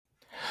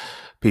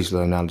Peace,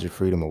 love, knowledge, and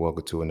freedom, and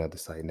welcome to another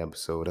exciting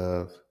episode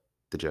of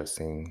the Just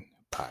Sing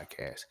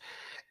Podcast.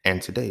 And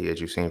today,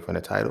 as you've seen from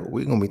the title,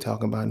 we're gonna be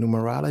talking about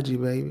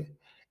numerology, baby.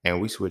 And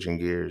we switching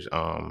gears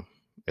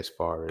as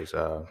far as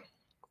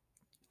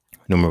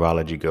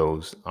numerology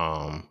goes.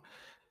 I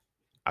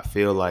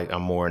feel like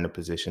I'm more in a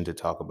position to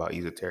talk about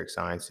esoteric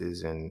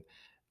sciences and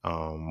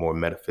more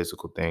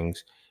metaphysical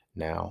things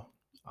now.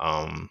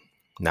 Um,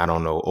 Not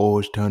on no, oh,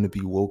 it's time to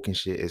be woke and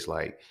shit. It's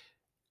like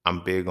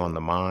I'm big on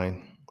the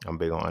mind. I'm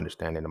big on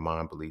understanding the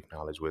mind, belief,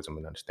 knowledge, wisdom,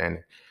 and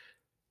understanding,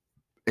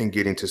 and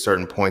getting to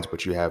certain points,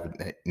 but you have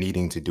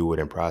needing to do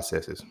it in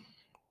processes,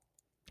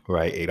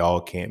 right? It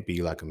all can't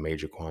be like a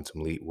major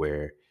quantum leap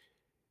where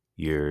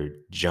you're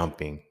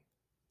jumping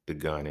the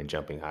gun and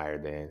jumping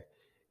higher than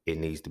it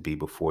needs to be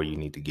before you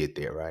need to get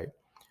there, right?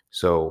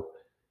 So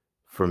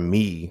for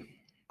me,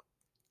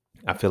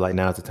 I feel like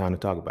now's the time to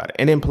talk about it.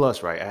 And then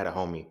plus, right, I had a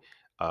homie,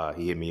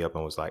 he hit me up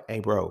and was like,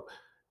 "Hey, bro,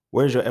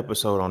 where's your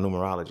episode on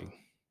numerology?"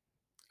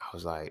 I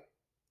was like,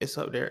 "It's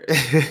up there."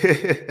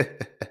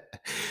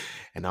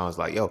 And I was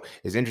like, "Yo,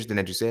 it's interesting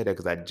that you said that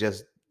because I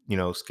just,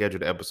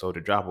 scheduled the episode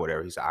to drop or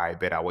whatever." He said, "I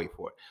bet I'll wait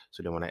for it."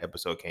 So then when that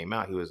episode came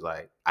out, he was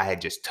like, I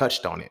had just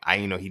touched on it. I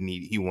didn't know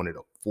he wanted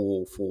a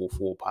full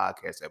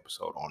podcast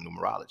episode on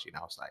numerology. And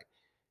I was like,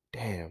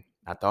 damn.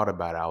 I thought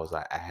about it. I was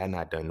like, I had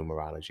not done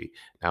numerology.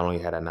 Not only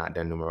had I not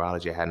done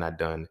numerology, I had not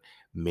done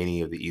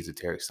many of the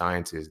esoteric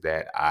sciences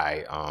that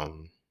that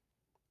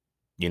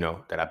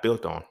I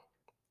built on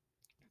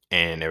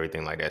and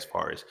everything like that, as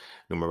far as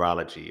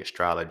numerology,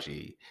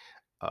 astrology,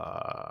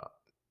 uh,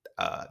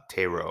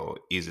 tarot,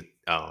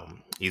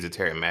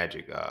 esoteric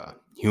magic,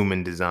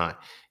 human design.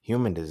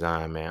 Human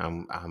design,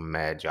 man. I'm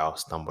mad y'all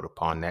stumbled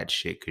upon that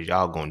shit because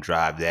y'all gonna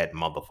drive that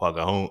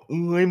motherfucker home.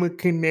 Ooh, I'm a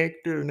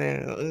connector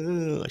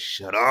now.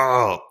 Shut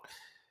up.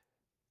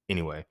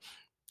 Anyway,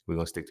 we're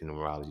gonna stick to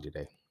numerology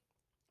today.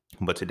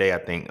 But today I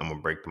think I'm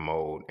gonna break the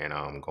mold and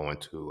I'm going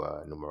to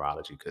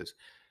numerology because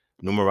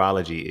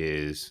numerology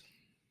is,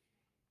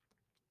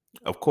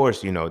 of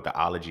course, the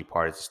ology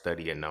part is the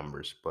study of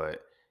numbers,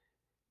 but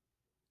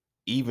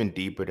even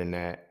deeper than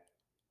that,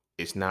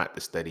 it's not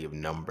the study of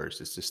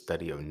numbers, it's the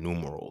study of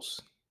numerals,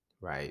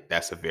 right?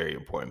 That's a very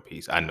important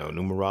piece. I know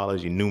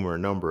numerology,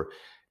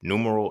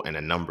 numeral and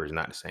a number is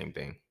not the same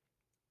thing,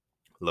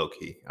 low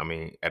key. I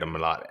mean,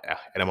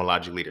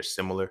 etymologically, they're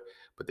similar,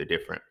 but they're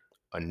different.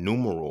 A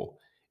numeral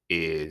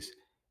is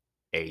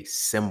a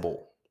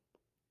symbol,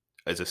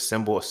 is a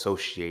symbol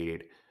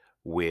associated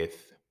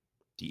with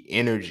the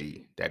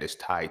energy that is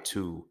tied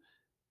to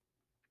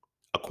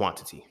a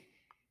quantity.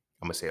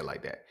 I'm gonna say it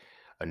like that.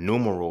 A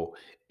numeral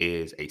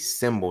is a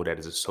symbol that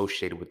is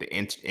associated with the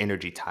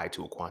energy tied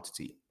to a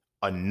quantity.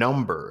 A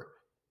number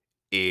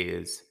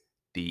is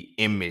the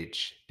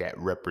image that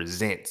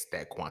represents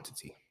that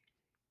quantity,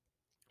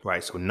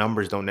 right? So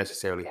numbers don't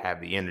necessarily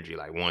have the energy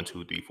like 1,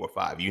 2, 3, 4,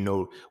 5.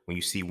 When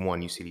you see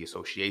one, you see the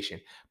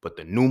association, but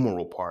the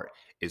numeral part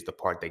is the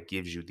part that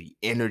gives you the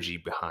energy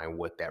behind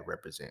what that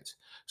represents.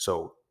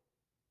 So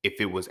if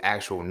it was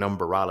actual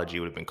numberology, it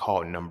would have been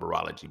called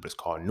numberology, but it's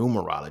called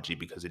numerology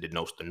because it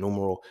denotes the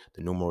numeral.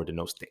 The numeral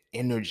denotes the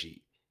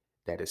energy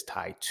that is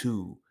tied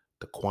to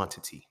the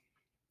quantity,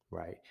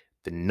 right?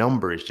 The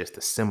number is just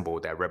a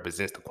symbol that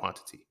represents the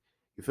quantity.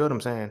 You feel what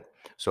I'm saying?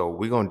 So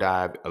we're going to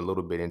dive a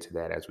little bit into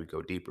that as we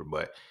go deeper.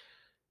 But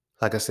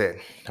like I said,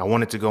 I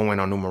wanted to go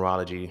in on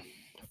numerology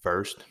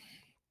first,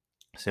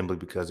 simply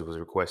because it was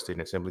requested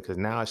and simply because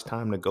now it's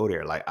time to go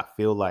there. Like, I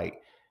feel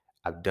like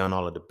I've done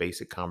all of the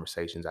basic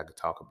conversations I could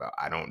talk about.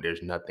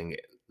 There's nothing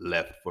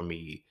left for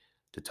me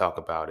to talk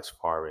about as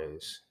far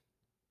as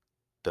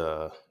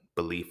the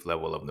belief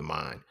level of the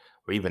mind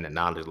or even the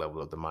knowledge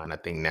level of the mind. I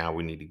think now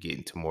we need to get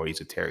into more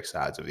esoteric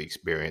sides of the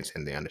experience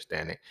and the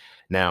understanding.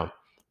 Now,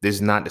 this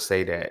is not to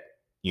say that,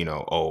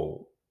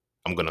 oh,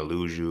 I'm going to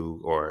lose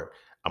you or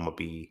I'm going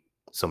to be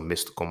some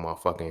mystical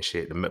motherfucking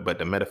shit. But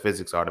the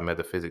metaphysics are the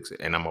metaphysics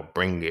and I'm going to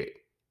bring it.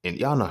 And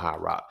y'all know how I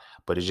rock.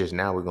 But it's just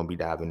now we're going to be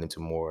diving into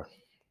more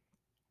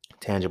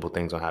tangible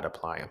things on how to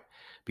apply them,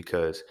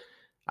 because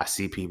I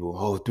see people,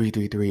 oh,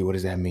 333, what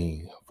does that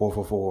mean?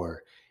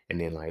 444. And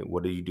then, like,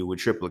 what do you do with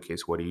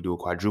triplicates? What do you do with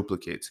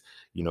quadruplicates?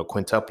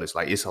 Quintuplets.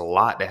 Like, it's a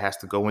lot that has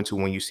to go into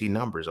when you see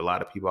numbers. A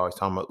lot of people always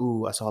talking about,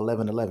 ooh, I saw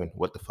 1111.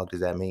 What the fuck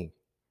does that mean?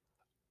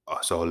 Oh,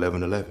 I saw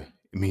 1111.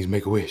 It means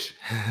make a wish.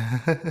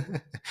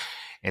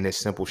 And it's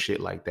simple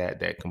shit like that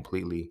that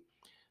completely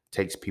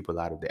takes people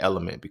out of the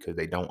element because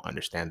they don't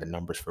understand the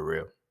numbers for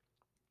real.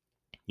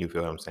 You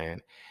feel what I'm saying?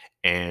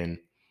 And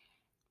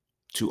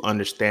to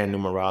understand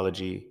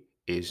numerology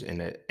is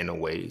in a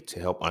way to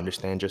help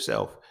understand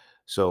yourself.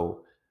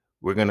 So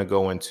we're gonna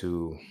go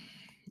into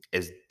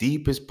as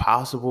deep as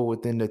possible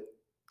within the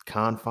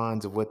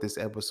confines of what this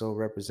episode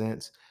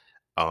represents.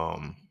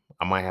 Um,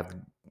 I might have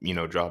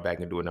to, draw back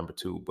and do a number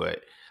two,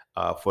 but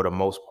for the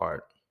most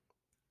part,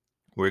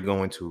 we're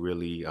going to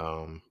really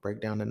break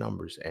down the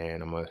numbers,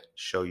 and I'm gonna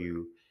show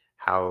you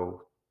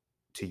how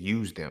to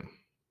use them.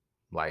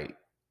 Like,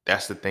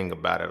 that's the thing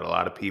about it. A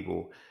lot of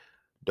people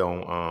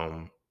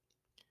don't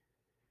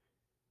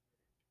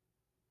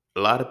a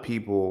lot of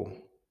people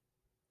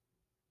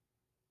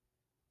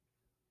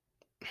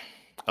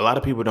a lot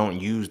of people don't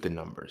use the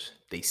numbers.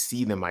 They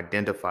see them,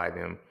 identify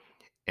them,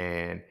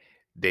 and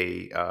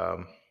they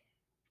um,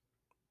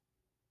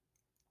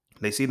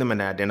 they see them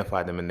and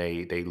identify them, and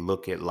they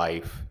look at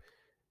life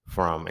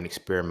from an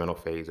experimental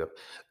phase of,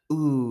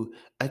 ooh,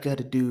 I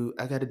gotta do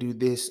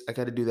this, I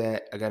gotta do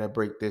that, I gotta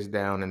break this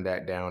down and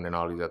that down and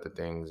all these other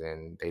things,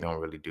 and they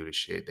don't really do the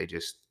shit. They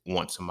just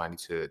want somebody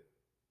to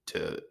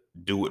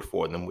do it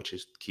for them, which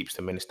is keeps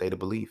them in a state of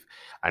belief.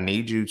 I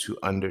need you to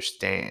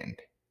understand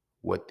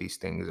what these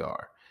things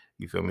are.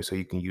 You feel me? So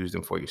you can use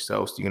them for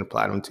yourself. So you can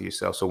apply them to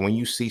yourself. So when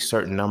you see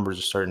certain numbers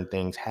or certain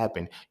things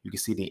happen, you can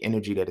see the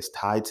energy that is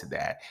tied to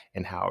that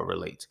and how it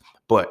relates.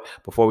 But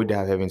before we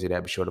dive heavy into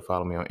that, be sure to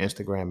follow me on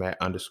Instagram at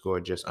underscore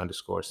just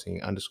underscore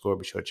seen underscore.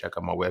 Be sure to check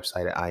out my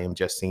website at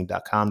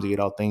iamjustseen.com to get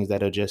all things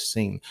that are just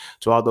seen.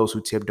 To all those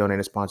who tip, donate,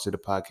 and sponsor the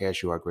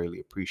podcast, you are greatly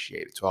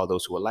appreciated. To all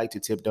those who would like to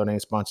tip, donate,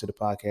 and sponsor the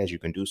podcast, you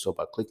can do so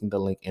by clicking the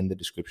link in the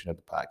description of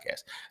the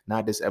podcast.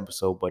 Not this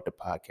episode, but the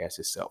podcast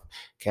itself.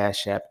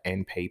 Cash App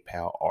and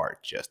PayPal are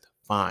just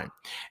fine.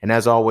 And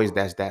as always,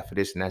 that's that for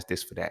this and that's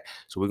this for that.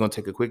 So we're going to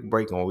take a quick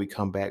break. And when we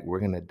come back, we're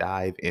going to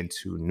dive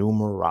into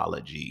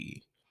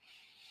numerology.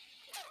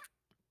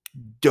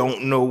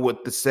 Don't know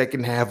what the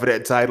second half of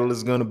that title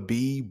is going to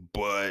be,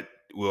 but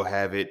we'll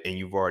have it. And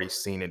you've already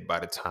seen it by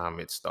the time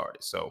it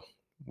started. So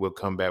we'll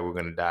come back. We're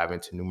going to dive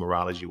into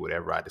numerology,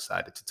 whatever I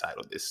decided to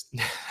title this.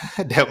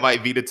 That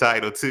might be the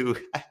title too.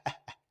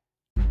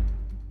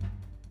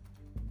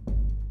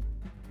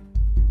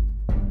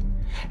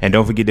 And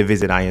don't forget to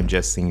visit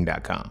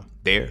iamjustseen.com.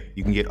 There,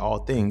 you can get all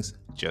things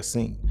just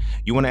seen.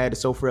 You want to add the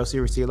So For Real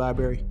series to your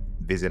library?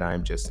 Visit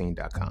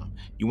iamjustseen.com.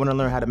 You want to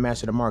learn how to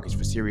master the markets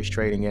for serious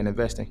trading and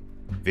investing?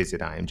 Visit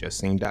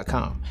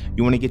iamjustseen.com.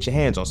 You want to get your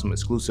hands on some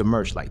exclusive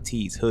merch like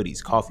tees,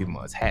 hoodies, coffee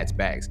mugs, hats,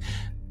 bags?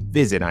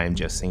 Visit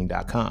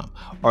iamjustseen.com.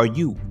 Are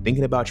you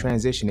thinking about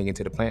transitioning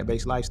into the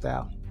plant-based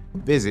lifestyle?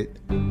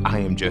 Visit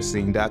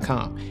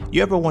iamjustseen.com.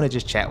 You ever want to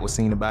just chat with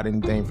Scene about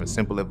anything from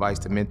simple advice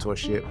to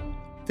mentorship?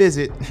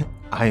 Visit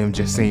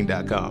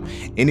iamjustseen.com.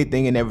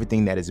 Anything and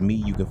everything that is me,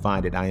 you can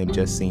find at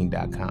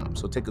iamjustseen.com.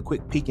 So take a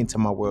quick peek into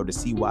my world to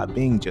see why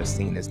being just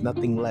seen is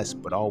nothing less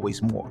but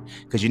always more.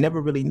 Because you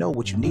never really know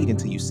what you need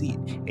until you see it,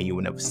 and you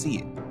will never see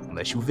it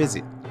unless you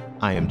visit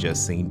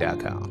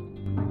iamjustseen.com.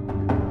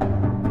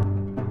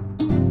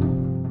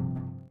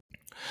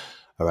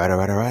 All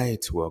right.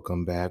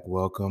 Welcome back,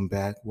 welcome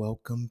back,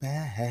 welcome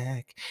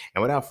back.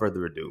 And without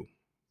further ado,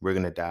 we're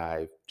going to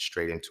dive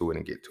straight into it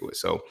and get to it.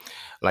 So,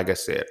 like I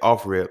said,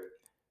 off rip,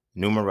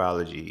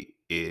 numerology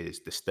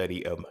is the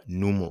study of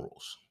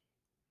numerals,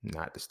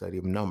 not the study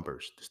of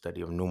numbers, the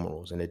study of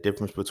numerals. And the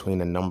difference between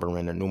a number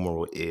and a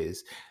numeral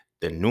is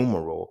the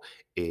numeral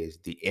is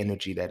the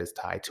energy that is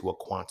tied to a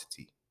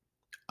quantity.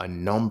 A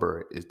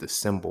number is the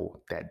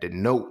symbol that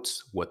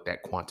denotes what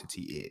that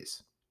quantity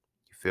is.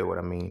 You feel what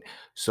I mean?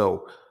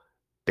 So,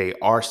 they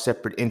are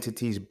separate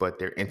entities, but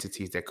they're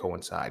entities that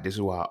coincide. This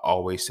is why I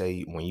always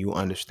say when you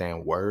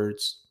understand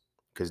words,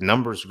 because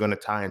numbers are going to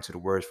tie into the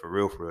words for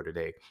real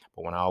today.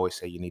 But when I always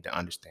say you need to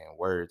understand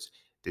words,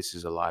 this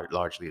is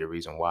largely the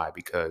reason why,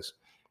 because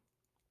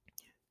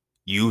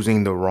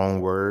using the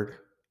wrong word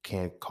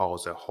can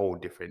cause a whole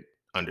different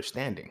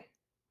understanding.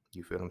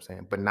 You feel what I'm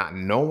saying? But not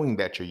knowing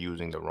that you're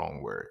using the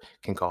wrong word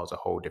can cause a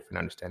whole different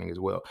understanding as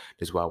well.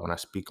 This is why when I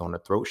speak on the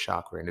throat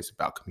chakra and it's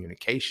about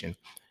communication,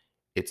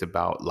 it's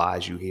about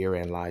lies you hear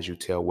and lies you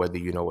tell, whether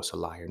you know it's a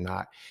lie or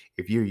not.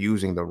 If you're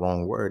using the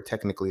wrong word,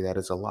 technically that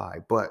is a lie.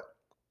 But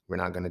we're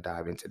not going to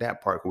dive into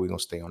that part. We're going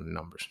to stay on the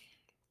numbers.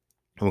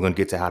 And we're going to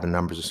get to how the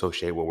numbers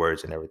associate with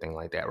words and everything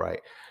like that,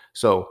 right?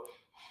 So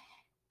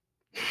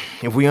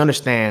if we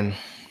understand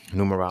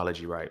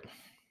numerology, right,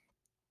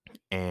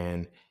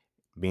 and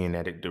being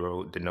that it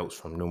denotes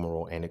from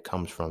numeral and it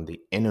comes from the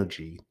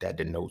energy that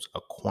denotes a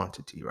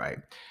quantity, right?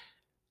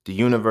 The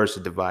universe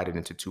is divided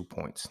into 2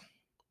 points.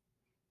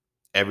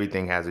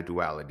 Everything has a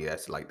duality.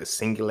 That's like the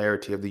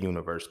singularity of the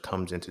universe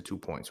comes into 2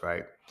 points,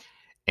 right?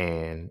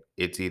 And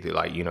it's either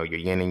like, your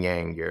yin and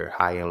yang, your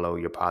high and low,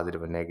 your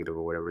positive and negative,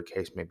 or whatever the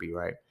case may be,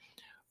 right?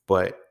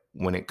 But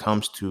when it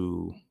comes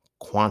to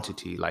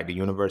quantity, like the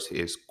universe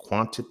is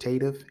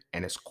quantitative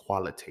and it's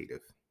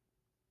qualitative,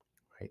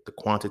 right? The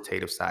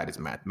quantitative side is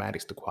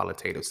mathematics, the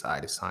qualitative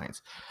side is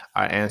science.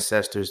 Our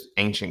ancestors,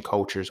 ancient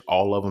cultures,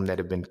 all of them that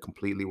have been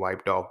completely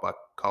wiped off by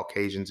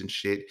Caucasians and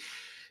shit,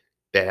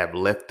 that have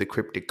left the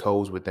cryptic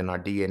codes within our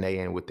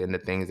DNA and within the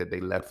things that they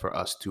left for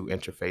us to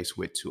interface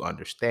with to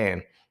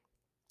understand,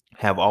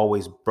 have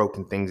always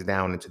broken things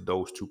down into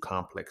those two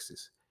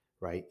complexes,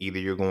 right? Either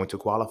you're going to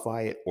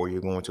qualify it or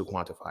you're going to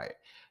quantify it.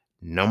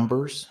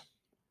 Numbers,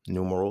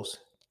 numerals,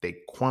 they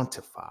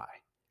quantify.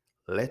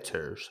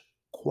 Letters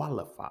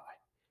qualify,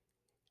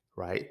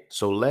 right?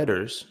 So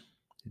letters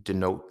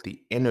denote the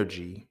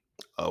energy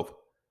of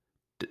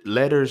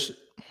letters.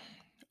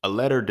 A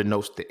letter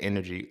denotes the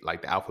energy,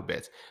 like the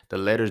alphabets. The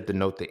letters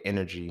denote the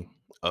energy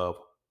of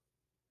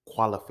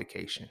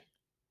qualification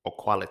or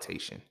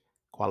qualitation,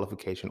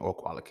 qualification or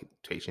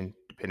qualification,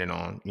 depending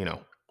on,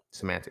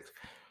 Semantics.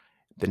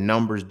 The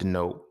numbers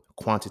denote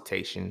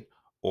quantitation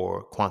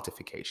or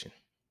quantification,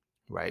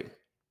 right?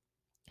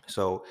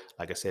 So,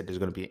 like I said, there's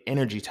going to be an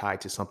energy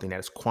tied to something that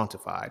is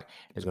quantified.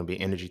 There's going to be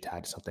an energy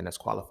tied to something that's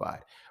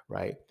qualified,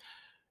 right?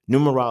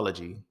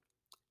 Numerology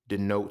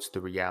denotes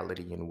the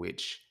reality in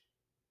which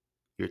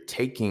you're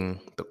taking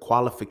the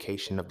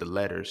qualification of the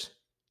letters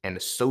and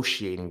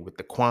associating with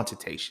the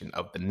quantitation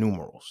of the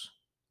numerals,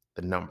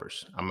 the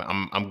numbers.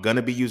 I'm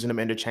gonna be using them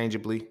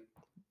interchangeably,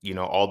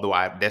 although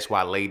I that's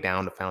why I laid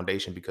down the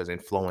foundation, because in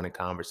flowing a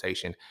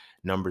conversation,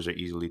 numbers are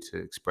easily to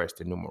express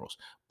the numerals.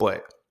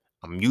 But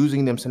I'm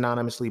using them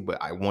synonymously,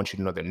 but I want you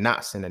to know they're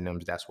not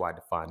synonyms. That's why I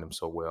define them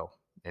so well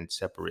and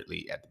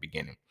separately at the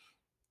beginning.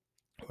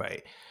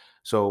 Right.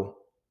 So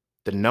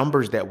the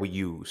numbers that we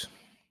use,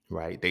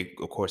 right, they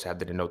of course have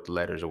to denote the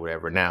letters or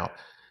whatever. Now,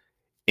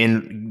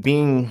 in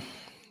being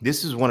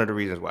this is one of the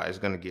reasons why it's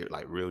gonna get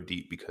like real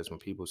deep, because when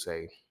people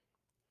say,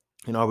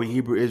 are we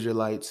Hebrew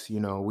Israelites,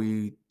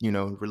 we,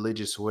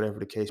 religious or whatever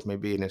the case may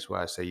be. And that's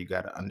why I say you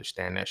gotta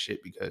understand that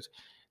shit, because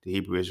the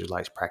Hebrew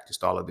Israelites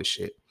practiced all of this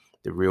shit.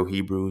 The real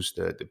Hebrews,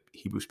 the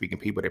Hebrew speaking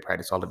people, they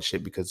practiced all of the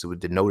shit because it was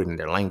denoted in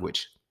their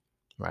language,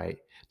 right?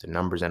 The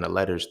numbers and the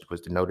letters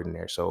was denoted in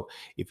there. So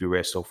if you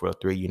read Sophra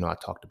 3, I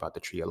talked about the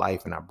tree of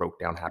life, and I broke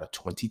down how the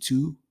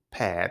 22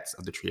 paths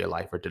of the tree of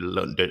life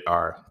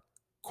are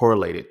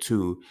correlated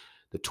to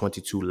the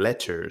 22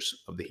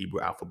 letters of the Hebrew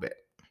alphabet,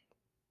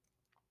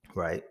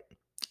 right?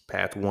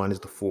 Path one is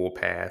the full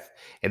path,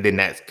 and then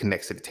that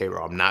connects to the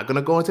tarot. I'm not going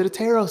to go into the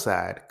tarot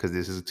side because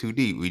this is too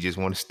deep. We just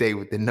want to stay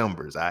with the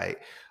numbers, all right?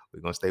 We're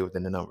going to stay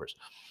within the numbers.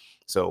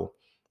 So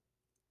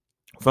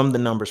from the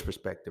numbers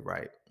perspective,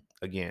 right?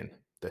 Again,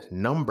 the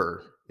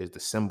number is the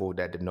symbol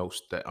that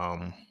denotes the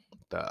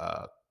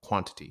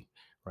quantity,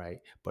 right?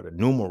 But a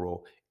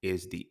numeral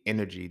is the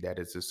energy that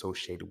is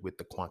associated with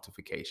the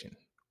quantification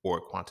or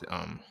quantity,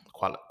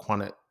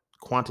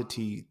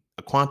 quantitation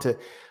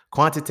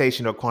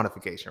or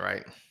quantification,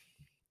 right?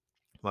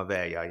 My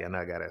bad, y'all. Y'all know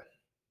I gotta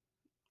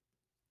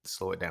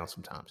slow it down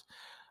sometimes.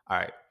 All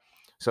right.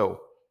 So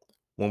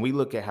when we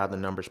look at how the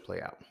numbers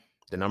play out,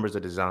 the numbers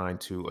are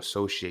designed to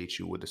associate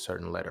you with a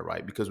certain letter,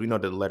 right? Because we know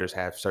that the letters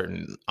have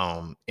certain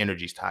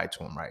energies tied to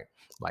them, right?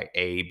 Like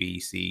A, B,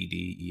 C,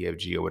 D, E, F,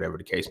 G, or whatever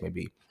the case may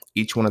be.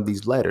 Each one of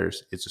these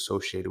letters is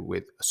associated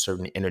with a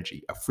certain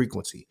energy, a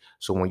frequency.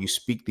 So when you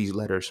speak these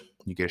letters,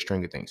 you get a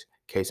string of things.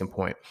 Case in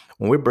point,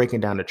 when we're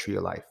breaking down the tree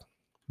of life,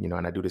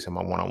 and I do this in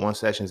my one-on-one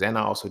sessions, and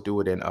I also do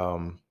it in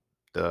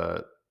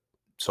the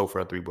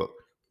Sophra 3 book.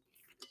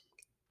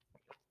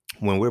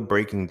 When we're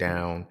breaking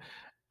down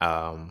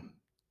um,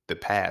 the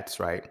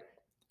paths, right?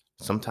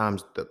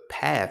 Sometimes the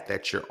path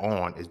that you're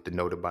on is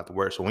denoted by the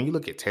word. So when you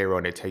look at tarot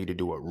and they tell you to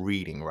do a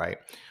reading, right?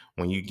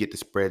 When you get the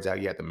spreads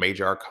out, you have the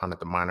major arcana,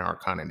 the minor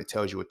arcana, and it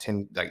tells you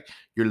like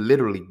you're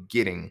literally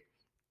getting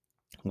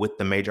with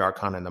the major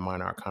arcana and the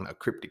minor arcana a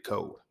cryptic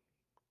code.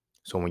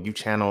 So when you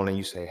channel and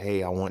you say,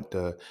 "Hey, I want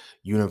the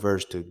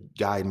universe to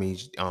guide me,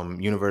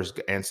 universe,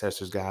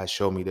 ancestors, guys,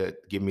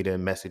 give me the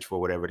message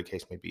for whatever the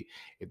case may be."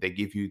 If they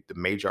give you the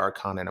major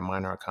arcana and the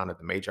minor arcana,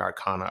 the major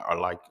arcana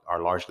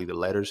are largely the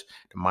letters,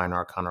 the minor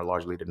arcana are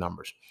largely the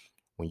numbers.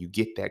 When you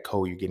get that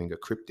code, you're getting a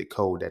cryptic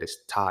code that is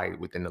tied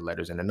within the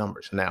letters and the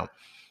numbers. Now,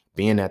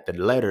 being that the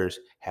letters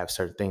have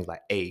certain things,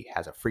 like A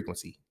has a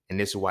frequency, and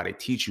this is why they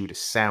teach you the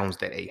sounds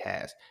that A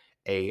has.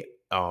 A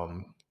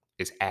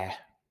is a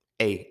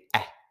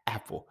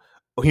apple.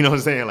 You know what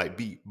I'm saying? Like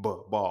B,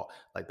 ball,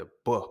 like the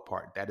B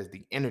part. That is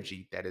the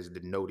energy that is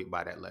denoted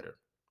by that letter.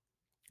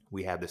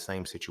 We have the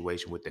same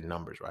situation with the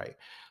numbers, right?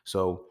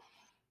 So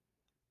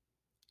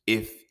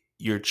if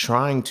you're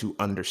trying to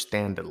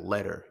understand the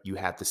letter, you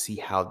have to see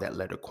how that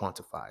letter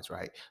quantifies,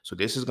 right? So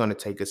this is going to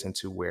take us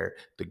into where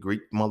the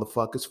Greek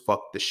motherfuckers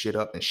fucked the shit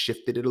up and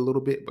shifted it a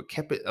little bit, but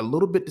kept it a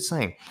little bit the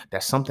same.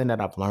 That's something that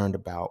I've learned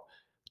about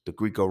the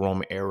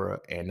Greco-Roman era,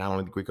 and not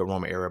only the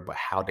Greco-Roman era, but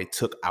how they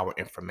took our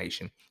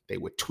information. They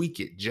would tweak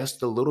it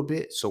just a little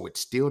bit so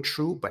it's still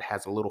true, but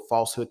has a little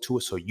falsehood to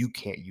it, so you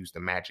can't use the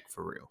magic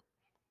for real.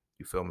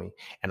 You feel me?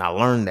 And I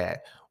learned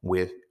that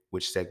with,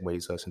 which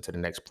segues us into the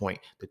next point,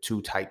 the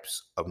two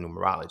types of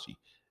numerology: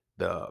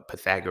 the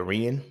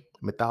Pythagorean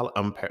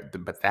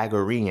the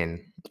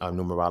Pythagorean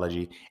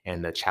numerology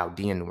and the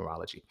Chaldean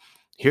numerology.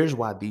 Here's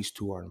why these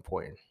two are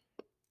important.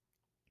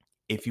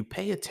 If you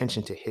pay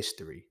attention to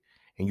history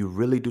and you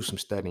really do some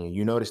studying,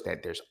 you notice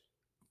that there's,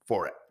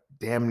 for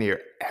damn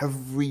near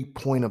every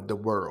point of the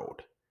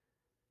world,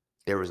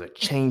 there was a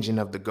changing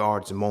of the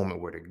guards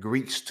moment where the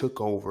Greeks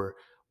took over,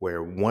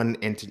 where one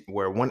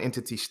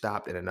entity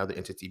stopped and another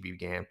entity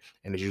began.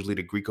 And it's usually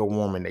the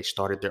Greco-Roman. They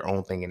started their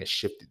own thing and it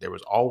shifted. There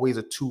was always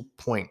a 2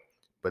 point,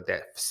 but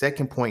that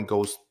second point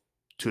goes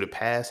to the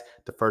past.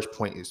 The first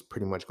point is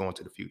pretty much going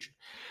to the future.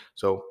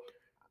 So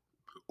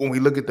when we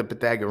look at the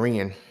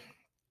Pythagorean,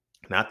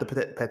 not the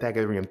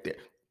Pythagorean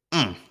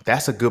theorem,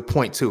 that's a good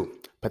point too.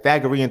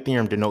 Pythagorean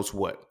theorem denotes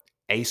what?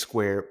 A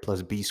squared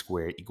plus B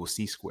squared equals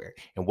C squared.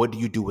 And what do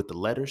you do with the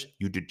letters?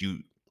 You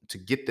to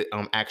get the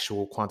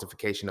actual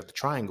quantification of the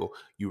triangle,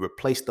 you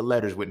replace the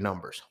letters with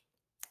numbers.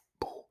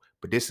 Boom,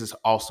 But this is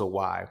also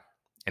why,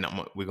 and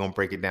we're going to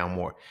break it down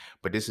more,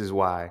 but this is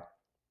why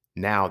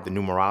now the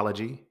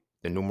numerology,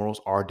 the numerals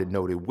are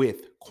denoted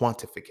with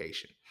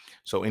quantification.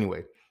 So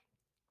anyway,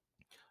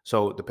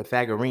 so the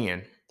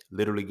Pythagorean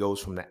literally goes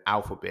from the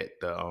alphabet,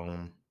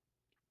 the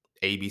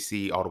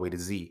ABC all the way to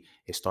Z.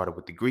 It started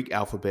with the Greek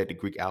alphabet. The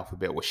Greek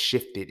alphabet was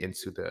shifted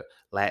into the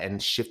Latin,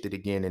 shifted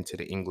again into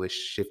the English,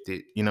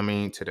 shifted, you know what I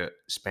mean, to the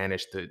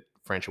Spanish, the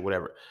French, or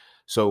whatever.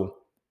 So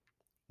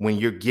when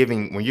you're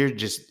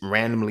just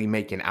randomly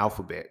making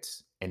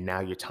alphabets and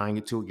now you're tying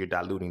it to it, you're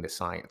diluting the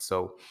science.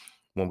 So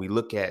when we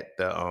look at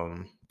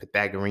the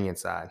Pythagorean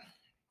side,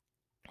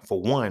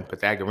 for one,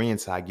 Pythagorean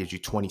side gives you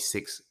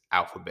 26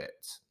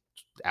 alphabets,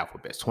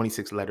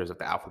 26 letters of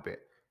the alphabet.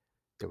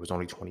 There was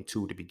only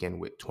 22 to begin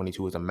with.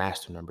 22 is a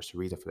master number. It's the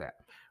reason for that,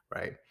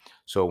 right?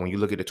 So when you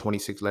look at the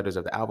 26 letters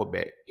of the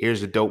alphabet,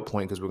 here's the dope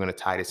point because we're going to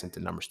tie this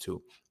into numbers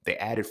too. They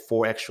added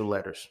 4 extra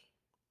letters,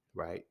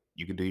 right?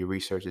 You can do your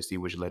research to see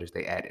which letters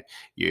they added.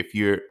 If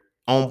you're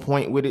on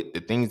point with it,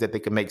 the things that they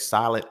can make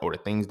silent or the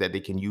things that they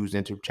can use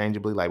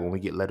interchangeably, like when we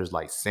get letters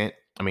like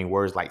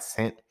words like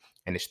sent,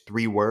 and it's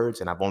 3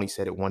 words, and I've only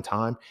said it one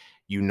time,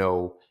 you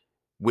know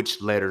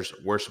which letters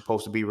were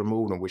supposed to be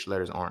removed and which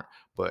letters aren't.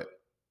 But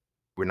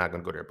we're not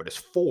going to go there. But it's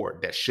 4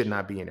 that should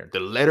not be in there. The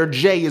letter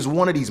J is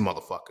one of these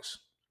motherfuckers.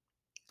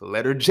 The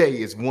letter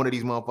J is one of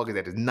these motherfuckers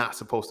that is not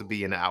supposed to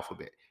be in the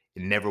alphabet.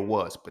 It never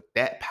was. But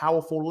that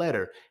powerful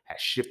letter has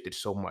shifted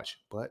so much.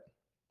 But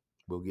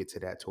we'll get to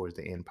that towards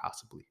the end,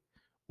 possibly,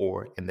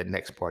 or in the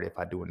next part if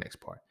I do a next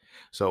part.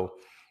 So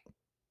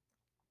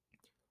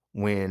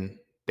when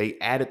they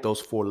added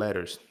those 4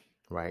 letters,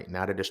 right,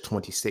 now that there's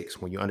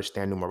 26, when you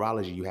understand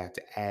numerology, you have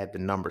to add the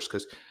numbers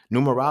because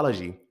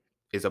numerology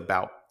is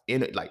about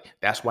in it. Like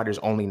that's why there's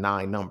only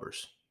 9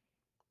 numbers.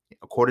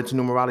 According to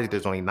numerology,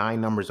 there's only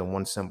 9 numbers and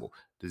 1 symbol.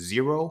 The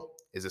 0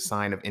 is a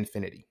sign of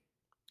infinity.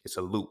 It's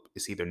a loop.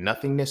 It's either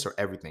nothingness or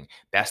everything.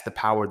 That's the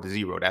power of the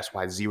 0. That's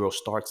why 0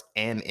 starts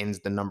and ends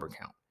the number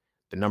count.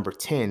 The number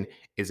 10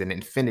 is an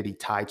infinity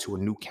tied to a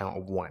new count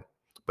of 1.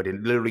 But it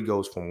literally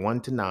goes from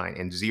 1 to 9,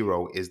 and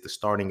 0 is the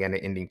starting and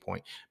the ending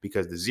point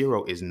because the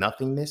 0 is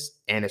nothingness,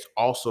 and it's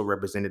also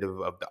representative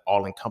of the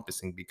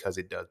all-encompassing because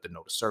it does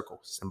denote a circle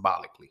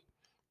symbolically,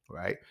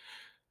 right?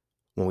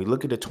 When we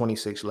look at the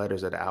 26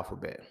 letters of the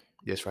alphabet,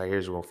 this right here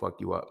is going to fuck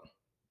you up.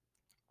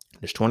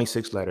 There's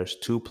 26 letters.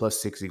 2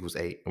 plus 6 equals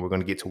 8. And we're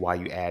going to get to why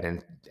you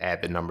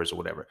add the numbers or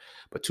whatever.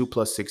 But 2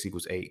 plus 6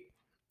 equals 8.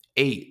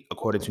 8,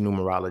 according to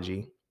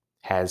numerology,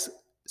 has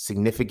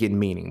significant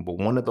meaning. But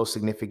one of those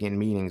significant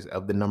meanings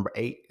of the number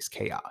 8 is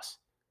chaos.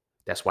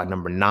 That's why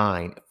number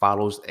 9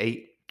 follows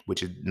 8,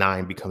 which is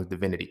 9 becomes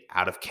divinity.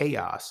 Out of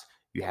chaos,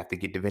 you have to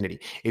get divinity.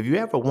 If you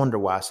ever wonder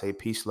why I say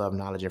peace, love,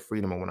 knowledge, and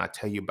freedom, and when I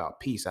tell you about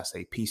peace, I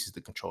say peace is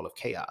the control of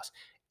chaos.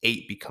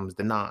 8 becomes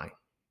the 9.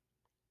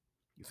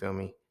 You feel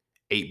me?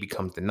 8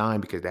 becomes the 9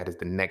 because that is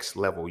the next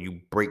level.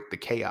 You break the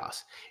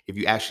chaos. If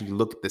you actually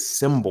look at the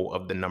symbol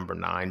of the number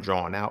 9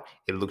 drawn out,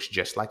 it looks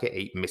just like an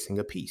 8 missing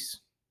a piece.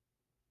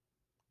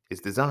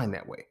 It's designed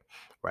that way,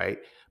 right?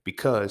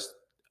 Because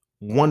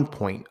one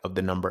point of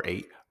the number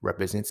 8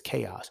 represents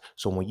chaos.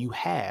 So when you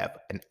have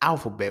an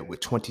alphabet with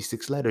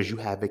 26 letters, you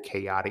have a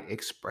chaotic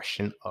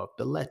expression of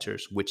the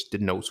letters, which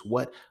denotes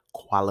what?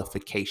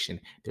 Qualification.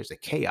 There's a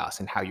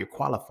chaos in how you're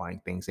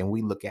qualifying things. And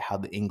we look at how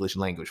the English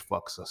language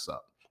fucks us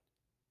up.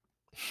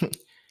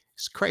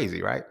 It's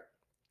crazy, right?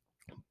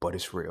 But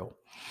it's real.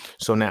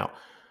 So now,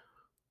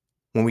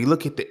 when we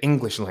look at the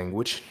English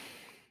language,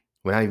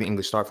 when not even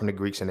English, start from the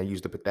Greeks and they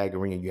use the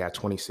Pythagorean, you have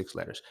 26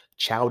 letters.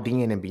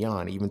 Chaldean and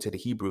beyond, even to the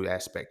Hebrew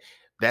aspect.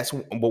 But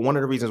one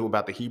of the reasons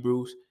about the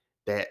Hebrews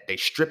that they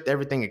stripped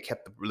everything and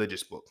kept the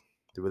religious book,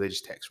 the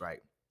religious text, right?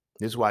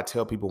 This is why I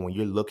tell people when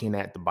you're looking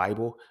at the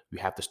Bible, you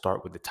have to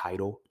start with the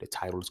title. The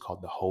title is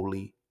called the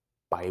Holy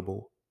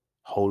Bible.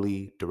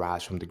 Holy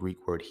derives from the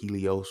Greek word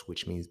helios,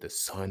 which means the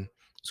sun.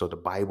 So the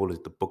Bible is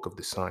the book of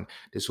the sun.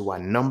 This is why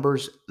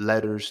numbers,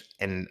 letters,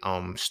 and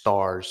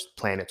stars,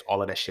 planets,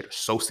 all of that shit are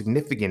so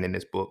significant in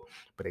this book,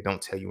 but they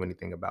don't tell you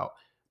anything about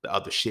the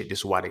other shit. This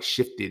is why they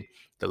shifted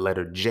the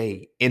letter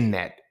J in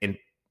that. And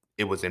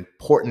it was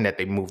important that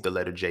they moved the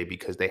letter J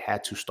because they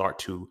had to start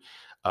to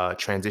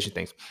transition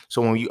things.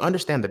 So when you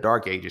understand the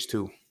Dark Ages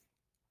too,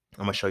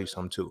 I'm gonna show you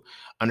something too.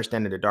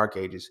 Understanding the Dark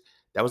Ages,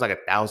 that was like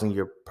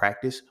 1,000-year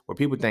practice where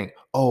people think,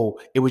 oh,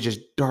 it was just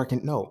dark.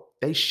 And no,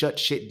 they shut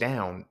shit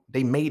down.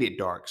 They made it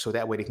dark so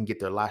that way they can get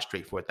their life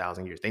straight for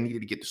 1,000 years. They needed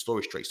to get the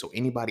story straight. So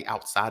anybody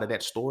outside of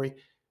that story,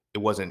 it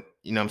wasn't,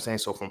 you know what I'm saying?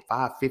 So from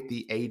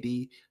 550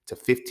 AD to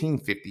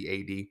 1550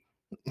 AD,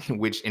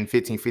 which in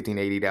 1515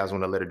 AD, that was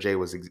when the letter J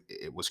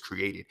was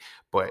created.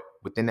 But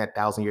within that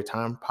 1,000-year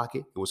time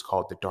pocket, it was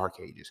called the Dark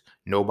Ages.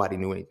 Nobody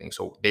knew anything.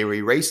 So they were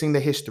erasing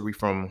the history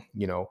from,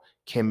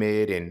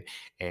 Kemet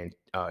and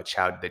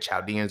the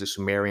Chaldeans, the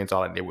Sumerians,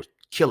 all that. They were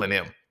killing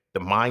them.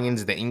 The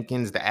Mayans, the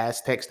Incans, the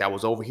Aztecs that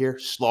was over here,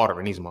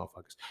 slaughtering these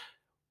motherfuckers.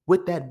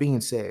 With that being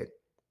said,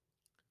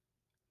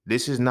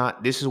 this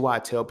is why I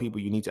tell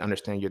people you need to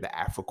understand you're the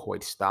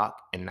Africoid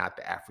stock and not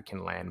the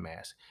African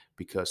landmass,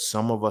 because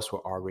some of us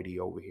were already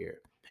over here.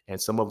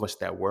 And some of us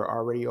that were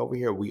already over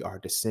here, we are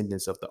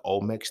descendants of the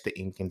Olmecs, the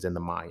Incans, and the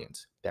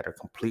Mayans that are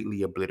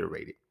completely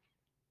obliterated.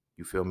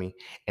 You feel me?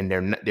 And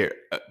they're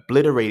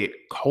obliterated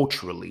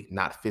culturally,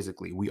 not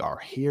physically. We are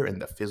here in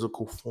the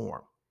physical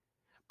form.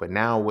 But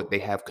now what they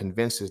have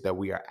convinced us that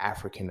we are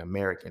African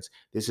Americans.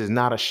 This is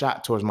not a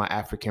shot towards my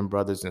African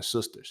brothers and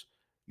sisters.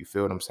 You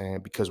feel what I'm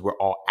saying? Because we're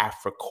all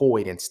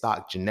Africoid in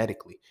stock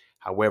genetically.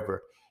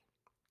 However,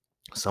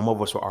 some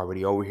of us were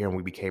already over here and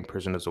we became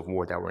prisoners of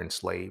war that were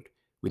enslaved.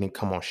 We didn't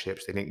come on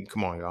ships. They didn't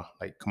come on, y'all.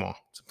 Like, come on.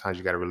 Sometimes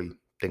you got to really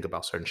think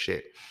about certain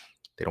shit.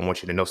 They don't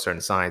want you to know certain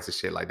science and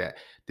shit like that.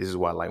 This is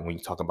why, like, when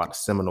you talk about the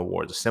Seminole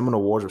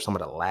Wars were some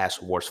of the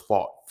last wars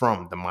fought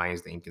from the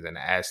Mayans, the Incans, and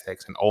the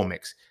Aztecs and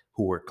Olmecs,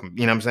 who were,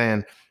 you know what I'm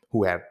saying,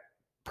 who have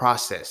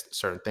processed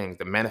certain things.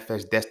 The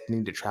manifest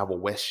destiny to travel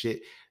west shit,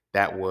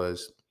 that's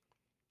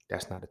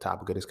not the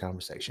topic of this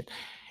conversation.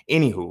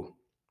 Anywho,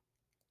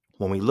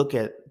 when we look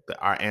at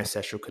our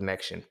ancestral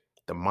connection,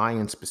 the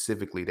Mayans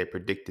specifically, they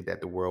predicted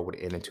that the world would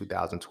end in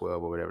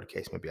 2012 or whatever the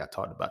case may be. I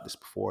talked about this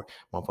before.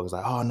 Motherfuckers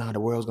like, oh no, the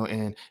world's gonna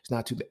end. It's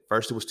not too.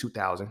 First it was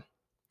 2000,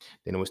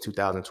 then it was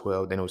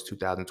 2012, then it was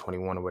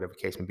 2021 or whatever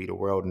the case may be. The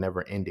world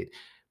never ended.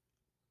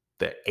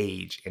 The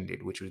age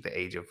ended, which was the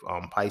age of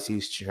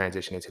Pisces,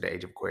 transitioning to the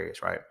age of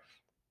Aquarius, right?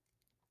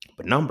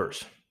 But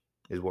numbers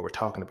is what we're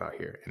talking about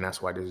here, and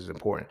that's why this is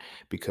important,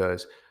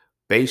 because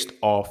based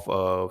off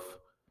of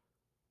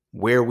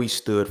where we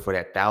stood for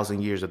that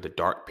 1,000 years of the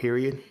dark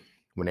period,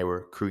 when they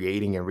were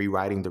creating and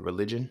rewriting the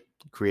religion,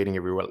 creating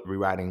and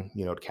rewriting,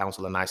 the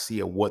Council of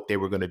Nicaea, what they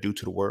were going to do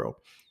to the world.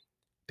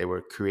 They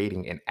were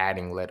creating and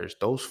adding letters.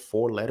 Those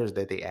 4 letters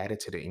that they added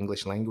to the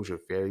English language were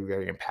very,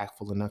 very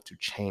impactful enough to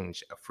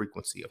change a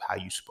frequency of how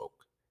you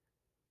spoke.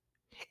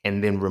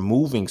 And then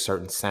removing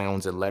certain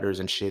sounds and letters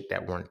and shit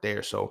that weren't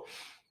there. So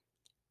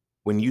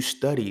when you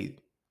study,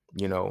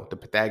 the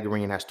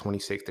Pythagorean has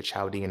 26, the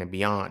Chaldean and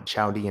beyond,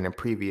 Chaldean and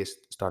previous,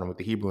 starting with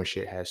the Hebrew and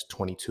shit, has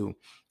 22.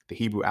 The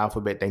Hebrew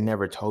alphabet, they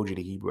never told you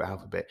the Hebrew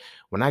alphabet.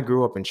 When I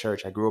grew up in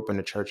church, I grew up in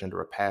the church under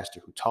a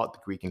pastor who taught the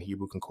Greek and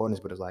Hebrew concordance,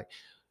 but it's like,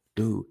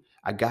 dude,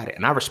 I got it.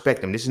 And I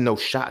respect him. This is no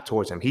shot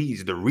towards him.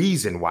 He's the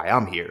reason why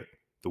I'm here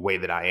the way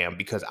that I am,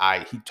 because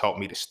he taught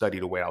me to study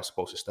the way I was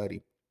supposed to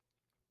study.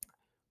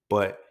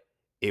 But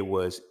it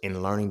was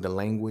in learning the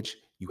language,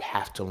 you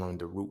have to learn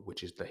the root,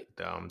 which is the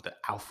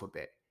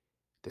alphabet,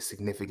 the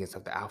significance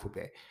of the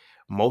alphabet.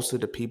 Most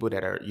of the people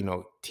that are,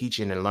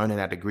 teaching and learning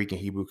at the Greek and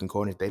Hebrew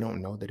concordance, they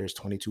don't know that there's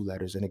 22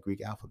 letters in the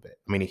Greek alphabet.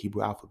 I mean, the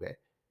Hebrew alphabet.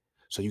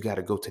 So you got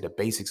to go to the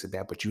basics of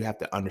that, but you have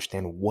to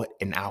understand what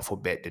an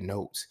alphabet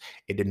denotes.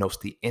 It denotes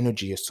the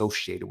energy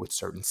associated with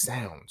certain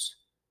sounds,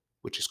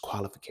 which is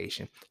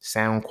qualification.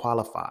 Sound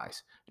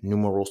qualifies.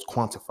 Numerals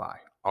quantify.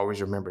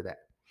 Always remember that,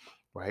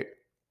 right?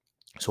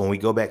 So when we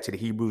go back to the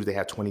Hebrews, they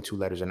have 22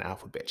 letters in the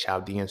alphabet.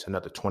 Chaldeans,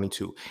 another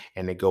 22.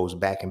 And it goes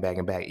back and back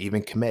and back.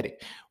 Even Kemetic,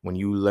 when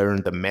you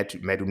learn the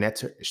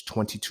Meduneter, it's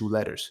 22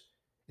 letters.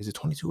 Is it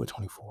 22 or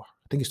 24?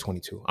 I think it's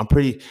 22. I'm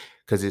pretty,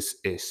 because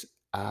it's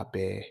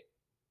Abe,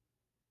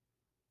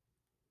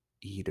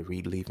 E to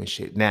read, leave, and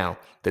shit. Now,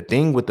 the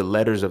thing with the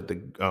letters of the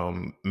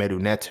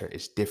Meduneter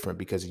is different,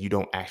 because you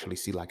don't actually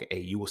see like an A.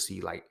 You will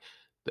see like,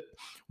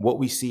 what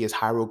we see as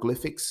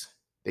hieroglyphics.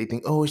 They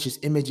think, oh, it's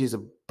just images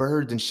of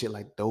birds and shit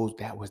like those.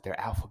 That was their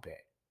alphabet.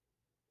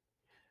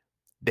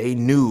 They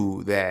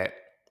knew that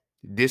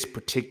this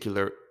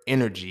particular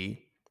this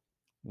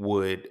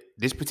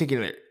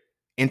particular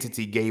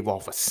entity gave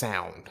off a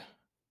sound.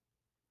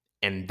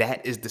 And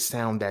that is the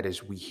sound that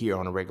we hear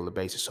on a regular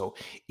basis. So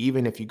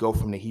even if you go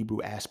from the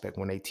Hebrew aspect,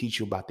 when they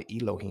teach you about the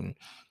Elohim,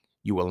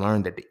 you will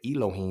learn that the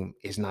Elohim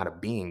is not a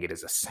being, it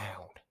is a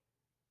sound.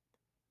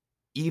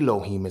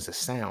 Elohim is a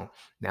sound.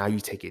 Now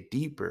you take it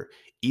deeper.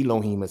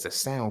 Elohim is a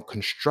sound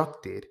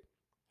constructed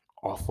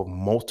off of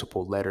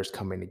multiple letters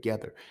coming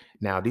together.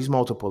 Now, these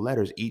multiple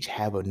letters each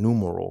have a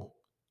numeral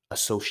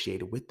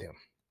associated with them,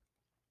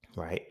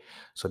 right?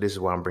 So this is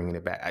why I'm bringing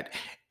it back.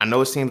 I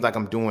know it seems like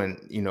I'm doing,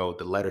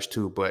 the letters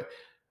too, but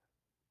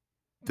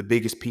the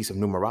biggest piece of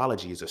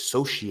numerology is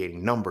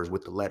associating numbers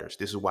with the letters.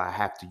 This is why I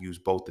have to use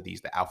both of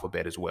these, the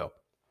alphabet as well.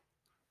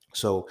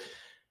 So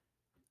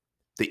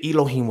the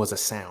Elohim was a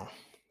sound.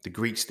 The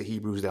Greeks, the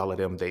Hebrews, all of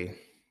them, they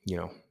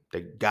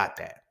got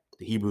that.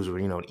 The Hebrews were,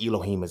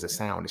 Elohim is a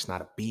sound. It's not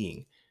a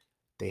being.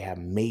 They have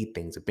made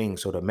things a being.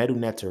 So the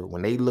Meduneter,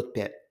 when they looked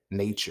at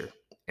nature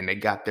and they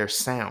got their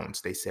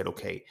sounds, they said,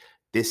 okay,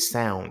 this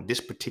sound, this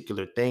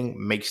particular thing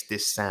makes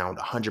this sound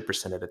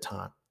 100% of the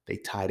time. They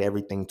tied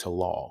everything to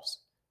laws.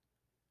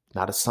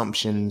 Not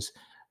assumptions,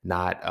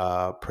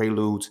 not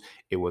preludes.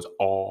 It was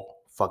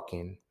all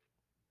fucking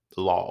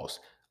laws.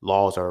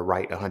 Laws are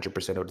right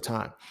 100% of the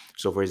time.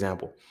 So, for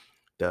example,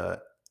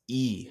 the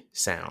E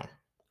sound,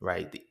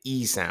 right? The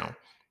E sound,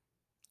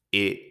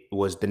 it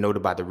was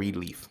denoted by the reed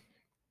leaf,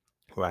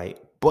 right?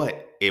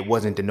 But it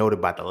wasn't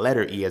denoted by the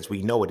letter E as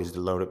we know it is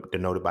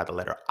denoted by the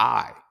letter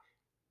I.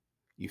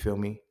 You feel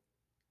me?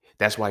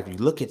 That's why if you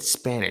look at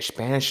Spanish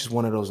is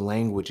one of those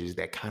languages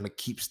that kind of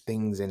keeps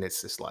things in.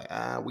 It's just like,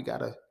 we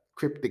got to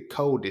cryptic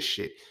code this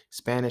shit.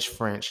 Spanish,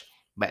 French,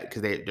 But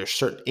because there's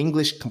certain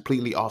English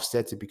completely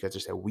offsets it because they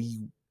said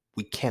we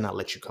cannot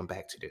let you come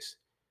back to this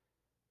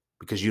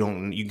because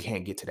you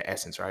can't get to the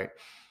essence, right?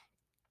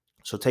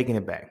 So taking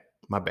it back,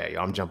 my bad,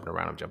 y'all. I'm jumping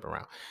around. I'm jumping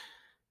around.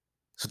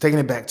 So taking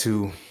it back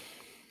to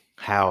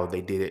how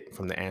they did it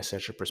from the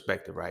ancestral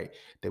perspective, right?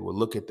 They will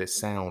look at the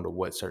sound of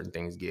what certain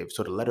things give.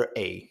 So the letter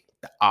A,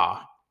 the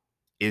ah,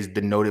 is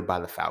denoted by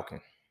the falcon,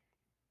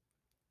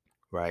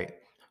 right?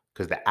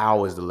 Because the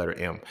owl is the letter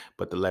M,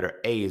 but the letter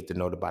A is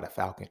denoted by the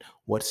falcon.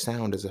 What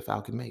sound does a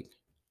falcon make?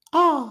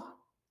 Ah,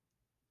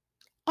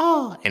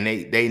 ah. And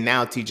they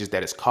now teach us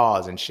that it's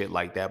cause and shit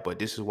like that. But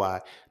this is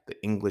why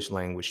the English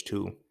language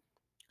too,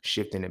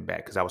 shifting it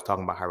back, because I was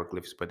talking about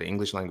hieroglyphs, but the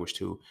English language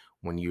too,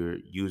 when you're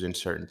using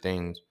certain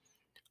things,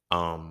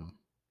 um,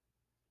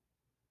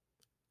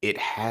 it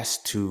has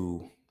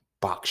to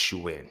box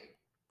you in,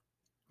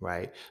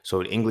 right?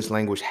 So the English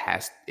language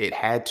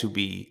had to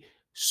be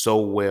so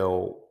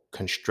well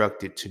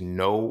constructed to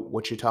know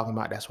what you're talking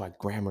about. That's why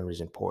grammar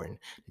is important.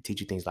 They teach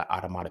you things like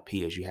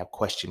automatopoeias. You have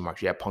question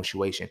marks. You have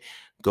punctuation.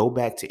 Go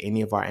back to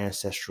any of our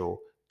ancestral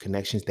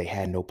connections. They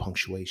had no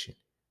punctuation.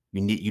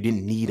 You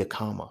didn't need a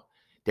comma.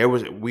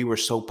 We were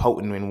so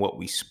potent in what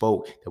we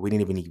spoke that we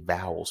didn't even need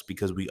vowels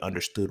because we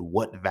understood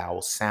what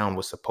vowel sound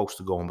was supposed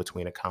to go in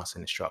between a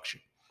consonant structure.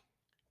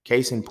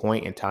 Case in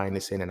point, and tying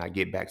this in, and I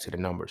get back to the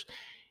numbers.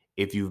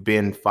 If you've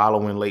been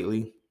following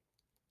lately,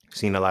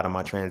 seen a lot of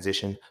my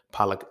transition,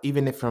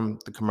 even if from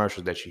the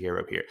commercials that you hear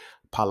up here,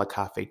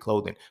 Cafe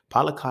clothing.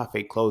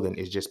 Cafe clothing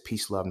is just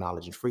peace, love,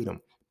 knowledge, and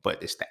freedom.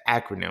 But it's the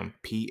acronym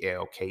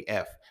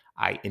PLKF.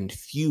 I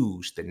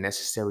infuse the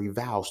necessary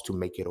vowels to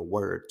make it a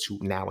word to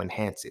now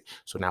enhance it.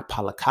 So now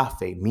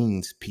Cafe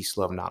means peace,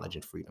 love, knowledge,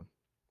 and freedom.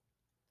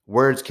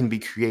 Words can be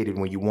created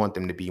when you want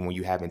them to be, when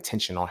you have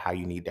intention on how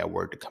you need that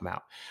word to come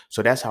out.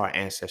 So that's how our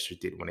ancestors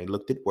did. When they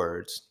looked at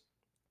words,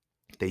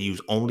 they use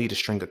only the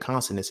string of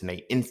consonants and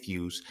they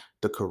infuse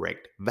the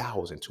correct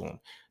vowels into them.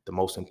 The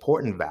most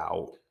important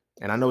vowel,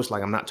 and I know it's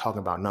like I'm not talking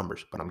about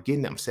numbers, but I'm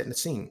setting the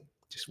scene.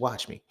 Just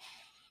watch me.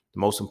 The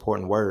most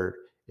important word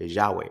is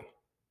Yahweh.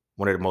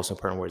 One of the most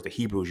important words, the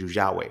Hebrews use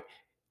Yahweh.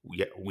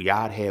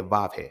 Yad He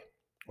Vav He,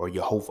 or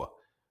Jehovah,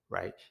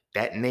 right?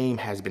 That name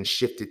has been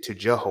shifted to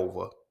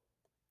Jehovah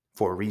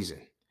for a reason.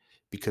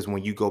 Because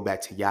when you go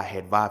back to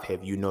Yahed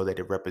Vavhev, you know that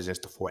it represents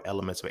the four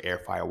elements of air,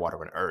 fire,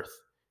 water, and earth,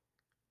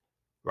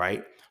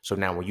 right? So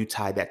now when you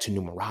tie that to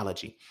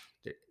numerology,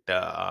 the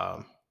the,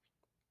 um,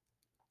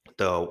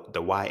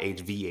 the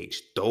YHVH,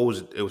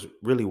 those, it was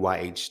really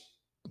YHVH.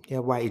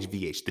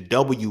 The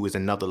W is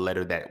another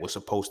letter that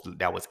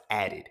was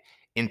added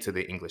into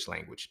the English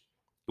language.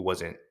 It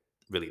wasn't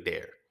really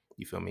there.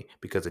 You feel me?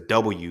 Because a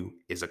W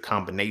is a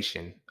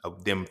combination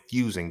of them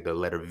fusing the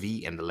letter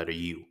V and the letter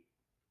U.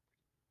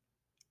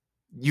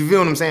 You feel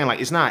what I'm saying? Like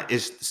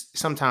it's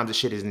sometimes the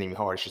shit isn't even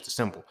hard. It's just a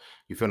symbol.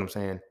 You feel what I'm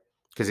saying?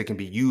 Because it can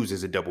be used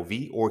as a double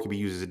V or it can be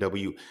used as a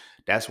W.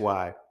 That's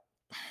why,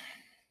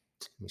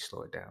 let me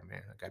slow it down,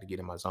 man. I got to get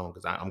in my zone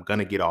because I'm going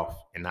to get off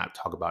and not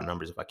talk about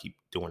numbers if I keep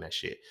doing that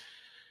shit.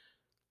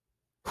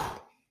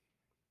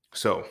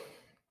 So,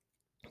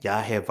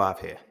 Yah have Vav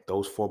here.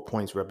 Those 4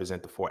 points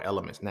represent the four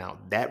elements. Now,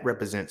 that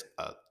represents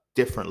a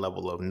different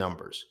level of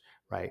numbers,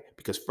 right?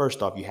 Because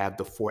first off, you have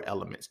the four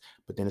elements,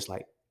 but then it's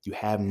like you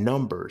have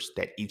numbers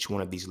that each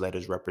one of these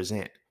letters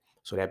represent.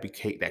 So that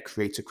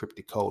creates a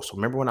cryptic code. So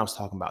remember when I was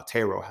talking about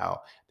tarot,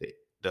 how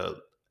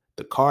the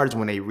the cards,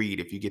 when they read,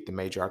 if you get the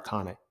major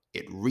arcana,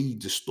 it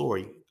reads a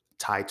story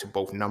tied to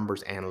both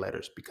numbers and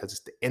letters because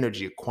it's the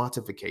energy of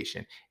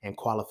quantification and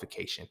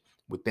qualification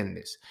within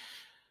this.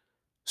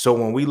 So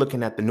when we're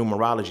looking at the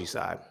numerology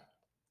side,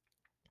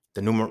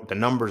 the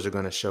numbers are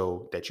going to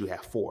show that you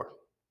have four,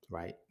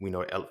 right? We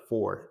know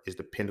four is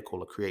the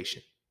pinnacle of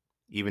creation.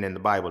 Even in the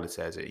Bible, it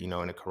says it. You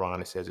know, in the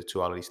Quran, it says it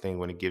too. All of these things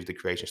when it gives the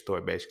creation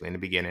story. Basically, in the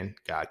beginning,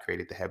 God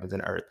created the heavens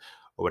and earth,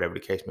 or whatever the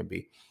case may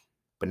be.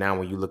 But now,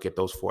 when you look at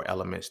those four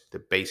elements, the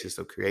basis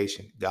of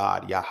creation,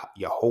 God,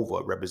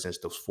 Jehovah, represents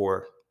those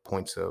 4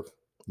 points of,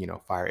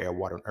 fire, air,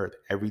 water, and earth.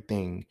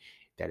 Everything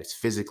that is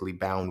physically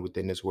bound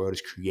within this world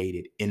is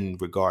created in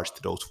regards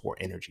to those four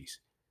energies: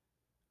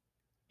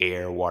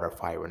 air, water,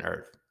 fire, and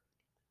earth,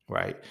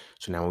 right?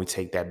 So now when we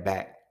take that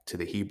back to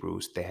the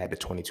Hebrews, they had the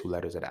 22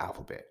 letters of the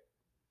alphabet.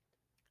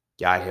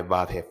 Yod, He,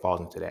 Vav, He falls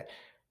into that.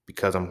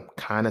 Because I'm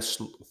kind of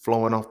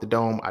flowing off the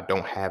dome, I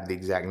don't have the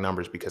exact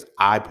numbers because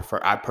I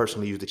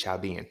personally use the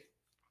Chaldean.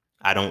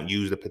 I don't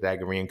use the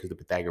Pythagorean because the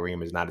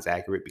Pythagorean is not as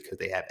accurate because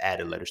they have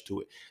added letters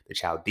to it. The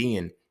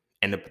Chaldean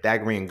and the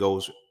Pythagorean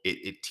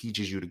it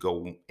teaches you to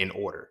go in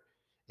order.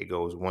 It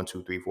goes 1,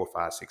 2, 3, 4,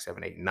 5, 6,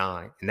 7, 8,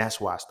 9. And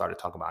that's why I started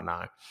talking about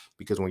 9.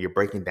 Because when you're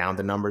breaking down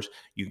the numbers,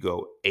 you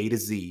go A to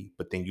Z,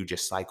 but then you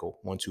just cycle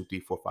 1, 2, 3,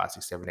 4, 5,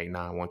 6, 7, 8,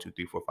 9, 1, 2,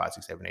 3, 4, 5,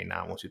 6, 7, 8,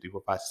 9, 1, 2, 3,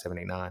 4, 5, 6, 7,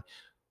 8, 9,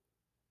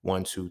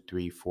 1, 2,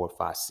 3, 4,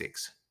 5,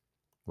 6,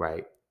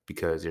 right?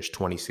 Because there's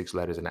 26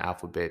 letters in the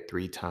alphabet.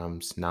 3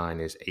 times 9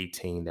 is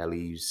 18. That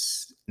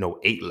leaves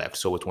 8 left.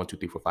 So it's 1, 2,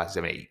 3, 4, 5,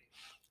 7, 8.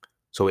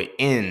 So it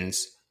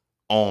ends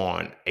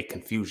on a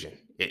confusion.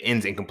 It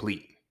ends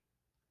incomplete.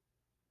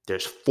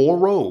 There's 4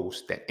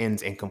 rows that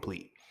ends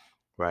incomplete,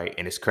 right?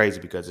 And it's crazy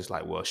because it's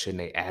like, well, shouldn't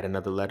they add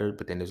another letter?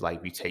 But then it's like,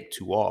 if you take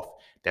 2 off,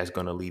 that's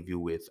gonna leave you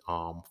with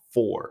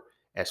 4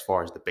 as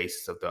far as the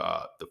basis of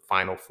the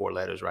final 4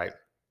 letters, right?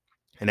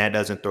 And that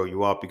doesn't throw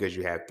you off because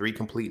you have 3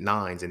 complete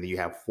nines and then you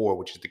have 4,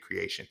 which is the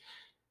creation.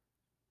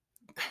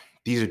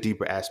 These are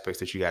deeper aspects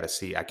that you got to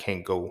see. I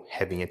can't go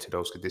heavy into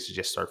those because this is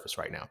just surface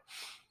right now.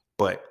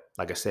 But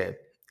like I said,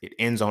 it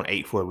ends on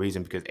 8 for a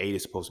reason because 8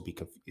 is supposed to be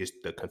is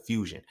the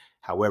confusion.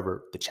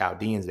 However, the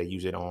Chaldeans,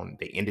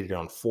 they ended it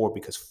on 4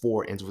 because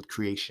 4 ends with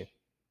creation.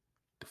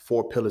 The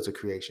 4 pillars of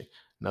creation.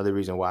 Another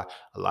reason why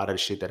a lot of the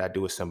shit that I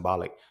do is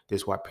symbolic.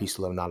 This is why peace,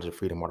 love, knowledge, and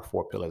freedom are the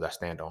 4 pillars I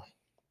stand on.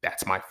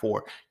 That's my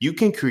 4. You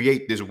can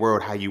create this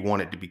world how you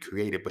want it to be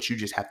created, but you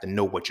just have to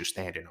know what you're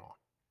standing on.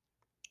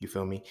 You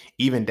feel me?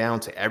 Even down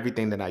to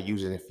everything that I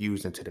use is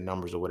infused into the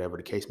numbers or whatever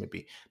the case may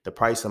be. The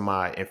price of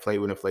my Inflate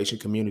with Inflation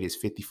community is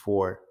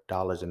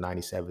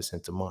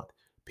 $54.97 a month.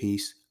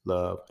 Peace,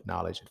 love,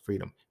 knowledge, and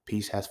freedom.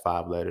 Peace has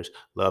 5 letters.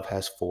 Love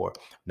has 4.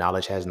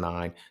 Knowledge has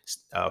 9.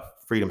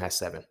 Freedom has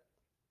 7.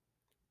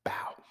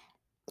 Bow.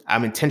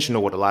 I'm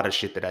intentional with a lot of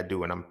shit that I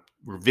do, and I'm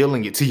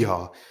revealing it to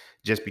y'all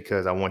just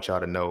because I want y'all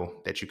to know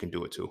that you can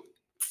do it too.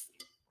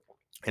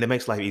 And it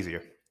makes life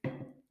easier.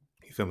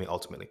 You feel me?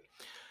 Ultimately.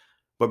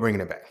 But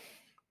bringing it back.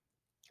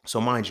 So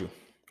mind you,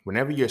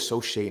 whenever you're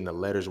associating the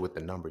letters with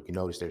the number, you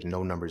notice there's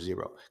no number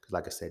 0. Because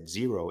like I said,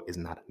 0 is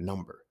not a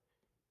number.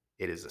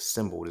 It is a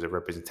symbol. It is a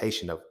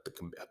representation of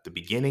the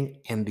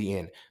beginning and the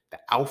end, the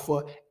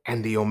alpha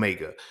and the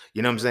omega.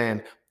 You know what I'm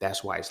saying?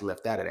 That's why it's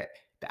left out of that.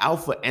 The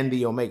alpha and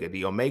the omega.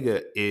 The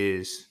omega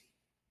is,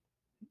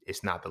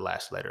 it's not the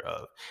last letter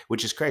of,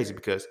 which is crazy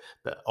because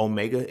the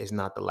omega is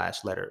not the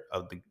last letter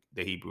of the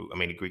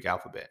Greek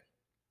alphabet.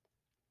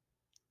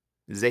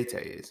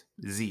 Zeta is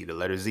Z, the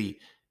letter Z.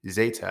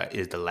 Zeta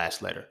is the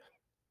last letter.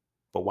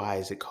 But why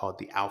is it called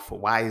the alpha?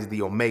 Why is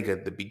the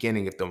omega the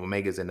beginning if the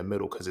omega is in the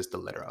middle? Because it's the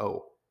letter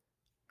O.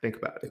 Think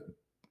about it.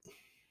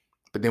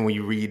 But then when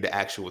you read the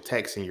actual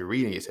text and you're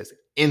reading, it says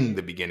in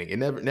the beginning. It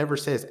never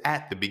says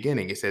at the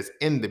beginning. It says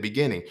in the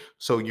beginning.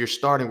 So you're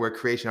starting where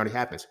creation already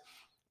happens.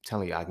 I'm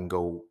telling you, I can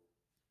go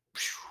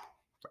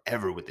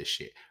forever with this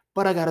shit.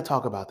 But I got to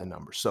talk about the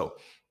numbers. So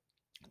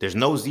there's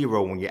no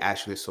 0 when you're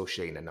actually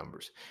associating the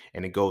numbers,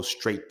 and it goes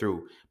straight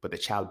through. But the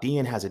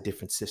Chaldean has a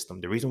different system.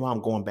 The reason why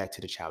I'm going back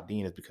to the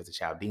Chaldean is because the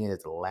Chaldean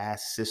is the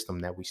last system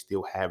that we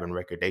still have in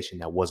recordation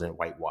that wasn't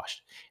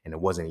whitewashed and it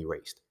wasn't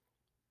erased,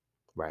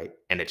 right?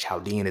 And the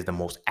Chaldean is the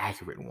most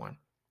accurate one.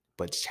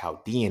 But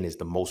Chaldean is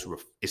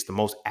it's the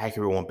most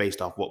accurate one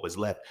based off what was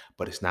left,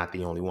 but it's not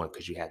the only one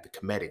because you have the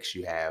Cometics,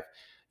 you have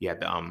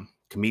the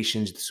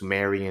Cometians, the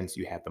Sumerians,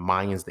 you have the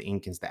Mayans, the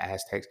Incans, the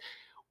Aztecs.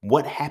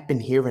 What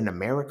happened here in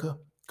America?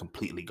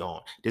 Completely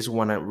gone. This is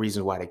one of the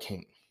reasons why they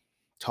can't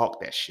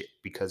talk that shit,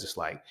 because it's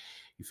like,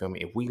 you feel me?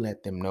 If we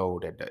let them know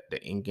that the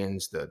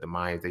Incans, the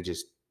Mayans,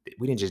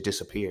 we didn't just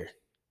disappear.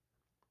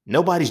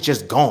 Nobody's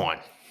just gone.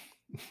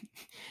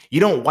 You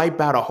don't wipe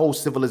out a whole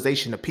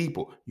civilization of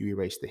people. You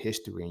erase the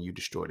history and you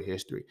destroy the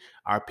history.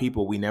 Our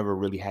people, we never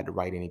really had to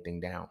write anything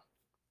down.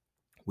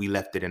 We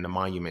left it in the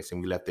monuments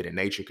and we left it in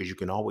nature because you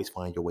can always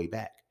find your way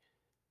back.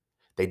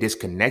 They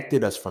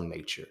disconnected us from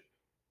nature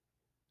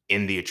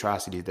in the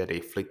atrocities that they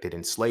inflicted,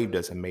 enslaved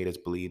us, and made us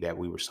believe that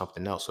we were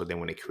something else. So then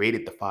when they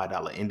created the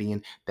 $5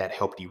 Indian, that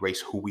helped erase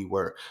who we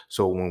were.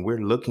 So when we're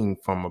looking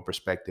from a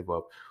perspective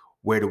of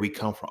where do we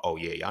come from? Oh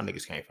yeah, y'all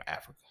niggas came from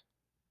Africa.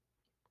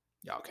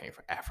 Y'all came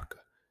from Africa.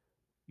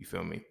 You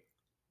feel me?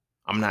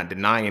 I'm not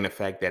denying the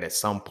fact that at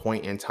some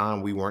point in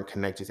time we weren't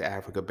connected to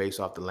Africa based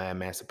off the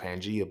landmass of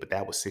Pangea, but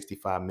that was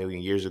 65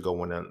 million years ago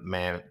when the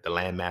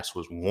landmass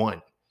was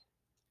one.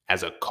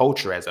 As a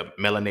culture, as a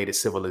melanated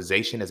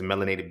civilization, as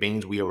melanated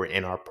beings, we were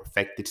in our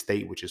perfected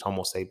state, which is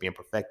Homo sapien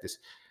perfectus.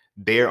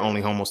 They're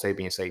only Homo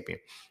sapien sapien.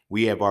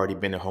 We have already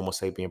been in Homo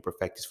sapien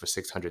perfectus for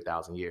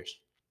 600,000 years.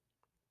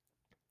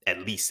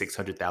 At least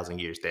 600,000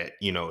 years that,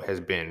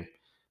 has been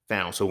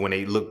found. So when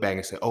they look back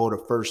and say, oh,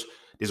 this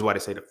is why they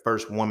say the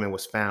first woman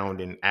was found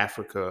in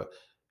Africa,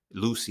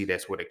 Lucy,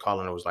 that's what they call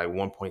her, was like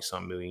 1 point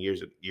something million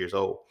years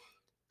old.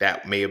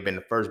 That may have been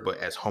the first, but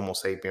as Homo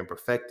sapien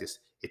perfectus,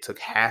 it took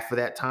half of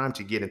that time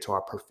to get into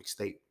our perfect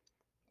state,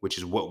 which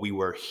is what we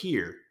were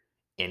here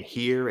and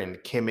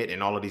Kemet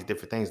and all of these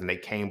different things. And they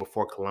came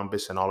before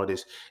Columbus and all of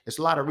this. It's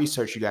a lot of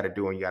research you got to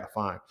do and you got to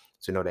find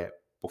to know that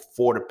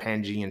before the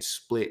Pangean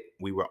split,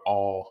 we were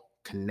all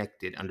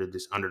connected under the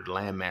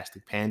landmass.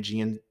 The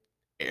Pangean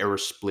era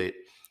split.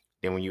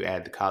 Then when you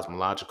add the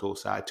cosmological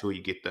side to it,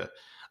 you get the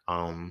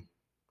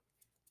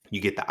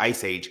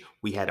ice age.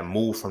 We had to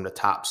move from the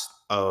tops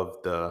of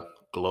the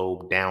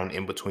globe down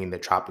in between the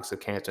tropics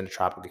of Cancer and the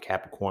tropic of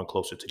Capricorn,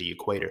 closer to the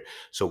equator.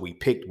 So we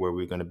picked where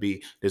we're going to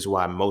be. This is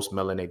why most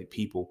melanated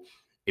people,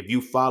 if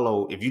you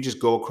just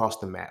go across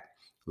the map,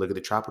 look at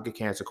the tropic of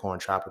Capricorn,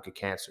 tropic of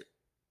Cancer,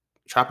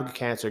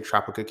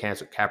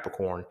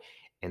 Capricorn,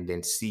 and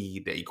then see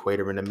the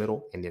equator in the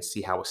middle, and then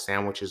see how it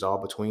sandwiches all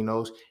between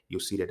those, you'll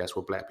see that that's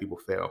where Black people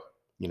fell.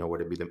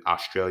 Whether it be the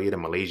Australia, the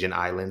Malaysian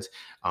islands,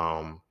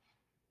 uh,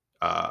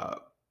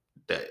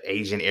 the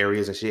Asian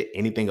areas and shit,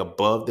 anything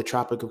above the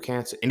Tropic of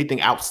Cancer,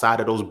 anything outside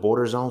of those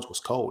border zones was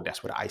cold.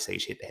 That's where the ice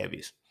age hit the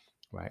heaviest,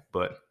 right?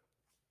 But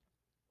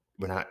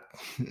we're not.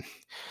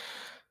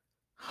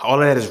 All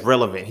of that is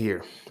relevant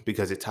here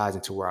because it ties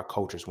into where our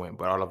cultures went.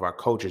 But all of our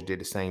cultures did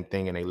the same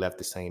thing and they left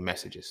the same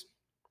messages,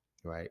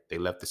 right? They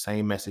left the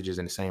same messages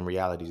and the same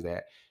realities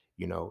that,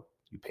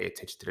 you pay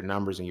attention to the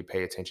numbers and you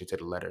pay attention to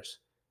the letters.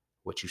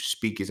 What you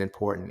speak is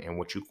important, and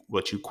what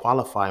you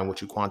qualify and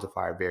what you quantify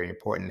are very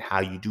important. And how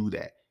you do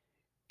that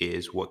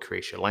is what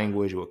creates your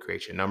language, what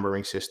creates your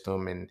numbering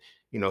system, and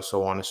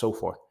so on and so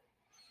forth.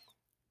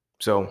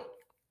 So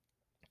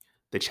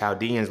the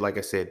Chaldeans, like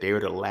I said, they were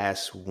the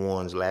last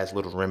ones, last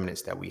little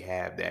remnants that we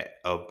have that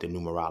of the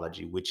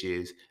numerology, which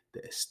is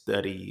the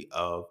study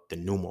of the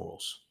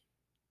numerals,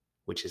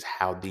 which is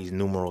how these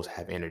numerals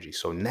have energy.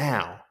 So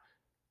now,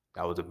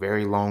 that was a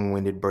very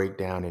long-winded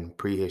breakdown and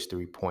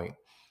prehistory point.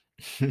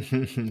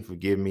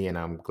 Forgive me, and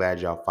I'm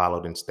glad y'all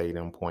followed and stayed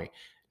on point.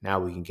 Now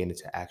we can get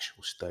into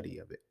actual study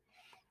of it,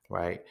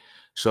 right?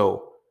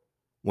 So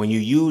when you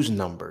use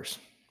numbers,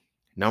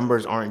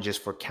 numbers aren't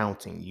just for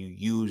counting. You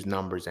use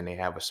numbers and they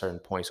have a certain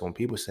point. So when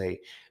people say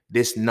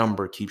this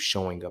number keeps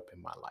showing up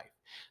in my life,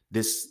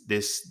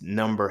 this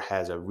number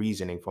has a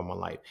reasoning for my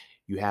life,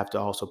 you have to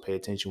also pay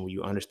attention. When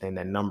you understand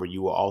that number,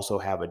 you will also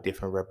have a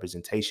different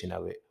representation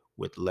of it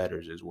with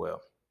letters as well,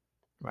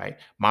 right?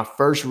 My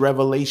first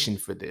revelation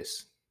for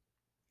this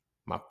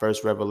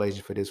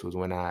was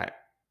when I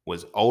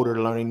was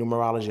older, learning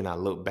numerology, and I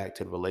looked back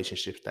to the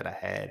relationships that I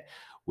had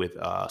with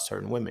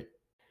certain women.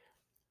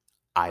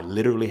 I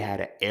literally had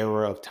an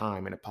era of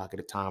time and a pocket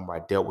of time where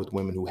I dealt with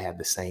women who had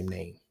the same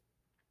name.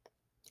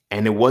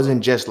 And it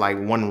wasn't just like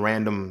one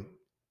random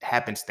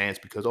happenstance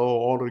because, oh,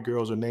 all the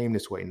girls are named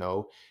this way.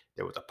 No,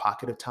 there was a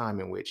pocket of time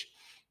in which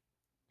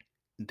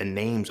the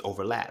names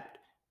overlapped.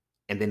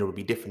 And then there would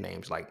be different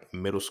names like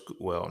middle school.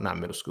 Well, not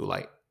middle school.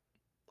 Like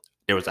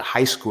there was a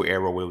high school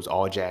era where it was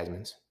all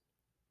Jasmines.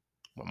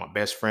 Well, my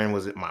best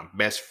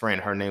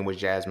friend, her name was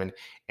Jasmine.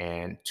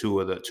 And two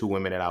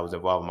women that I was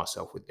involving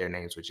myself with, their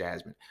names were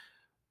Jasmine.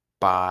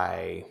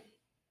 By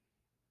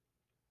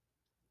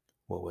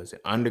what was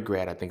it?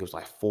 Undergrad, I think it was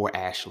like 4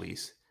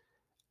 Ashleys.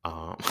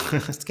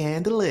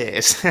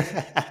 Scandalous.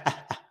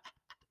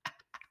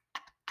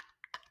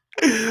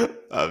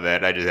 Oh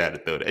man, I just had to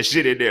throw that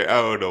shit in there.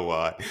 I don't know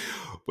why.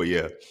 But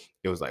yeah,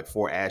 it was like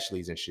 4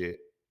 Ashleys and shit.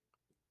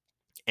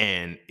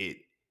 And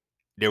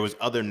there was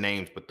other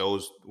names, but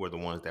those were the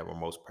ones that were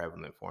most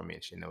prevalent for me.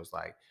 And shit. And it was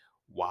like,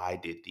 why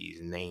did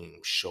these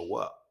names show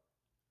up?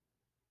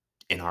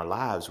 In our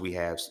lives, we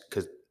have,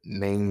 because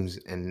names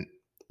and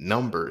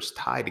numbers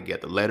tie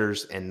together.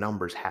 Letters and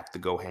numbers have to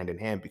go hand in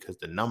hand because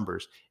the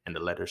numbers and the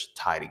letters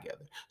tie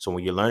together. So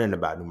when you're learning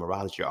about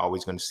numerology, you're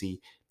always going to see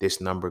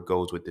this number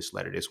goes with this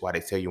letter. That's why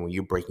they tell you when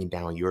you're breaking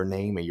down your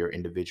name and your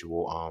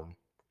individual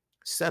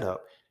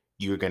setup,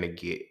 you're going to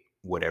get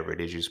whatever it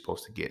is you're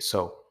supposed to get.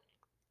 So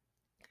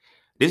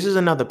this is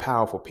another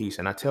powerful piece.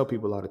 And I tell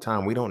people all the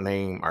time, we don't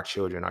name our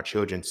children. Our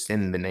children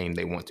send the name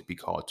they want to be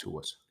called to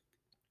us.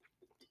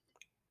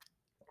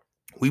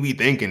 We be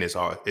thinking it's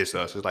us. It's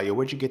like, yo,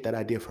 where'd you get that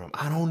idea from?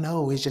 I don't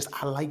know. It's just,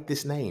 I like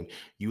this name.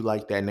 You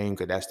like that name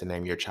because that's the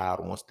name your child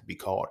wants to be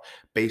called,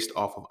 based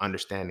off of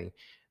understanding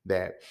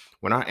that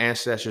when our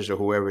ancestors or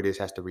whoever it is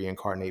has to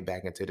reincarnate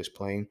back into this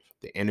plane,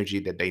 the energy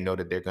that they know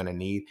that they're going to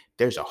need,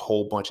 there's a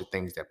whole bunch of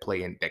things that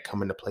play in that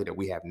come into play that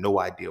we have no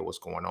idea what's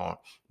going on.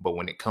 But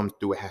when it comes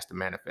through, it has to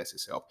manifest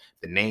itself.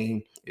 The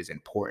name is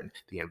important.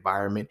 The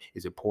environment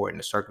is important.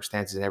 The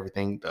circumstances and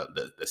everything,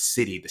 the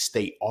city, the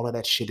state, all of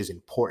that shit is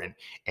important.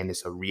 And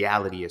it's a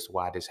reality as to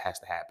why this has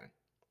to happen.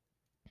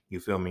 You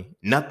feel me?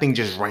 Nothing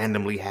just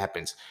randomly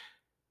happens.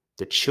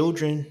 The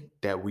children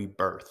that we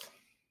birth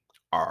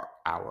are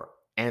our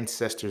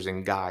ancestors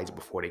and guides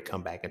before they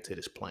come back into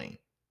this plane.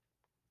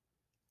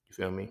 You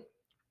feel me?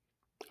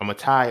 I'm going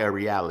to tie a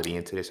reality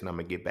into this and I'm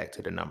going to get back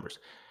to the numbers.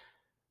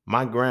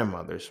 My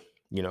grandmothers,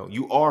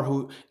 you are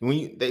who,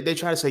 they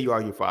try to say you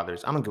are your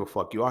fathers. I don't give a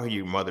fuck. You are who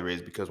your mother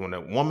is, because when a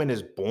woman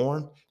is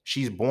born,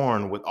 she's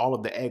born with all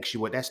of the eggs.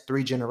 That's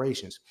 3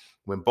 generations.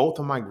 When both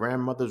of my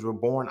grandmothers were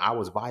born, I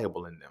was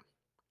viable in them,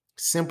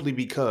 simply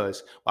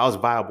because I was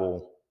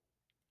viable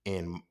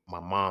in my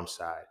mom's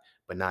side,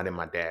 but not in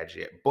my dad's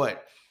yet.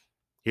 But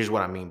here's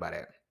what I mean by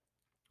that.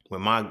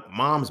 When my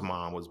mom's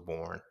mom was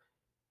born,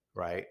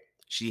 right,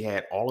 she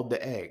had all of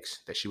the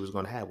eggs that she was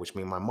going to have, which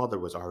means my mother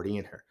was already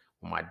in her.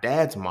 When my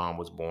dad's mom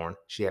was born,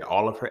 she had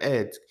all of her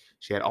eggs.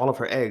 She had all of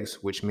her eggs,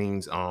 which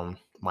means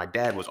my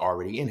dad was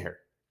already in her,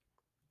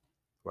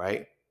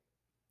 right?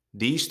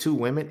 These 2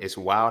 women, it's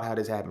wild how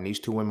this happened.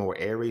 These 2 women were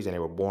Aries and they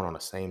were born on the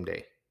same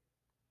day.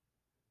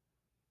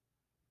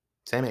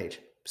 Same age,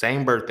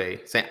 same birthday.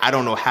 I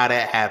don't know how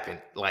that happened.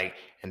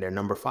 And they're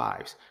number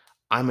 5s.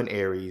 I'm an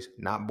Aries,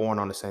 not born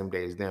on the same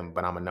day as them,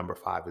 but I'm a number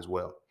 5 as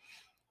well.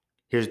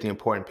 Here's the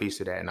important piece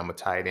of that, and I'm going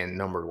to tie it in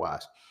number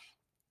wise.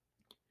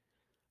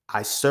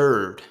 I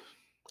served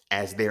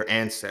as their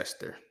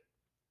ancestor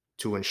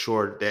to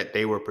ensure that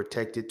they were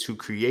protected, to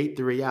create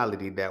the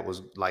reality that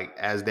was like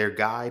as their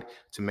guide,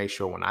 to make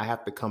sure when I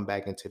have to come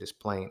back into this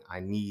plane, I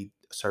need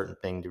a certain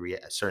thing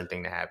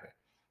to happen.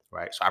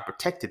 Right. So I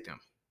protected them.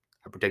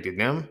 I protected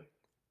them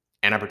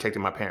and I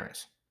protected my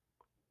parents.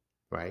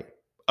 Right.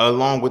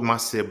 Along with my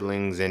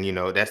siblings, and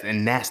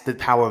that's the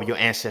power of your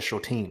ancestral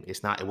team.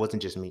 It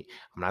wasn't just me.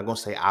 I'm not gonna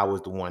say I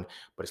was the one,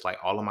 but it's like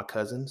all of my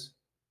cousins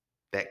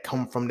that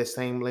come from the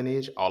same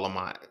lineage, all of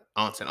my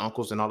aunts and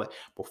uncles and all that,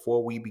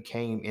 before we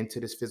became into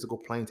this physical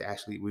plane, to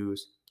actually we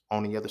was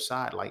on the other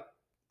side, like,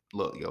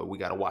 look, yo, we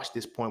gotta watch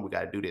this point, we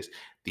gotta do this.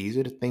 These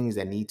are the things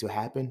that need to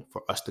happen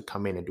for us to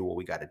come in and do what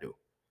we gotta do.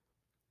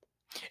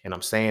 And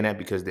I'm saying that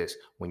because this,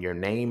 when your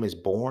name is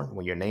born,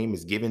 when your name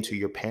is given to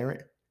your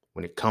parent,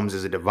 when it comes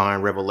as a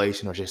divine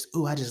revelation, or just,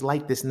 oh, I just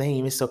like this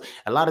name. It's so,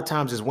 a lot of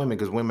times it's women,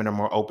 because women are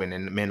more open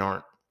and men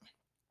aren't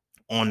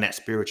on that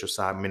spiritual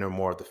side. Men are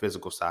more of the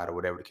physical side, or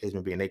whatever the case may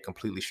be, and they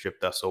completely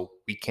stripped us, so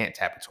we can't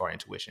tap into our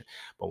intuition.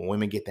 But when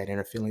women get that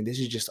inner feeling, this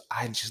is just,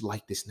 I just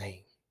like this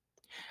name.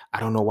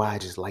 I don't know why, I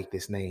just like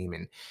this name,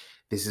 and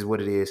this is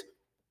what it is.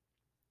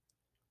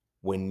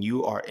 When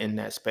you are in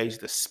that space,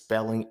 the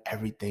spelling,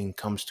 everything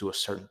comes to a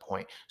certain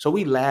point. So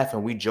we laugh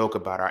and we joke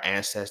about our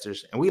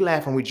ancestors, and we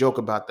laugh and we joke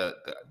about the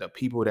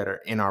people that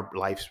are in our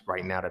lives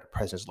right now, that the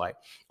presence, like,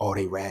 oh,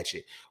 they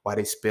ratchet. Why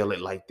they spell it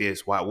like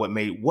this? Why?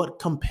 What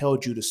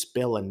compelled you to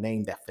spell a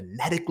name that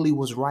phonetically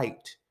was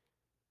right,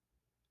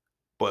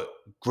 but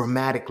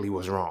grammatically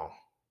was wrong?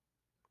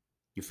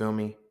 You feel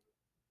me?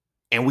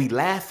 And we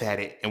laugh at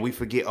it and we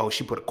forget, oh,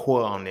 she put a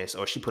coil on this,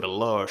 or she put a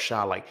la or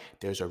sha. Like,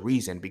 there's a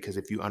reason, because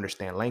if you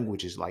understand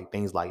languages, like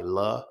things like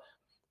la,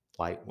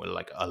 like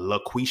a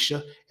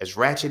LaQuisha, as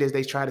ratchet as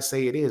they try to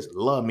say it is,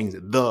 love means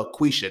the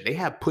Quisha. They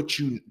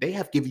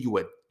have given you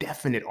a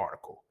definite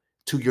article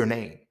to your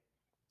name,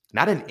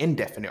 not an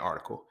indefinite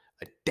article,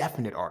 a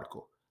definite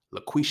article,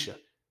 LaQuisha.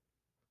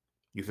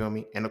 You feel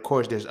me? And of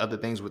course, there's other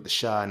things with the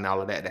Shah and all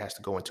of that has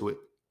to go into it,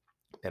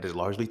 that is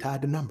largely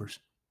tied to numbers.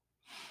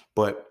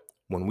 But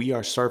when we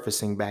are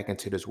surfacing back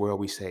into this world,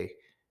 we say,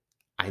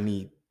 I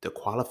need the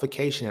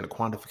qualification and the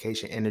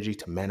quantification energy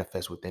to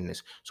manifest within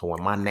this. So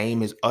when my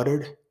name is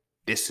uttered,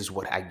 this is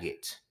what I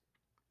get.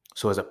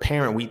 So as a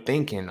parent, we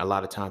thinking a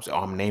lot of times, oh,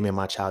 I'm naming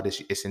my child.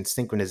 It's in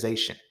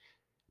synchronization.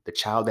 The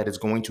child that is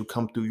going to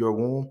come through your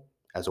womb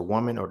as a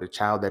woman, or the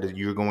child that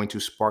you're going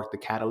to spark the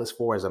catalyst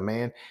for as a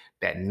man,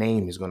 that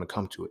name is going to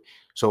come to it.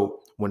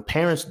 So when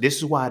parents, this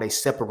is why they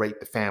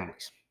separate the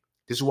families.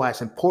 This is why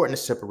it's important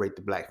to separate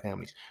the black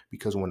families,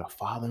 because when the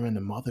father and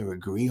the mother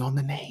agree on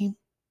the name,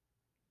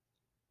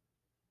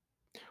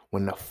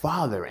 when the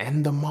father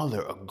and the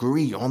mother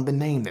agree on the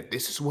name that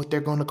this is what they're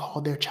going to call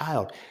their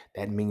child,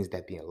 that means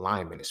that the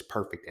alignment is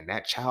perfect. And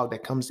that child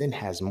that comes in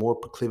has more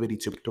proclivity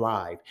to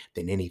thrive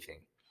than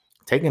anything.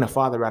 Taking a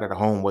father out of the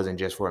home wasn't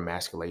just for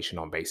emasculation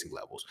on basic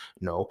levels.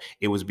 No,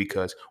 it was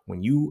because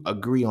when you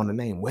agree on the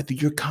name, whether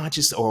you're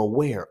conscious or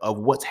aware of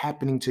what's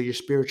happening to your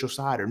spiritual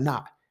side or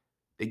not,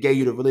 they gave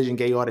you the religion,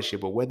 gave you all that shit.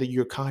 But whether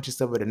you're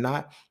conscious of it or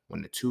not,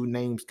 when the two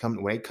names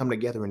come, when they come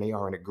together and they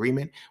are in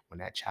agreement, when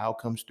that child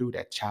comes through,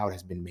 that child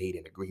has been made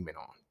in agreement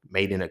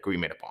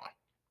upon.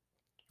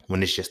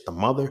 When it's just the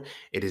mother,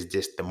 it is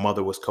just the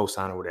mother was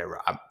co-signing or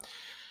whatever.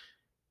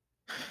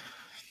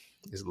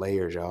 It's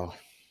layers, y'all.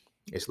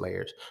 It's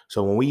layers.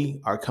 So when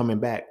we are coming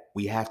back,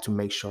 we have to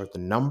make sure the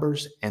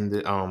numbers and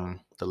the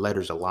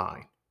letters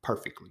align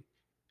perfectly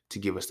to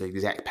give us the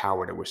exact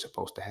power that we're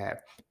supposed to have.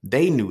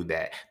 They knew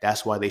that.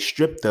 That's why they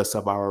stripped us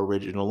of our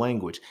original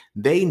language.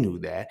 They knew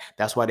that.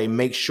 That's why they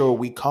make sure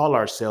we call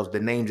ourselves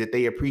the names that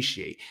they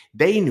appreciate.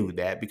 They knew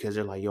that because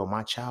they're like, yo,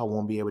 my child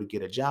won't be able to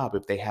get a job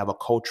if they have a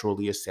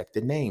culturally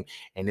accepted name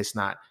and it's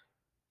not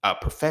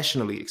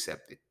professionally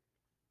accepted.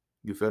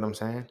 You feel what I'm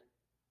saying?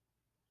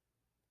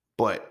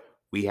 But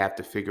we have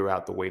to figure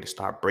out the way to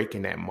start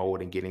breaking that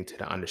mold and getting to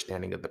the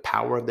understanding of the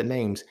power of the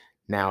names.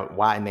 Now,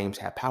 why names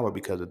have power?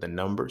 Because of the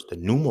numbers, the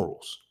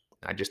numerals,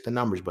 not just the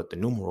numbers, but the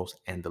numerals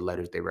and the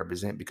letters they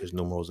represent, because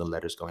numerals and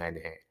letters go hand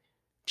in hand.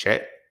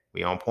 Check.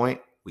 We on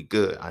point. We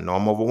good. I know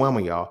I'm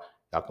overwhelming y'all.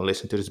 Y'all can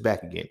listen to this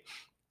back again.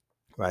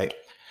 Right.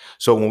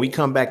 So when we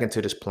come back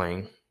into this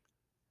plane,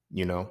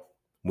 you know,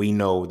 we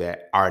know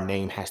that our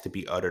name has to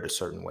be uttered a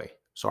certain way.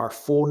 So our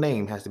full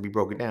name has to be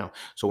broken down.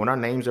 So when our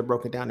names are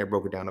broken down, they're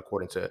broken down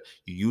according to,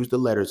 you use the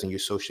letters and you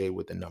associate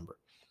with the number.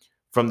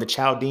 From the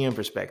Chaldean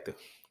perspective,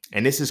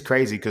 and this is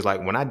crazy because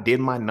like when I did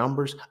my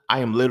numbers, I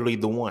am literally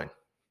the one.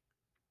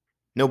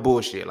 No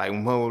bullshit. Like,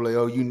 like,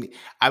 oh,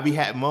 I be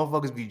had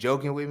motherfuckers be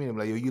joking with me. I'm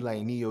like, yo, you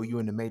like Neo, you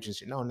in the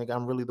Matrix. No, nigga,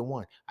 I'm really the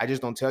one. I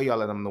just don't tell y'all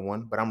that I'm the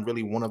one, but I'm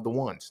really one of the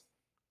ones.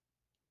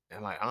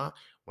 And like, huh?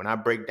 When I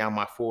break down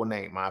my full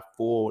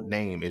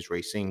name is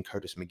Racine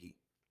Curtis McGee.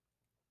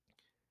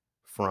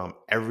 From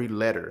every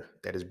letter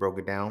that is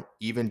broken down,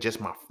 even just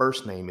my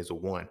first name is a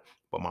one,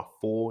 but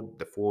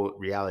the full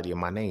reality of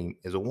my name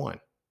is a one.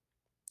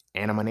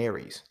 And I'm an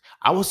Aries.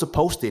 I was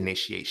supposed to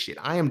initiate shit.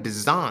 I am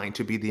designed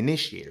to be the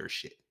initiator of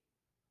shit.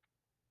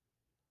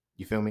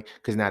 You feel me?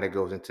 Because now that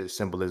goes into the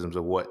symbolisms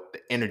of what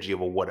the energy of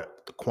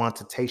the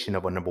quantitation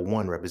of a number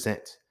one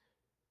represents.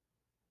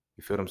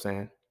 You feel what I'm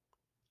saying?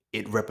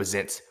 It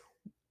represents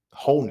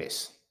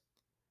wholeness.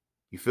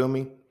 You feel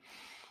me?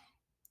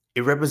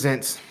 It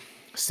represents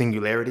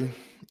singularity.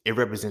 It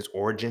represents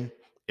origin.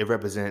 It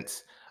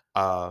represents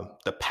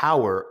the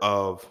power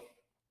of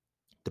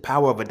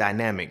a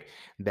dynamic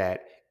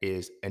that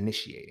is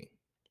initiating.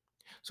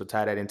 So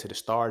tie that into the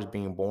stars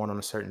being born on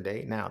a certain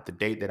day. Now, the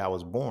date that I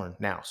was born.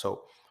 Now,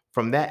 so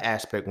from that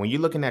aspect, when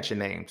you're looking at your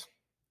names,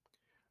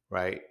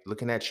 right?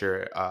 Looking at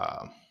your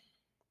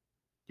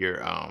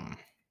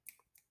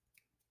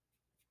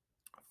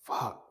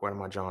fuck, what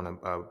am I drawing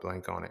a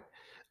blank on it?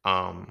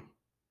 Um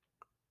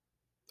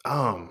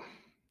um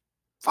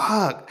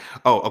fuck.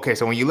 Oh, okay.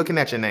 So when you're looking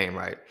at your name,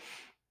 right?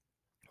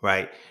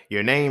 Right?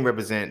 Your name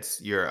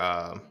represents your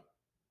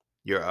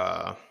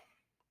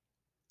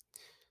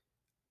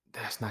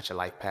that's not your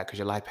life path, because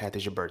your life path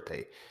is your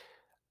birthday.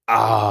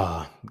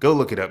 Go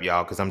look it up,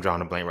 y'all, because I'm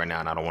drawing a blank right now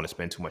and I don't want to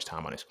spend too much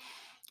time on this.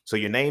 So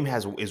your name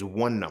is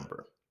one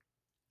number,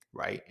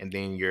 right? And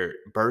then your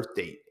birth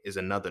date is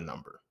another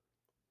number,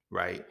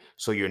 right?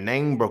 So your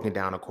name broken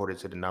down according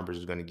to the numbers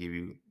is going to give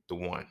you the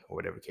one or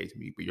whatever case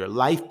may be. But your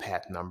life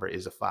path number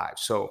is a five.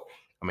 So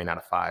I mean not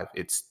a five,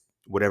 it's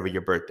whatever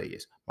your birthday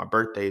is. My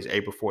birthday is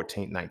April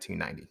 14th,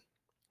 1990,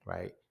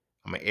 right?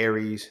 I'm an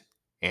Aries,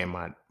 and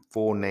my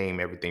full name,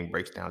 everything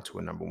breaks down to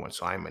a number one.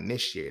 So I'm an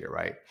initiator,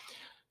 right?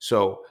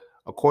 So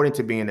according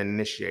to being an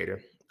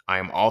initiator, I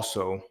am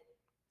also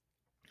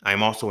a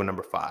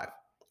number five,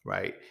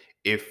 right?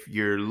 If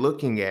you're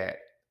looking at,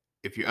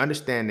 if you're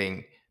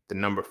understanding the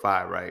number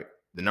five, right?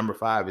 The number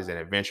five is an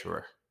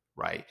adventurer,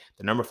 right?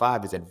 The number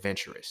five is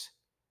adventurous,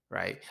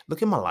 right?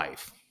 Look at my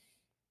life.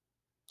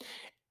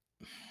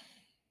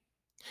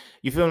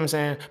 You feel what I'm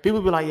saying?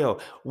 People be like, yo,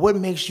 what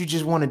makes you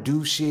just want to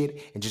do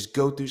shit and just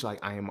go through? It's like,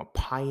 I am a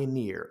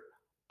pioneer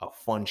of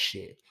fun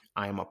shit.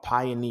 I am a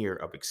pioneer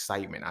of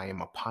excitement. I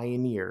am a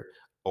pioneer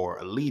or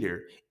a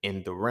leader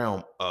in the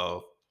realm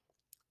of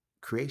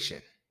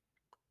creation.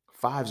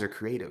 Fives are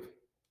creative.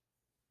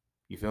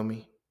 You feel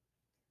me?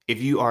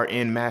 If you are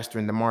in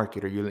mastering the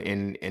market, or you're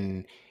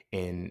in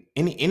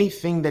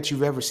anything that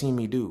you've ever seen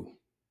me do,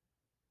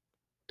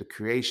 the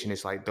creation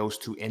is like those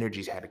two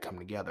energies had to come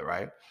together,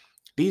 right?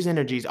 These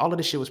energies, all of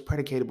this shit was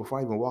predicated before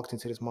I even walked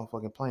into this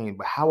motherfucking plane.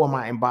 But how am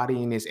I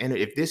embodying this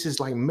energy? If this is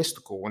like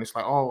mystical and it's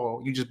like,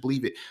 oh, you just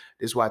believe it.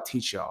 This is why I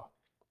teach y'all.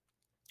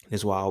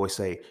 This is why I always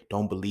say,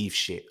 don't believe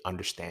shit,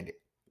 understand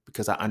it.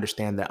 Because I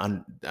understand that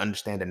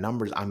understand the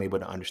numbers, I'm able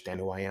to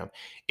understand who I am.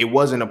 It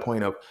wasn't a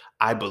point of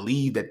I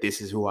believe that this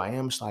is who I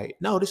am. It's like,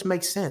 no, this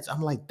makes sense.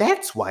 I'm like,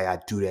 that's why I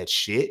do that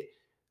shit.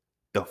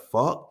 The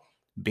fuck?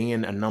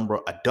 Being a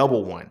number, a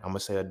double one. I'm gonna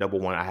say a double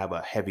one. I have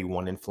a heavy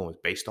one influence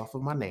based off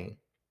of my name.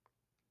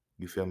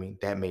 You feel me?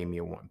 That made me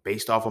a one.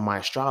 Based off of my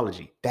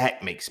astrology,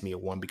 that makes me a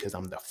one because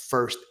I'm the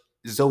first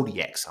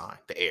zodiac sign,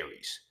 the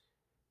Aries.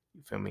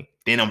 You feel me?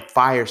 Then I'm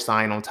fire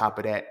sign on top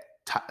of that,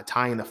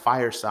 tying the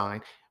fire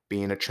sign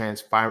being a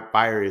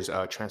fire is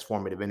a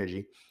transformative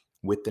energy,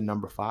 with the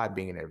number five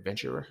being an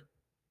adventurer.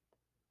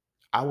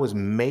 I was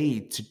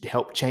made to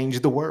help change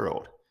the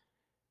world.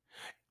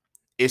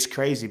 It's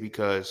crazy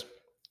because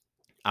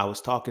I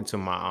was talking to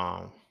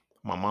my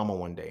mama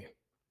one day,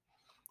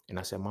 and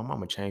I said, "My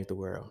mama changed the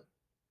world,"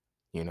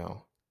 you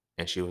know.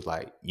 And she was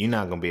like, "You're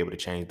not gonna be able to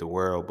change the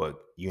world, but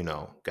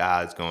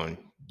God's gonna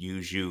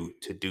use you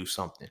to do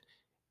something."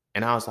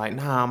 And I was like,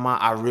 nah, ma,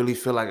 I really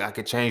feel like I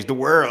could change the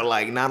world.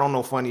 Like, not on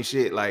no funny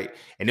shit. Like,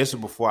 and this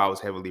was before I was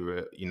heavily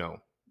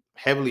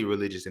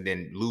religious and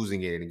then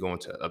losing it and going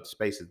to other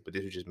spaces. But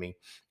this was just me. You know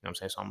what I'm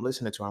saying? So I'm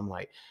listening to her. I'm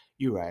like,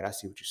 you're right. I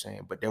see what you're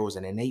saying. But there was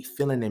an innate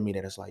feeling in me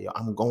that it's like, yo,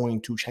 I'm going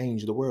to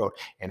change the world.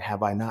 And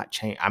have I not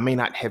changed? I may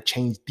not have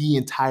changed the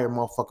entire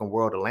motherfucking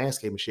world, the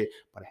landscape and shit,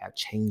 but I have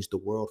changed the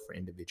world for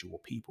individual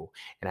people.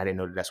 And I didn't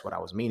know that that's what I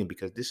was meaning,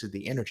 because this is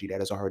the energy that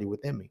is already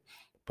within me.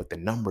 But the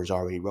numbers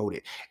already wrote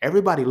it.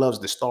 Everybody loves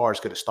the stars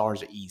because the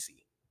stars are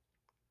easy.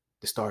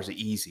 The stars are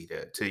easy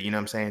to, you know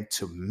what I'm saying,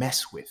 to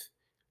mess with.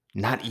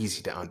 Not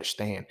easy to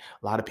understand.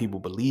 A lot of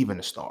people believe in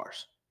the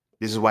stars.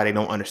 This is why they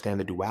don't understand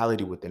the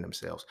duality within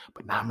themselves.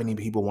 But not many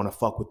people want to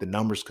fuck with the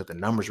numbers, because the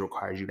numbers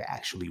requires you to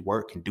actually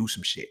work and do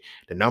some shit.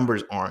 The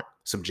numbers aren't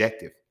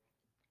subjective.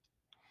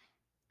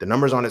 The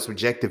numbers aren't as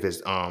subjective as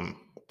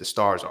the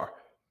stars are.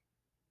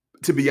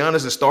 To be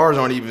honest, the stars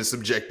aren't even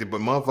subjective,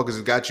 but motherfuckers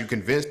have got you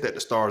convinced that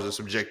the stars are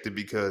subjective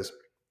because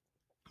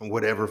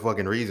whatever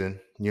fucking reason,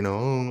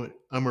 oh,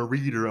 I'm a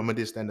reader, I'm a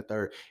this, that, and the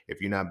third.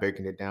 If you're not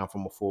breaking it down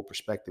from a full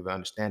perspective,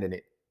 understanding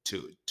it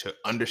to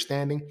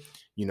understanding,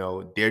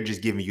 they're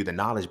just giving you the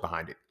knowledge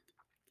behind it.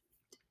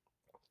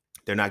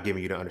 They're not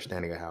giving you the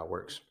understanding of how it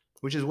works,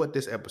 which is what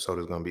this episode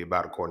is going to be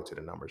about according to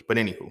the numbers. But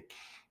anywho,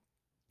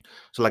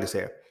 so like I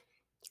said,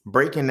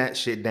 breaking that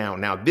shit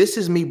down. Now, this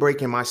is me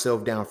breaking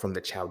myself down from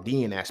the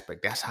Chaldean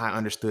aspect. That's how I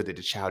understood that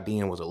the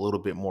Chaldean was a little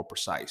bit more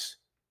precise.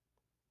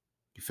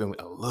 You feel me?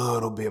 A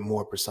little bit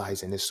more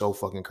precise. And it's so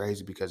fucking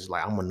crazy because it's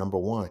like I'm a number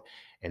one.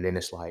 And then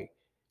it's like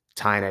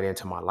tying that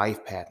into my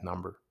life path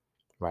number,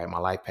 right? My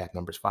life path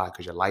number is five,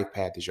 because your life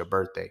path is your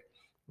birthday,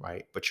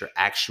 right? But your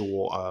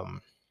actual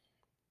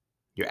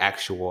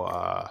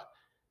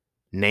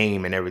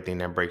name and everything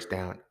that breaks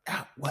down.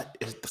 What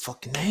is the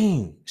fucking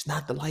name? It's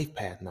not the life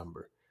path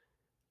number.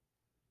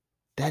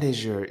 That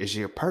is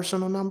your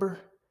personal number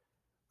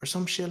or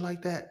some shit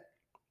like that.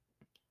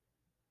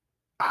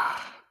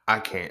 I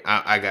can't.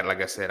 I got,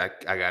 like I said,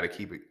 I got to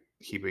keep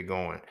it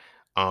going.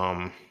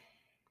 Um,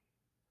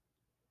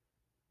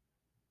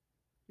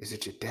 is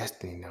it your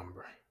destiny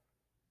number?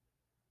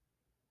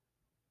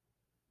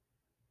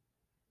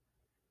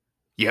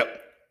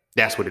 Yep,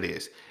 that's what it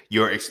is.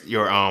 Your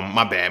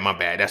my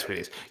bad. That's what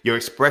it is. Your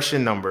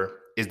expression number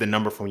is the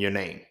number from your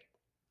name.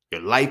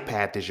 Your life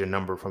path is your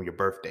number from your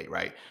birthday,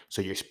 right?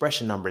 So your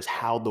expression number is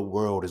how the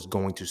world is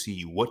going to see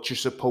you, what you're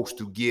supposed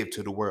to give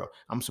to the world.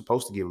 I'm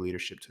supposed to give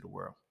leadership to the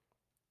world.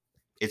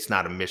 It's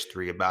not a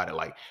mystery about it.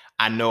 Like,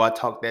 I know I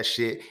talk that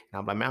shit, and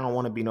I'm like, man, I don't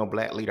want to be no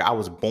black leader. I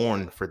was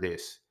born for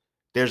this.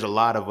 There's a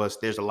lot of us,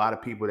 there's a lot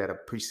of people that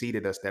have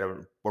preceded us that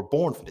were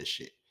born for this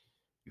shit.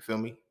 You feel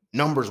me?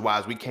 Numbers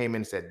wise, we came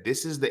in and said,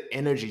 this is the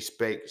energy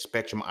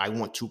spectrum I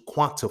want to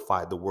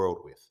quantify the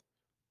world with.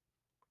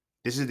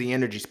 This is the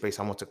energy space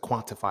I want to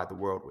quantify the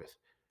world with,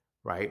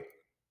 right?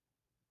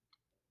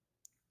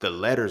 The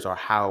letters are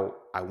how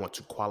I want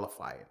to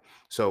qualify it.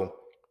 So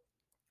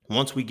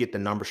once we get the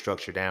number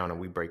structure down and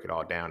we break it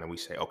all down and we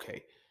say,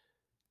 okay,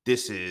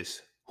 this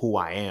is who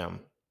I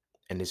am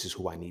and this is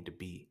who I need to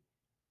be,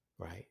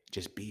 right?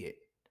 Just be it,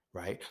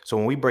 right? So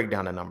when we break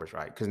down the numbers,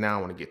 right? Because now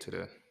I want to get to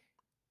the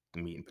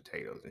meat and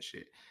potatoes and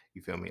shit,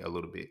 you feel me, a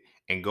little bit,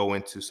 and go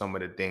into some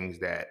of the things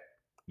that,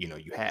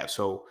 you have.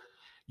 So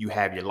you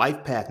have your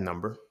life path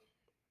number,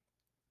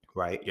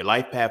 right? Your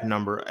life path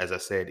number, as I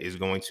said, is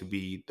going to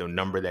be the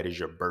number that is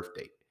your birth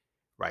date,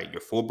 right?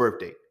 Your full birth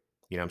date.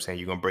 You know what I'm saying?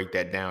 You're going to break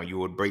that down. You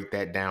would break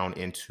that down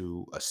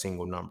into a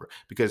single number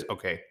because,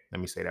 okay, let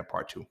me say that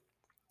part too.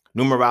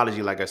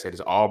 Numerology, like I said,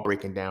 is all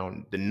breaking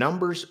down. The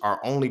numbers are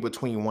only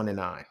between 1 and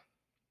 9.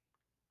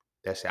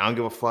 That's it. I don't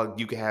give a fuck.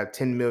 You can have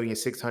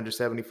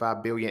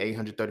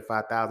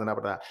 10,675,835,000. Blah, blah,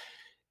 blah.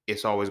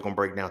 It's always going to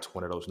break down to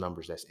one of those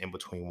numbers that's in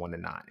between 1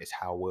 and 9. It's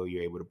how well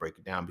you're able to break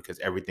it down because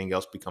everything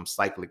else becomes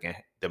cyclic and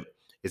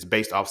it's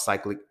based off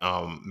cyclic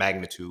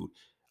magnitude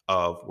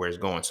of where it's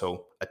going.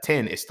 So a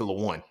 10 is still a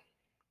 1.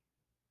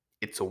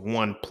 It's a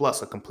 1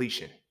 plus a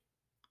completion.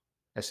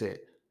 That's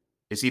it.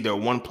 It's either a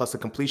 1 plus a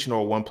completion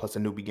or a 1 plus a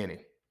new beginning.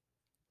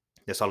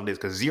 That's all it is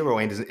because zero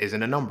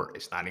isn't a number.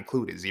 It's not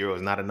included. Zero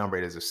is not a number.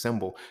 It is a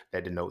symbol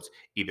that denotes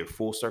either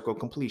full circle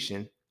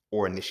completion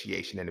or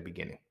initiation in the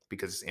beginning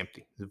because it's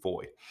empty, it's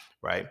void,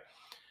 right?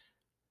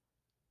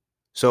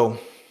 So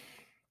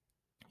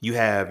you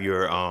have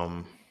your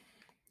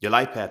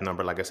life path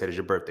number, like I said, is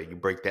your birthday. You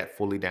break that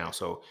fully down.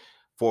 So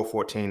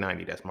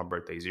 41490, that's my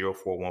birthday.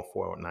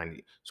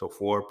 041490. So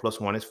 4 plus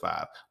 1 is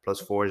 5,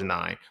 plus 4 is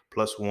 9,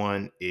 plus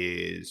 1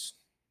 is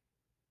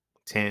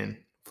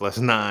 10, plus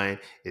 9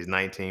 is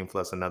 19,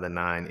 plus another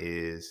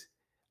 9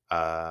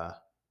 uh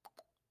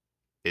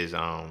is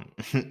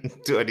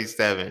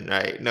 27,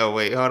 right? No,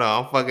 wait, hold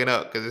on. I'm fucking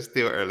up because it's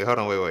still early. Hold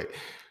on, wait.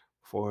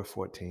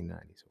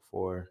 41490. So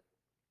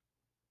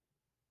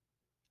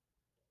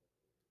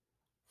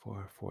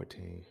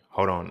 414.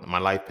 Hold on. My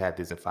life path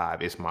isn't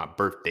 5. It's my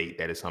birth date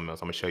that is something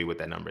else. I'm gonna show you what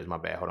that number is. My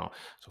bad. Hold on.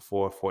 So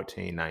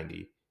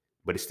 41490,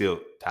 but it still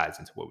ties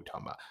into what we're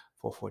talking about.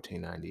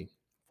 41490,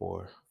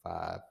 4,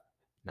 5,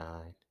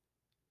 9,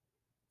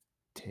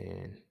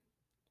 10,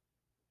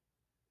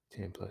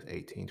 10 plus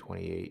 18,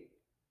 28.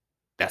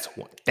 That's a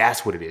 1.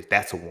 That's what it is.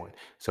 That's a 1.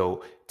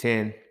 So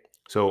 10.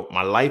 So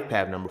my life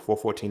path number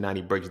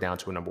 41490 breaks down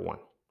to a number 1,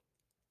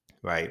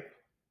 right?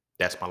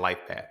 That's my life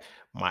path.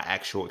 My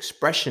actual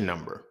expression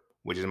number,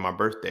 which is my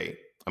birthday.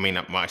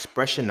 My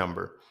expression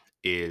number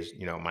is,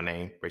 my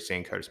name,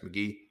 Racine Curtis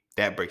McGee.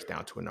 That breaks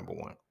down to a number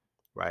 1,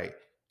 right?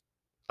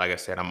 Like I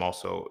said, I'm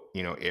also,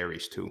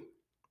 Aries too,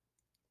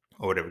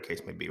 or whatever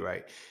case may be,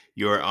 right?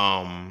 Your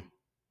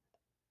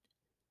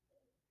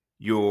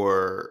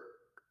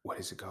what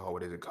is it called?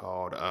 What is it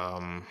called?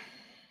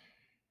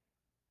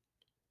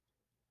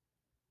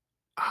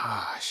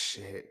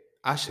 Shit.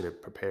 I should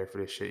have prepared for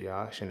this shit,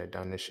 y'all. I shouldn't have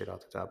done this shit off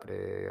the top of the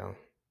head, yo.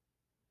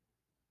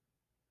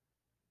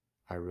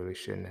 I really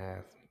shouldn't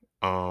have.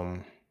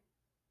 Um,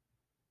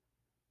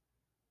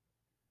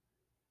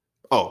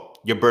 oh,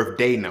 your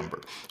birthday number.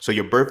 So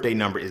your birthday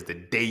number is the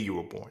day you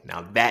were born.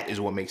 Now that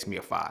is what makes me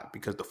a 5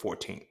 because the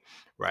 14th,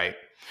 right?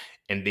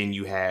 And then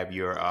you have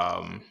your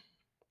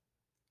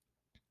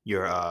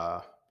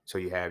so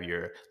you have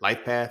your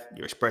life path,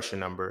 your expression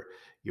number,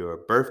 your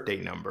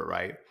birthday number,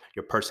 right?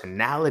 Your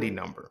personality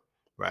number,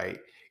 right?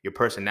 Your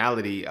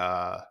personality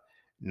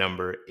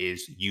number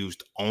is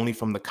used only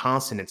from the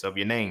consonants of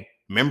your name.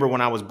 Remember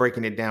when I was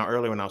breaking it down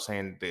earlier when I was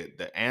saying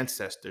the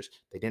ancestors,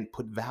 they didn't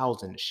put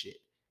vowels in the shit.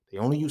 They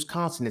only used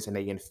consonants and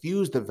they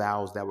infused the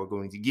vowels that were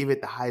going to give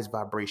it the highest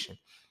vibration.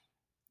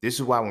 This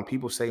is why when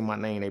people say my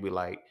name, they be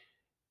like,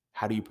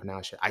 how do you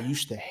pronounce it? I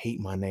used to hate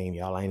my name,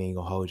 y'all. I ain't even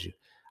gonna hold you.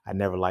 I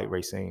never liked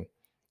Racine.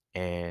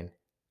 And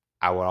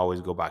I would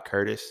always go by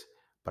Curtis,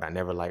 but I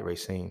never liked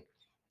Racine.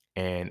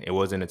 And it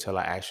wasn't until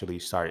I actually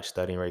started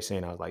studying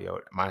Racine, I was like, yo,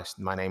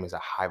 my name is a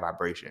high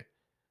vibration.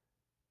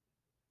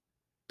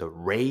 the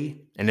ray,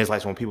 and there's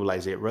like when people like,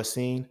 is it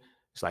Racine?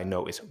 It's like,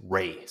 no, it's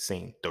ray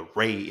scene. The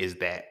ray is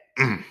that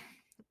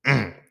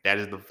that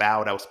is the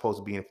vowel that was supposed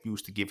to be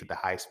infused to give it the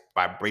highest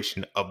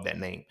vibration of that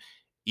name.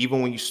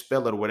 Even when you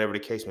spell it or whatever the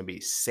case may be,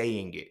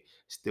 saying it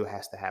still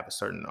has to have a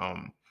certain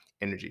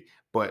energy.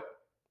 But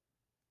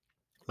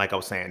like I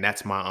was saying,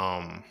 that's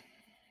my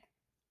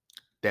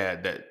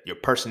that your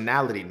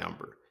personality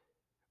number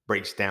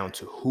breaks down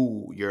to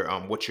who you're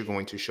what you're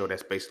going to show.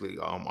 That's basically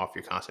off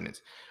your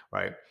consonants,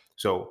 right?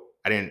 So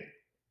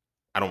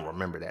I don't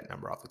remember that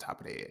number off the top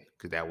of the head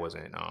because that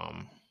wasn't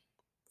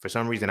for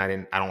some reason I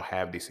don't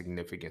have the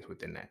significance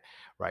within that,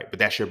 right? But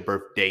that's your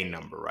birthday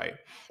number, right?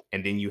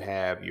 And then you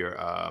have your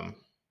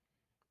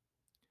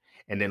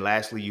and then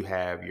lastly you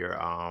have your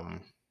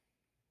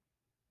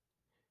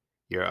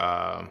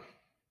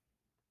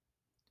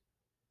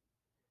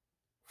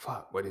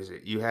fuck, what is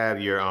it? You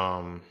have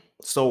your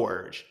soul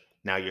urge.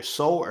 Now your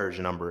soul urge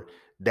number,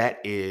 that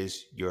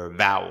is your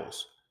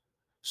vowels.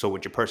 So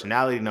with your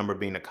personality number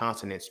being the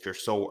consonants, your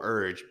soul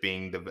urge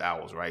being the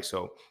vowels, right?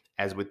 So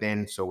as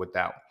within, so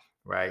without,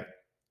 right?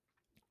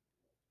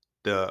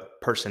 The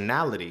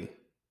personality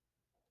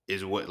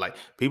is what, like,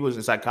 people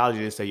in psychology,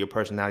 they say your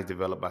personality is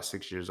developed by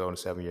 6 years old and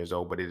 7 years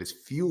old, but it is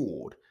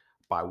fueled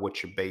by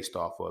what you're based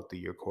off of through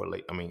your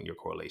your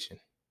correlation.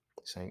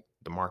 Saying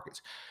the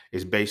markets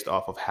is based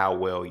off of how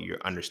well you're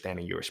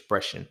understanding your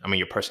expression.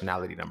 Your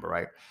personality number,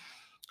 right?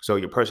 So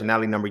your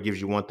personality number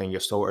gives you one thing, your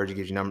soul urge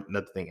gives you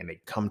another thing, and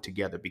they come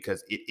together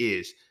because it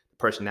is the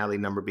personality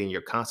number being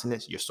your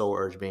consonants, your soul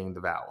urge being the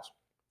vowels,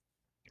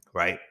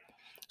 right?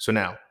 So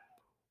now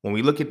when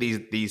we look at these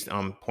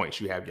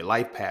points, you have your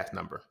life path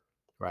number,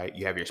 right?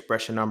 You have your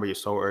expression number, your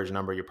soul urge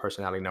number, your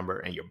personality number,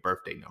 and your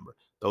birthday number.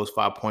 Those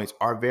 5 points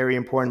are very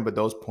important, but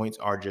those points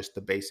are just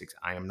the basics.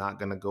 I am not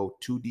going to go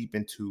too deep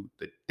into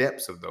the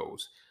depths of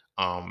those.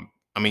 I'm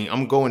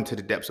going to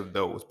the depths of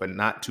those, but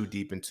not too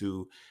deep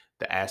into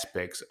the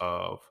aspects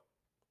of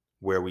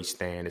where we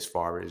stand as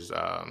far as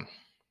the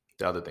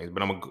other things.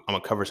 But I'm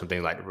gonna cover some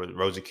things like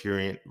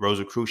the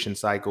Rosicrucian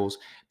cycles.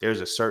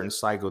 There's a certain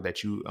cycle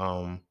that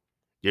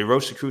your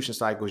Rosicrucian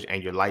cycles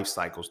and your life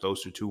cycles.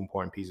 Those are two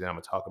important pieces that I'm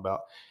gonna talk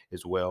about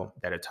as well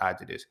that are tied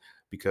to this,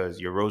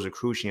 because your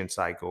Rosicrucian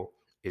cycle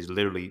is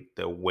literally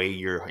the way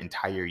your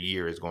entire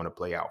year is going to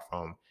play out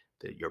from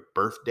your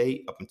birth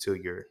date up until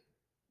your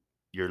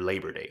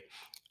Labor Day.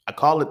 I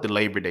call it the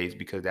Labor Days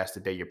because that's the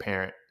day your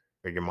parent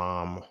or your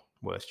mom,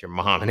 well, it's your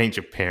mom, it ain't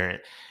your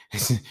parent.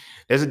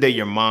 That's the day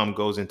your mom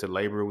goes into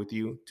labor with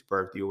you to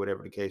birth you or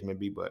whatever the case may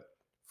be. But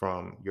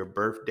from your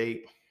birth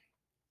date,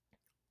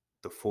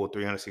 the full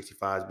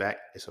 365 is back.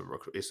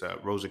 It's a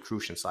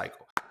Rosicrucian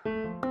cycle.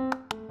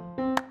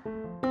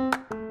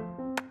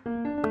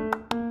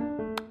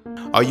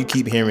 All you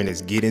keep hearing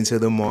is get into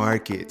the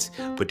markets,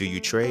 but do you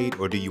trade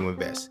or do you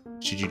invest?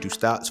 Should you do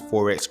stocks,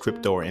 forex,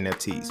 crypto, or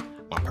NFTs?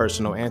 My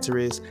personal answer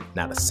is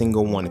not a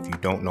single one if you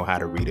don't know how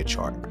to read a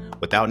chart.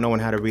 Without knowing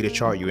how to read a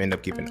chart, you end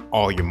up giving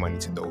all your money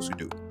to those who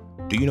do.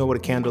 Do you know what a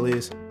candle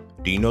is?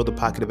 Do you know the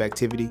pocket of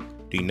activity?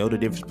 Do you know the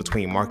difference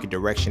between market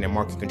direction and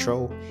market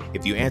control?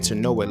 If you answer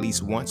no at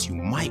least once, you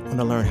might want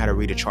to learn how to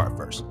read a chart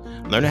first.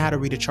 Learning how to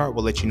read a chart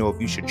will let you know if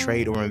you should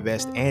trade or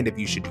invest, and if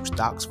you should do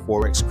stocks,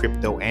 forex,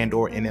 crypto, and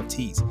or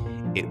NFTs.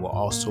 It will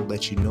also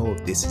let you know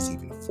if this is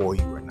even for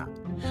you or not.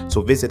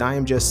 So visit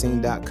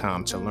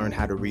IamJustSeen.com to learn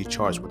how to read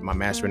charts with my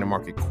Mastering the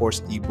Market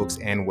course, ebooks,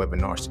 and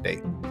webinars today.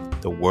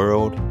 The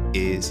world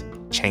is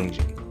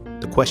changing.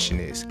 The question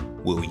is,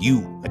 will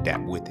you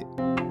adapt with it?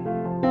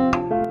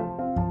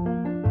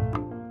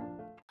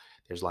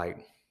 There's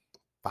like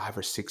 5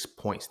 or 6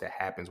 points that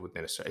happens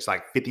within it's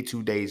like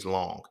 52 days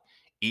long.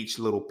 Each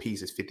little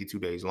piece is 52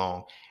 days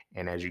long.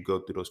 And as you go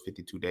through those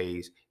 52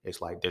 days, it's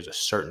like there's a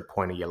certain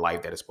point in your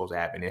life that is supposed to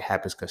happen. It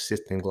happens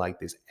consistently like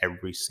this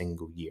every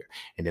single year.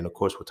 And then, of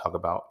course, we'll talk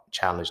about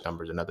challenge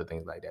numbers and other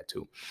things like that,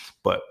 too.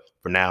 But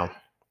for now,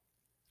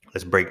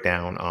 let's break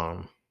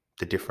down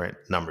the different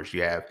numbers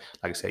you have.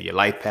 Like I said, your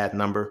life path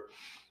number,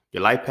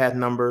 your life path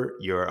number,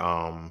 your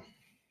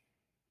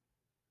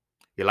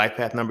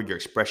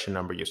expression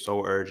number, your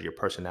soul urge, your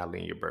personality,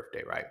 and your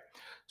birthday, right?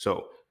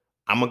 So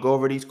I'm gonna go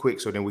over these quick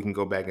so then we can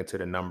go back into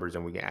the numbers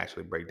and we can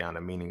actually break down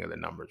the meaning of the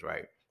numbers,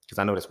 right? Because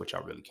I know that's what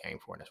y'all really came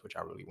for, and that's what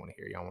y'all really want to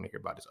hear. Y'all want to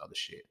hear about this other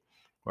shit,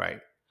 right?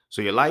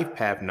 So your life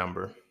path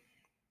number,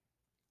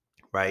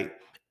 right,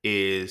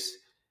 is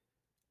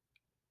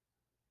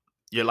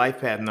your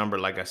life path number,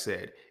 like I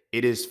said,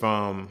 it is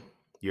from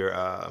your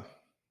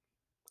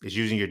it's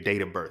using your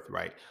date of birth,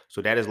 right?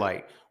 So that is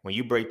like when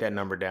you break that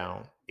number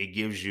down, it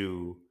gives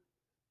you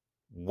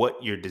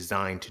what you're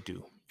designed to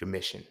do, your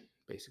mission,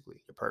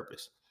 basically, your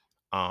purpose.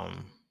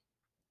 Um,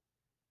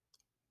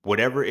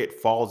 Whatever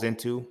it falls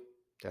into,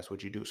 that's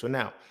what you do. So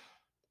now,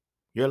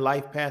 your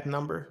life path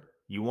number,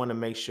 you want to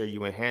make sure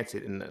you enhance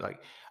it. And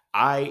like,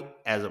 I,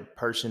 as a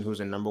person who's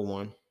a number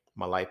one,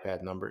 my life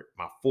path number,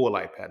 my full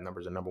life path number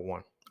is a number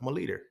one. I'm a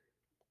leader.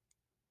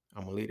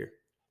 I'm a leader,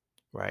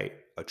 right?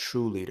 A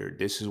true leader.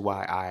 This is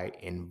why I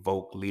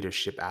invoke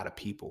leadership out of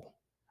people.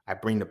 I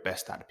bring the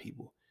best out of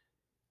people.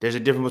 There's a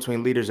difference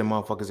between leaders and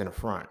motherfuckers in the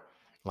front.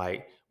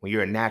 Like when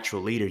you're a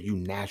natural leader, you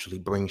naturally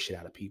bring shit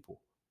out of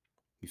people.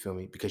 You feel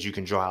me? Because you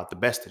can draw out the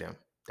best of them.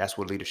 That's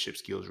what leadership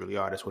skills really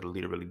are. That's what a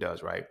leader really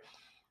does, right?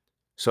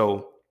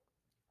 So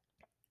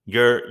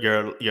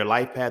your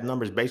life path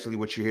number is basically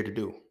what you're here to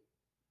do.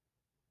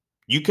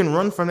 You can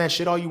run from that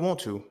shit all you want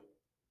to.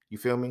 You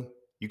feel me?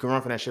 You can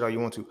run from that shit all you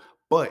want to,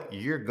 but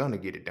you're gonna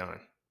get it done.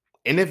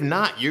 And if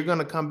not, you're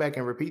gonna come back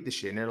and repeat the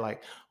shit. And they're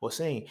like, well,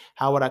 saying,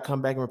 how would I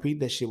come back and repeat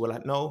that shit? Well, I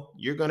know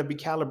you're gonna be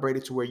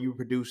calibrated to where you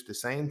produce the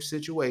same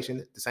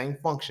situation, the same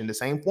function, the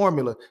same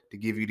formula to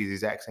give you these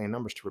exact same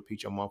numbers to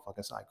repeat your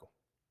motherfucking cycle.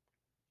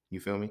 You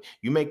feel me?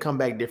 You may come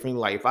back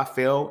differently. Like if I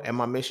fail at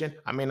my mission,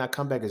 I may not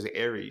come back as an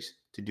Aries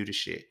to do the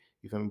shit.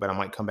 You feel me? But I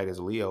might come back as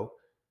a Leo.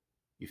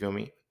 You feel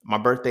me? My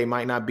birthday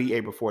might not be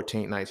April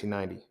 14th,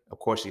 1990. Of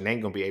course, it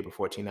ain't gonna be April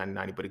 14th,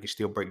 1990, but it can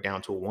still break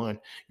down to a one.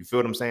 You feel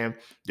what I'm saying?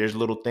 There's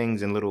little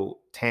things and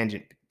little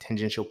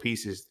tangential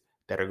pieces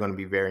that are gonna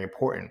be very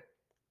important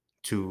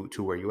to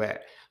where you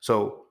at.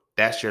 So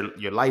that's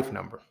your life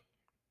number.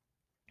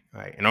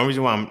 Right. And the only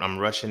reason why I'm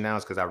rushing now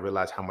is because I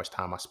realized how much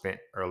time I spent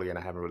earlier and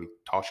I haven't really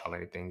taught y'all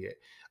anything yet.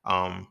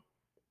 Um,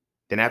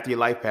 then after your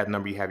life path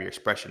number, you have your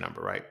expression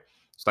number, right?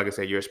 So like I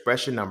said, your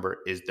expression number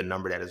is the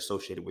number that is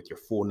associated with your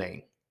full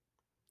name,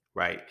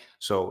 right?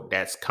 So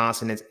that's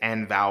consonants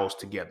and vowels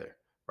together,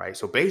 right?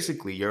 So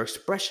basically, your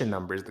expression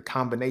number is the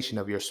combination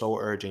of your soul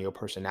urge and your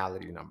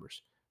personality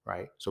numbers,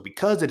 right? So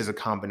because it is a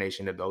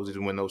combination of those, is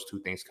when those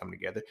two things come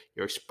together.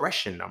 Your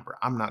expression number,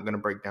 I'm not going to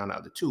break down the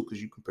other two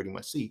because you can pretty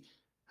much see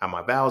how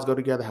my vowels go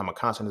together, how my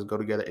consonants go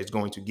together. It's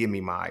going to give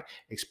me my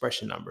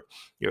expression number.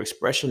 Your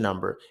expression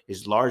number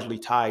is largely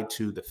tied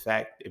to the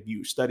fact, if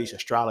you study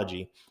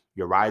astrology,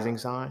 your rising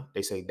sign,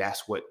 they say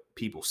that's what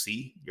people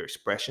see, your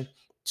expression.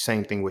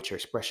 Same thing with your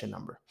expression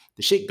number.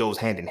 The shit goes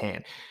hand in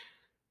hand.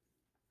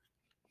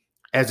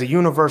 As a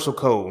universal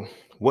code,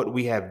 what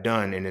we have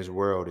done in this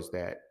world is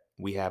that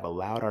we have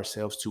allowed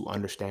ourselves to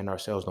understand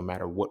ourselves no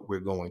matter what we're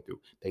going through.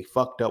 They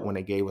fucked up when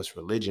they gave us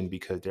religion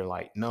because they're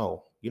like,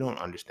 no, you don't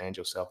understand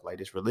yourself like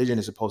this. Religion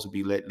is supposed to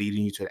be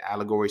leading you to the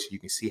allegory so you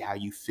can see how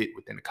you fit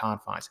within the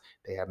confines.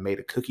 They have made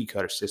a cookie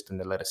cutter system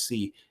to let us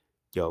see,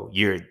 yo,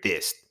 you're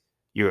this.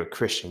 You're a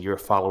Christian, you're a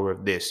follower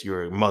of this,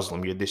 you're a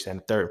Muslim, you're this and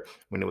the third,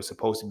 when it was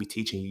supposed to be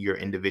teaching you your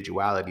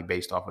individuality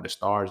based off of the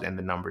stars and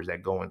the numbers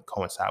that go and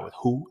coincide with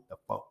who the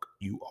fuck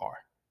you are.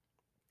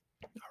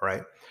 All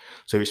right.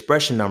 So your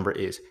expression number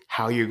is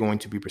how you're going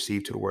to be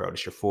perceived to the world.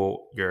 It's your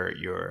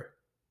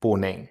full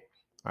name.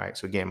 All right.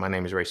 So again, my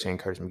name is Racine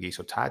Curtis McGee.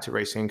 So tied to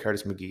Racine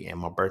Curtis McGee and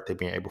my birthday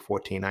being April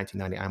 14,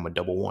 1990, I'm a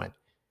double one.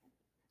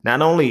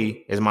 Not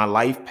only is my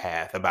life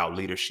path about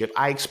leadership,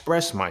 I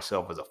express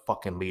myself as a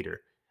fucking leader.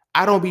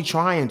 I don't be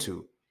trying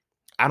to.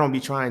 I don't be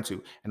trying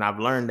to. And I've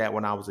learned that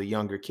when I was a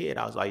younger kid.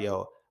 I was like,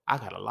 yo, I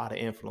got a lot of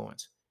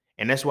influence.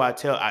 And that's why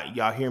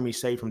y'all hear me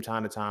say from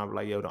time to time,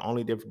 like, yo, the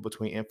only difference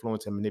between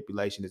influence and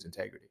manipulation is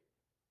integrity.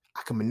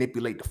 I can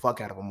manipulate the fuck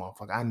out of a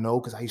motherfucker. I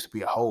know because I used to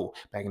be a hoe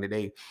back in the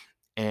day.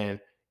 And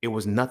it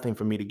was nothing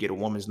for me to get a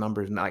woman's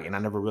numbers. And I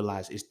never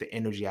realized it's the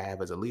energy I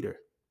have as a leader.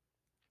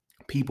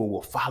 People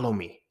will follow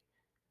me.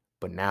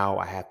 But now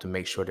I have to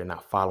make sure they're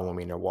not following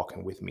me and they're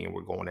walking with me and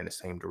we're going in the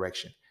same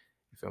direction.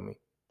 You feel me?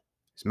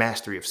 It's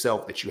mastery of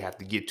self that you have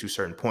to get to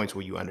certain points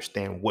where you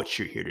understand what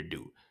you're here to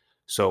do.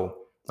 So,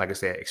 like I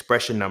said,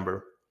 expression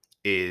number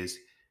is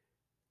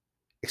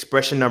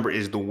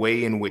the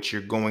way in which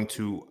you're going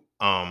to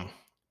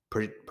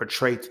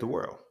portray to the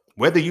world.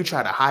 Whether you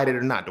try to hide it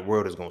or not, the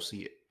world is going to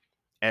see it.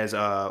 As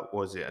what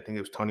was it? I think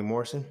it was Toni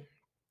Morrison.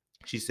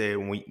 She said,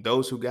 "When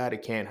those who got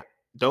it can't,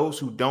 those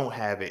who don't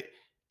have it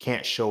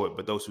can't show it,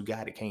 but those who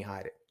got it can't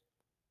hide it."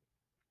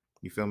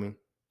 You feel me?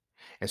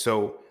 And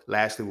so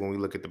lastly, when we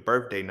look at the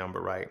birthday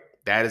number, right,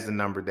 that is the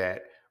number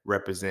that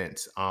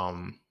represents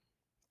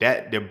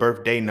that the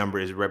birthday number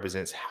is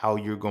represents how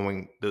you're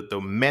going,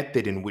 the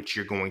method in which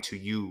you're going to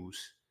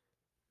use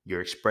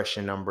your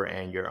expression number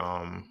and your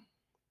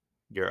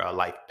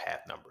life path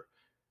number,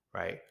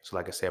 right? So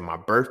like I said, my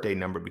birthday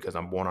number, because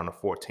I'm born on the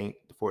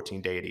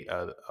 14th day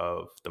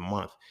of the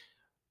month,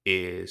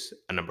 is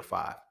a number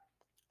 5.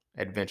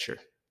 Adventure,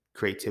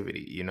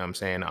 creativity, you know what I'm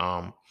saying?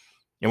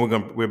 And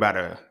we're about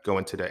to go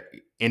into the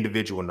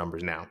individual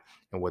numbers now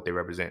and what they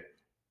represent.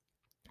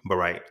 But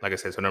right, like I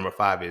said, so number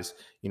 5 is,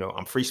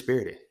 I'm free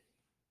spirited.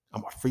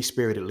 I'm a free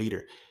spirited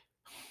leader.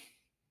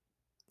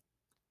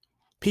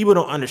 People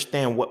don't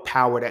understand what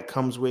power that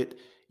comes with.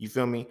 You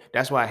feel me?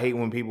 That's why I hate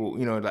when people,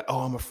 like,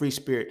 oh, I'm a free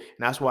spirit. And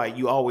that's why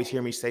you always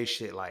hear me say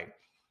shit like,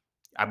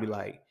 I'd be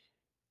like,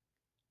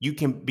 you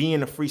can be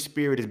in a free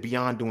spirit is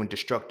beyond doing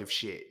destructive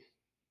shit.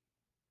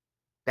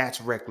 That's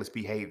reckless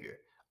behavior.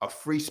 A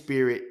free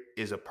spirit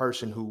is a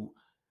person who,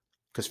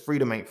 because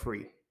freedom ain't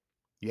free.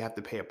 You have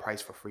to pay a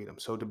price for freedom.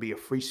 So to be a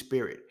free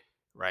spirit,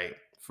 right?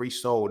 Free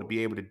soul, to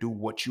be able to do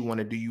what you want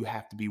to do, you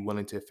have to be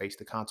willing to face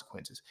the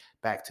consequences.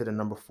 Back to the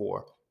number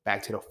 4,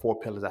 back to the 4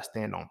 pillars I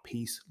stand on: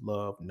 peace,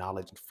 love,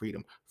 knowledge, and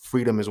freedom.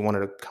 Freedom is one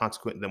of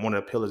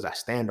the pillars I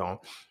stand on.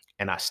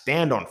 And I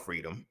stand on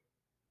freedom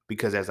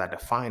because as I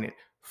define it,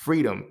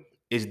 freedom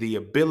is the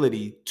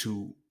ability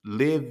to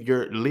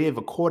live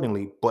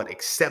accordingly, but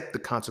accept the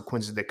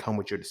consequences that come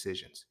with your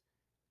decisions.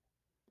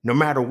 No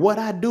matter what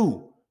I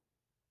do,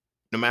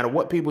 no matter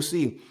what people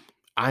see,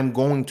 I'm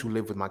going to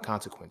live with my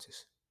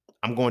consequences.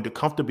 I'm going to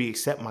comfortably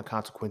accept my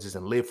consequences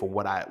and live for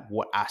what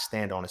I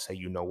stand on and say,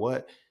 you know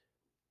what?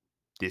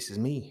 This is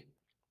me.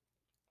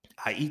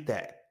 I eat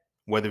that.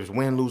 Whether it's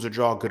win, lose, or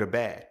draw, good or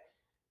bad.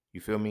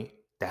 You feel me?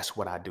 That's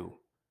what I do.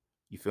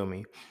 You feel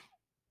me?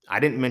 I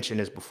didn't mention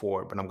this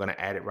before, but I'm going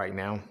to add it right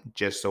now,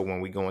 just so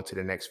when we go into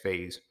the next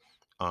phase,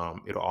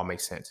 it'll all make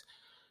sense.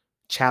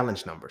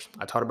 Challenge numbers.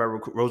 I talked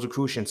about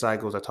Rosicrucian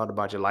cycles. I talked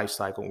about your life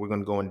cycle. We're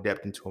going to go in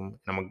depth into them, and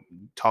I'm going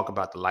to talk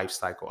about the life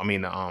cycle. I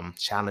mean, the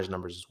challenge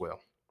numbers as well.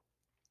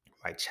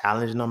 Right?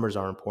 Challenge numbers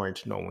are important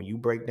to know when you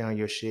break down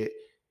your shit.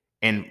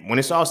 And when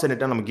it's all said and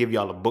done, I'm gonna give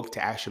y'all a book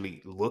to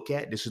actually look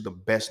at. This is the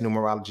best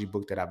numerology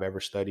book that I've ever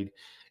studied,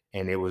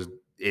 and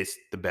it's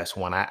the best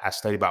one. I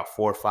studied about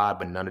 4 or 5,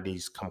 but none of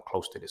these come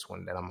close to this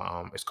one. That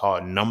I'm. It's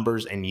called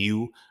Numbers and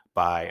You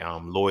by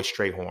Lloyd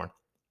Strayhorn.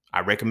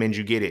 I recommend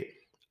you get it.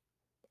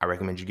 I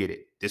recommend you get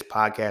it. This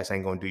podcast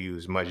ain't gonna do you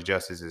as much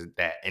justice as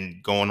that.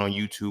 And going on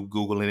YouTube,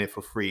 Googling it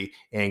for free,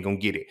 ain't gonna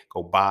get it.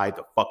 Go buy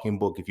the fucking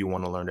book if you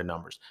want to learn the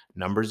numbers.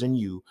 Numbers and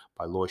You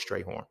by Lloyd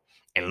Strayhorn.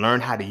 And learn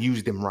how to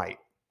use them right.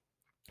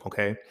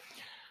 Okay.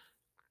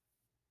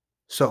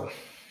 So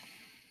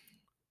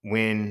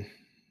when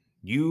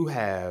you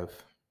have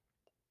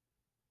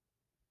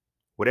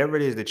whatever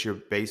it is that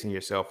you're basing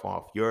yourself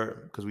off,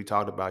 because we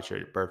talked about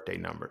your birthday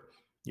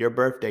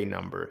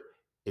number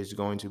is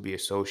going to be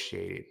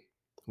associated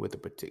with a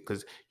particular,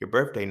 because your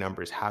birthday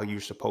number is how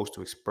you're supposed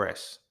to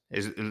express,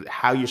 is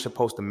how you're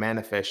supposed to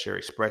manifest your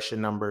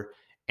expression number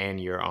and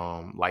your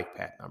life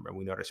path number.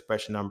 We know the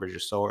expression number is your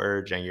soul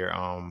urge and your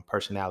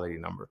personality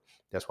number.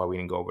 That's why we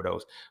didn't go over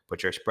those.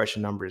 But your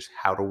expression number is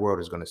how the world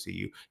is going to see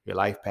you. Your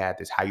life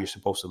path is how you're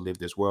supposed to live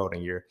this world,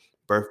 and your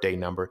birthday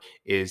number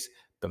is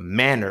the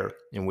manner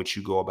in which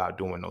you go about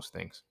doing those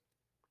things,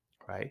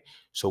 right?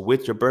 So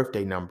with your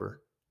birthday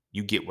number,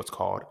 you get what's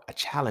called a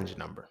challenge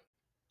number.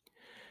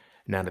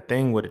 Now, the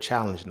thing with a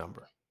challenge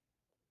number,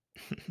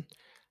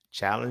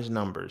 challenge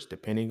numbers,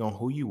 depending on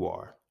who you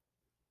are,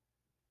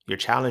 your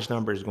challenge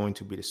number is going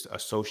to be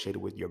associated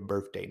with your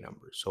birthday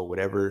number. So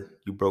whatever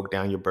you broke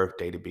down your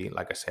birthday to be,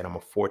 like I said, I'm a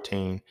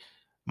 14.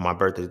 My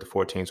birthday is the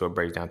 14th, so it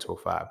breaks down to a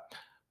 5.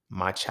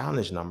 My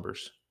challenge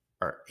numbers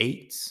are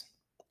 8s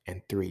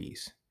and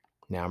 3s.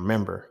 Now,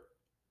 remember,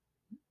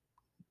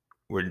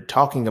 we're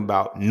talking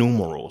about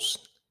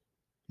numerals,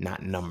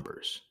 not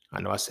numbers.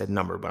 I know I said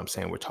number, but I'm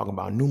saying we're talking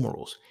about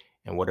numerals.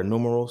 And what are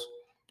numerals?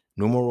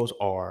 Numerals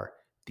are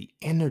the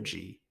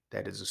energy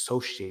that is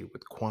associated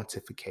with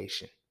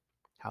quantification,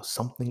 how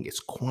something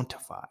is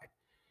quantified.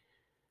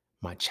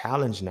 My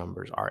challenge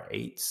numbers are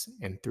 8s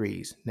and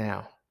 3s.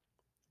 Now,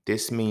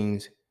 this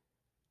means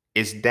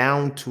it's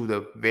down to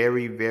the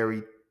very,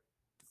 very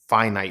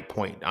finite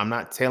point. I'm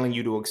not telling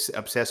you to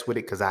obsess with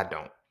it, because I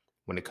don't.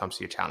 When it comes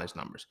to your challenge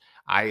numbers,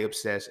 I ain't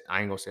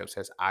gonna say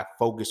obsess. I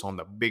focus on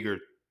the bigger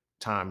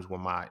times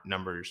when my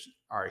numbers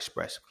are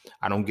expressed.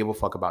 I don't give a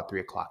fuck about 3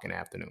 o'clock in the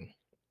afternoon.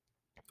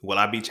 Will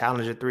I be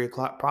challenged at 3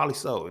 o'clock? Probably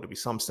so. It'll be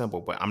something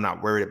simple, but I'm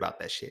not worried about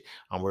that shit.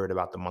 I'm worried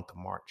about the month of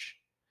March.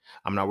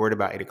 I'm not worried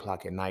about 8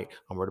 o'clock at night.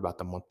 I'm worried about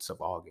the months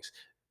of August.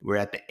 We're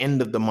at the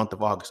end of the month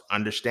of August.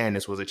 Understand,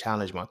 this was a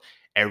challenge month.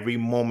 Every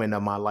moment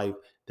of my life,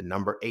 the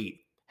number 8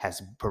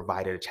 has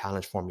provided a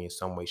challenge for me in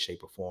some way,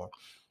 shape, or form.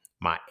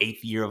 My 8th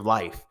year of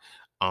life.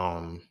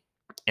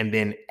 And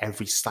then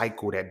every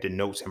cycle that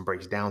denotes and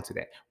breaks down to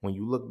that. When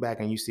you look back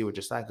and you see what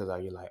your cycles are,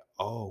 you're like,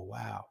 oh,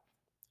 wow.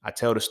 I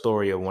tell the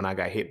story of when I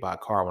got hit by a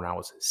car when I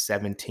was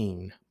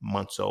 17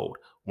 months old.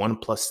 1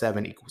 plus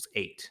 7 equals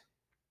 8.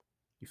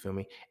 You feel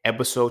me?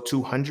 Episode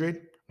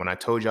 200, when I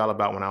told y'all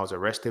about when I was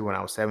arrested when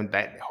I was 7,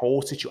 that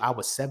whole situation, I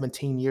was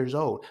 17 years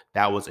old.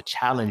 That was a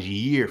challenge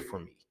year for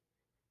me.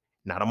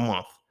 Not a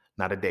month,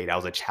 not a day. That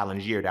was a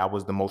challenge year. That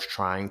was the most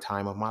trying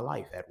time of my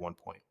life at one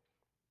point.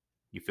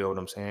 You feel what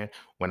I'm saying?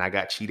 When I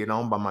got cheated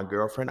on by my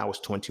girlfriend, I was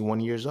 21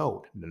 years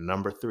old. The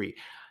number 3.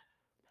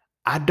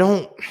 I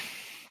don't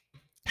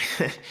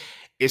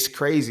it's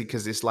crazy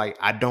because it's like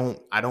I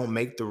don't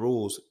make the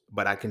rules,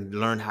 but I can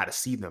learn how to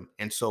see them.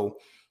 And so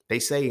they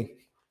say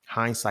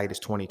hindsight is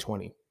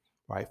 2020,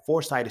 right?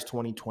 Foresight is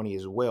 2020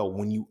 as well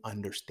when you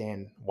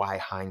understand why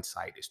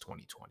hindsight is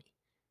 2020.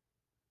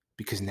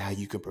 Because now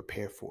you can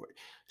prepare for it.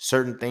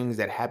 Certain things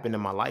that happen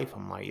in my life,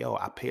 I'm like, yo,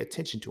 I pay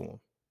attention to them.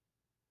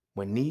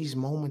 When these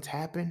moments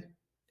happen,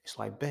 it's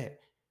like bet.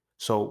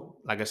 So,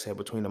 like I said,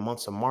 between the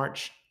months of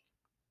March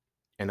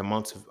and the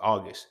months of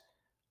August,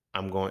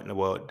 I'm going,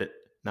 well,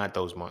 not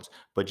those months,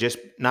 but just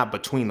not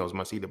between those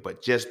months either,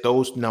 but just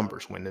those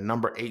numbers. When the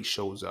number 8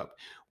 shows up,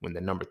 when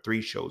the number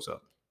 3 shows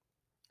up,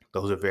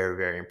 those are very,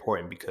 very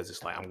important, because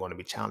it's like I'm going to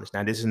be challenged.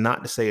 Now, this is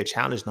not to say a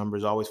challenge number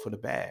is always for the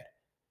bad.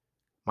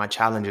 My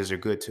challenges are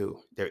good too.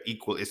 They're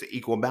equal. It's an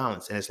equal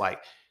balance. And it's like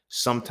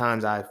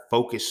Sometimes I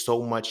focus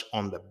so much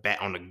on the bad,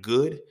 on the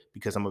good,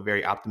 because I'm a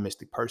very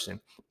optimistic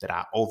person, that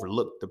I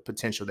overlook the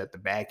potential that the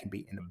bad can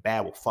be, and the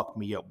bad will fuck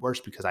me up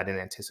worse because I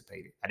didn't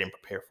anticipate it. I didn't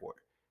prepare for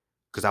it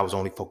because I was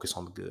only focused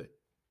on the good.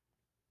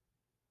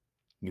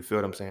 You feel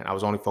what I'm saying? I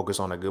was only focused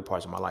on the good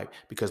parts of my life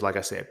because, like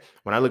I said,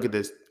 when I look at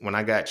this, when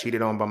I got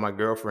cheated on by my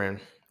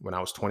girlfriend when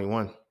I was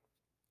 21,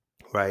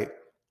 right?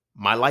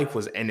 My life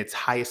was in its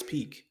highest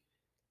peak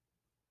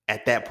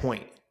at that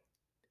point.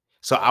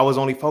 So I was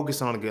only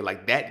focused on the good.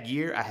 Like that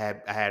year, I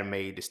had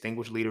made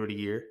Distinguished Leader of the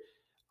Year.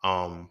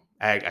 I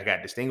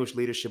got Distinguished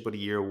Leadership of the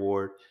Year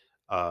award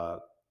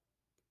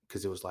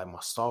because it was like my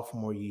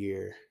sophomore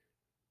year.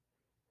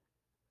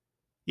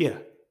 Yeah,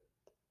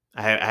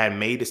 I had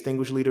made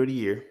Distinguished Leader of the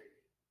Year.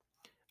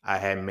 I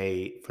had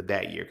made for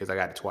that year because I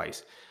got it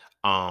twice.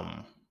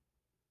 Um,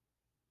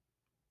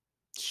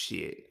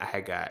 shit,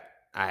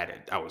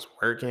 I was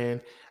working,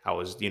 I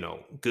was,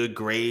 good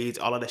grades,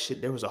 all of that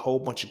shit. There was a whole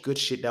bunch of good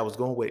shit that was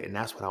going with it, and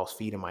that's what I was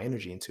feeding my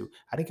energy into.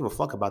 I didn't give a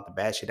fuck about the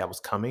bad shit that was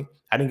coming.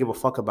 I didn't give a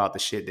fuck about the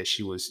shit that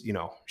she was,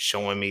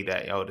 showing me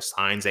that, the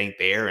signs ain't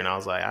there. And I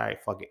was like, all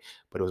right, fuck it.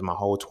 But it was my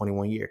whole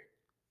 21 year.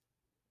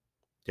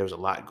 There was a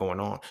lot going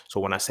on. So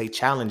when I say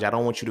challenge, I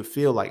don't want you to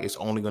feel like it's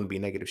only going to be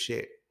negative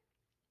shit.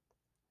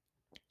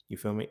 You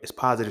feel me? It's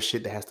positive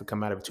shit that has to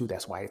come out of it too.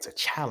 That's why it's a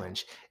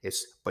challenge.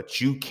 But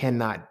you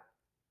cannot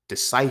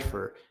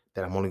decipher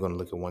that I'm only going to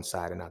look at one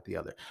side and not the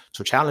other.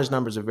 So challenge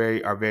numbers are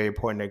very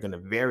important. They're going to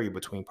vary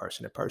between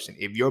person to person.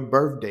 If your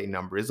birthday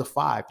number is a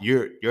 5,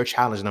 your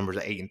challenge numbers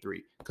are 8 and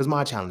 3. Because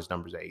my challenge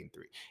numbers are 8 and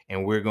 3.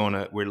 And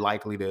we're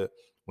likely to,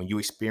 when you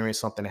experience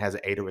something that has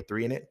an 8 or a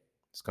 3 in it,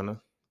 it's gonna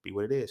be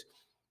what it is.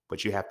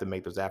 But you have to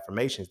make those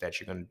affirmations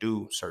that you're gonna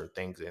do certain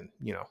things. And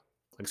like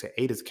I said,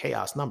 8 is a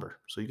chaos number.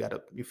 So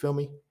you feel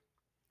me?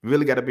 You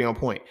really gotta be on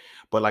point.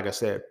 But like I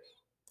said,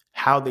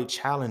 how they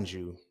challenge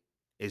you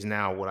is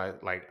now what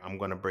I'm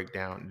going to break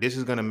down. This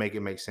is going to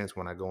make sense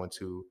when I go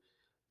into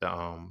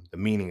the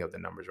meaning of the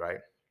numbers, right?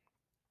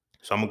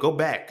 So I'm going to go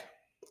back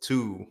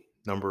to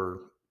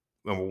number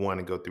 1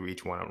 and go through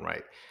each one of them,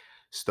 right?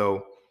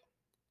 So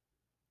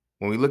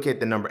when we look at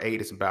the number 8,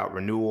 it's about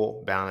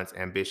renewal, balance,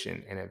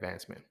 ambition, and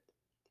advancement,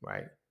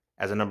 right?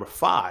 As a number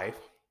 5,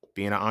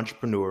 being an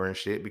entrepreneur and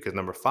shit, because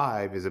number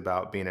 5 is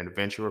about being an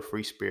adventurer,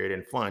 free spirit,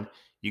 and fun.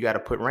 You got to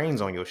put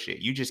reins on your shit.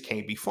 You just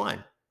can't be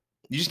fun.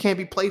 You just can't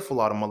be playful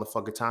all the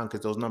motherfucking time,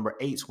 because those number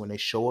 8s, when they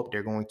show up,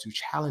 they're going to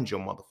challenge your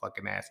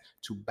motherfucking ass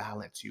to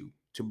balance you,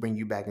 to bring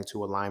you back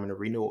into alignment or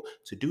renewal.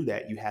 To do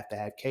that, you have to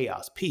have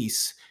chaos.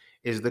 Peace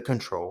is the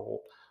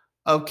control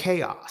of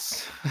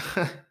chaos.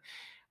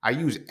 I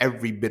use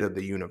every bit of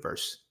the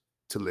universe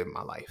to live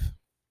my life.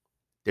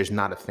 There's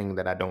not a thing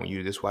that I don't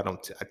use. This is why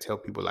I tell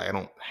people, like, I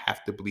don't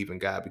have to believe in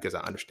God, because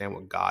I understand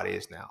what God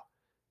is now.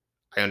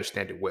 I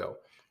understand it well,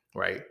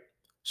 right?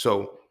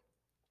 So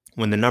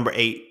when the number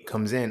 8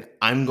 comes in,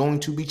 I'm going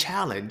to be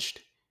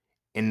challenged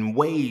in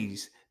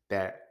ways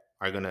that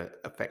are going to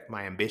affect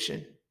my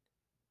ambition,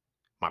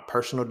 my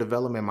personal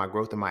development, my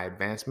growth, and my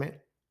advancement,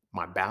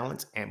 my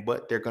balance.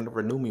 But they're going to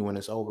renew me when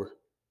it's over.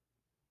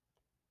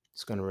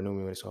 It's going to renew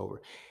me when it's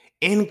over.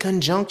 In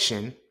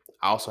conjunction,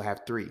 I also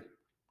have 3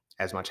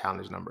 as my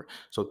challenge number.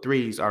 So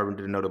 3s are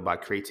denoted by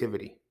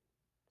creativity.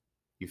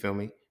 You feel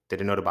me? They're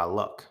denoted by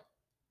luck.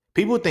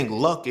 People think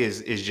luck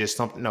is just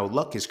something. No,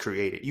 luck is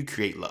created. You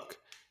create luck.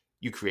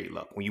 You create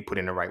luck when you put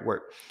in the right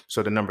work.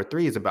 So the number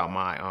 3 is about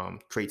my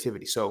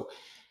creativity. So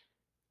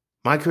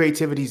my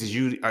creativities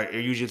are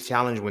usually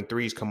challenged when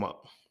 3s come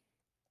up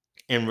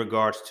in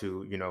regards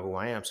to who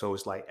I am. So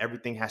it's like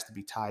everything has to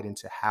be tied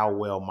into how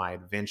well my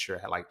adventure.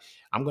 Like,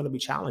 I'm gonna be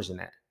challenged in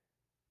that.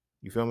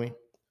 You feel me?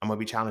 I'm gonna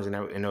be challenged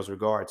in those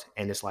regards.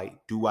 And it's like,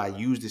 do I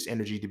use this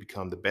energy to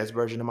become the best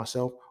version of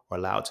myself, or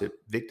allow it to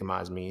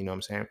victimize me? You know what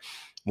I'm saying?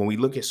 When we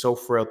look at So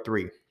Frail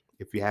 3,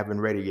 if you haven't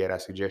read it yet, I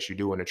suggest you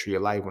do, in the Tree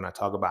of Life. When I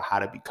talk about how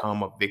to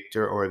become a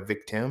victor or a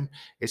victim,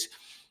 it's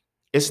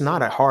it's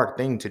not a hard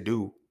thing to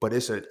do, but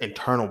it's an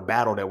internal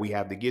battle that we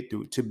have to get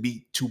through to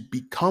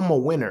become a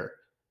winner.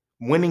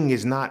 Winning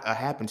is not a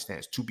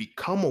happenstance. To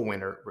become a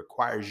winner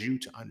requires you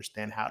to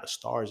understand how the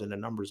stars and the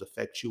numbers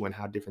affect you, and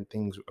how different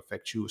things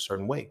affect you a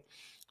certain way.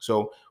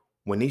 So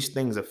when these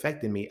things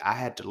affected me, I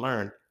had to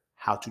learn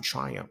how to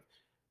triumph.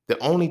 The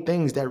only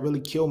things that really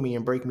kill me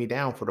and break me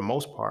down for the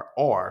most part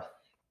are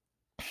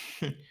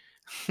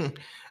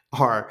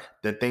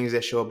the things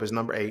that show up as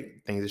number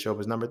 8, things that show up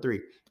as number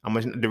 3.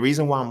 The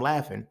reason why I'm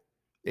laughing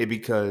is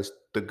because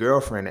the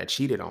girlfriend that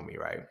cheated on me,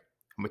 right?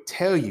 I'm gonna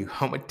tell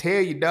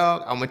you,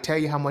 dog. I'm gonna tell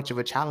you how much of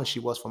a challenge she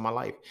was for my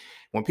life.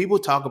 When people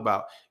talk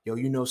about, yo,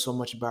 you know so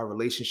much about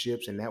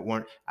relationships, and that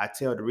one, I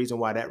tell the reason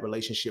why that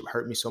relationship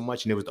hurt me so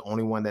much, and it was the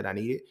only one that I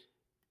needed.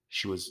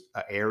 She was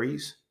a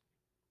Aries.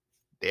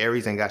 The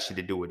Aries ain't got shit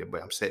to do with it,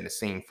 but I'm setting the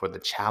scene for the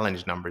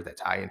challenge numbers that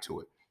tie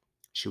into it.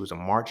 She was a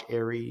March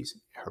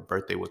Aries. Her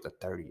birthday was the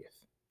 30th.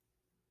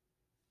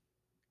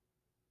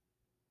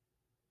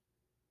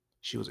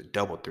 She was a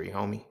double 3,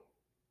 homie.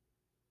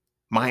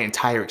 My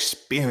entire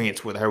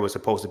experience with her was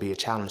supposed to be a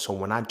challenge. So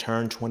when I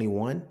turned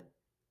 21,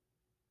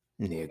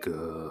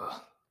 nigga,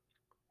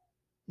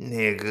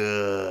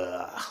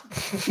 Nigga.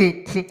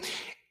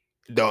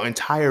 The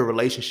entire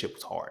relationship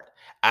was hard.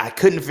 I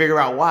couldn't figure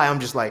out why. I'm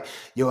just like,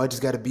 yo, I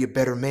just got to be a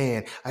better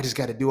man. I just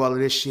got to do all of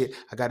this shit.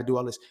 I got to do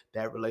all this.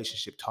 That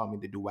relationship taught me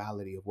the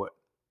duality of what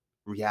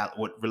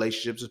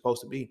relationships are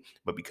supposed to be.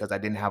 But because I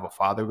didn't have a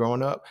father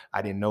growing up,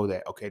 I didn't know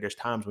that. Okay, there's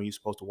times when you're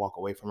supposed to walk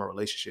away from a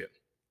relationship.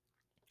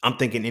 I'm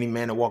thinking any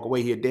man that walk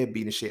away, he a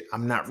deadbeat and shit.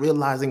 I'm not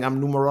realizing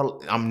I'm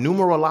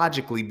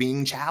numerologically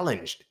being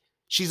challenged.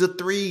 She's a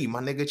 3, my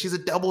nigga. She's a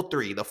double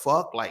 3. The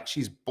fuck? Like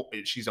she's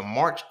a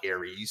March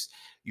Aries.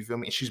 You feel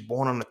me? And she's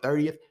born on the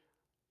 30th.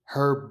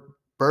 Her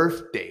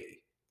birthday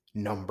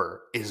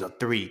number is a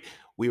 3.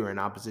 We were in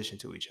opposition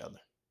to each other.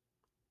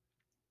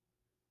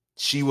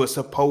 She was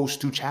supposed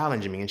to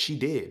challenge me, and she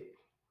did.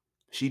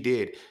 She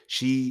did.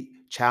 She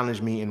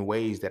challenged me in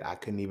ways that I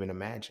couldn't even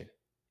imagine.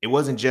 It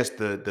wasn't just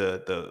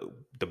the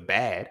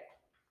bad.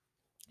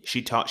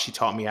 She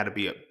taught me how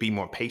to be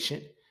more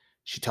patient.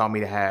 She taught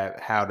me to have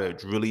how to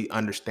really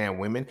understand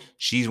women.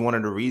 She's one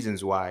of the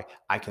reasons why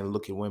I can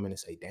look at women and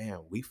say,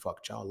 "Damn, we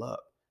fucked y'all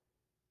up."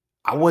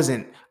 I was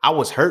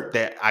hurt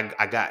that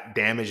I got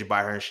damaged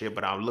by her and shit,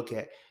 but I'll look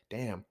at,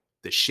 damn,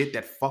 the shit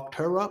that fucked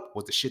her up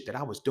was the shit that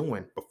I was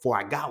doing before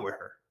I got with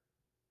her.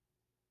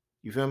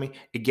 You feel me?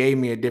 It gave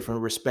me a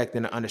different respect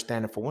and an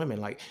understanding for women.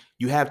 Like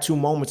you have two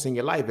moments in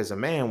your life as a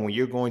man when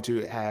you're going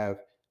to have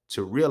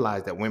to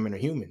realize that women are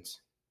humans.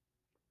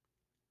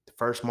 The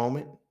first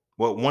moment,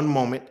 well, one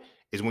moment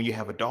is when you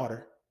have a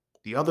daughter.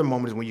 The other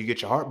moment is when you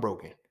get your heart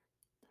broken.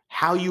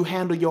 How you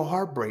handle your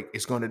heartbreak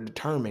is going to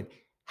determine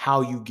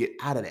how you get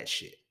out of that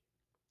shit.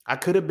 I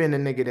could have been a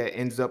nigga that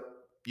ends up,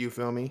 you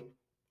feel me,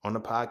 on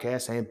the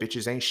podcast saying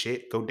bitches ain't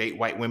shit, go date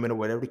white women or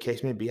whatever the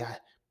case may be.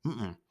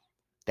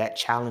 That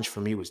challenge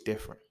for me was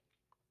different.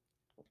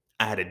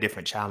 I had a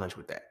different challenge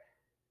with that.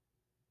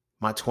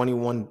 My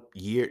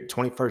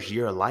 21st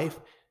year of life,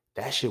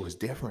 that shit was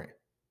different.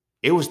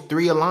 It was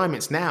 3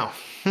 alignments now.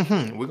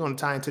 We're going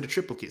to tie into the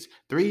triplicates.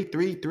 3,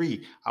 3,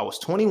 3. I was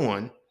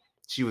 21.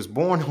 She was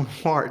born on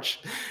March.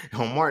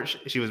 On March,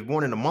 she was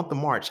born in the month of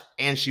March,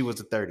 and she was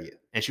the 30th.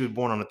 And she was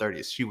born on the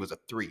 30th. She was a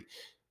 3.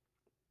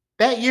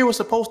 That year was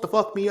supposed to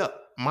fuck me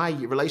up. My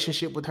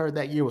relationship with her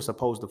that year was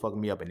supposed to fuck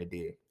me up, and it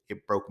did.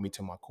 It broke me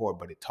to my core,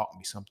 but it taught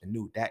me something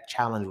new. That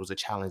challenge was a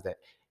challenge that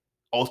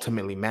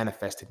ultimately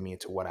manifested me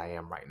into what I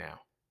am right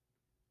now.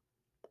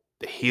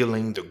 The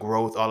healing, the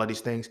growth, all of these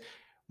things.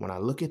 When I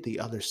look at the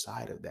other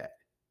side of that,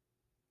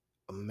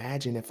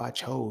 imagine if I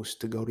chose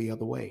to go the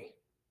other way.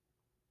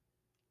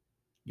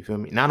 You feel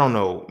me? And I don't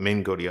know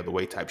men go the other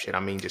way type shit. I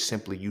mean, just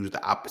simply use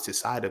the opposite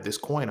side of this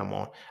coin I'm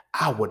on.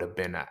 I would have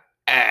been an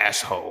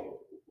asshole.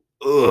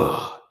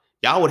 Ugh.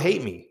 Y'all would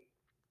hate me.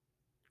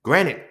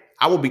 Granted,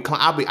 I would be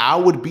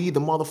the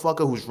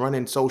motherfucker who's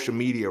running social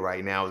media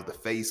right now as the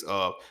face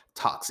of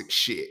toxic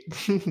shit.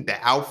 The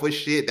alpha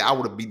shit. I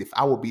would be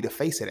the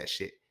face of that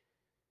shit.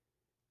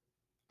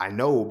 I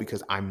know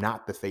because I'm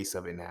not the face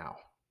of it now.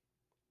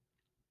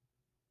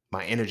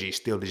 My energy is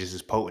still just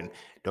as potent.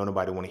 Don't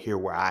nobody want to hear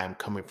where I am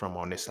coming from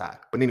on this side.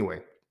 But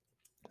anyway,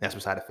 that's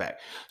beside the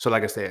fact. So,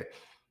 like I said,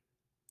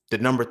 the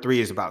number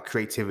 3 is about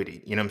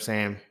creativity. You know what I'm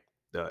saying?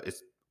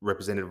 It's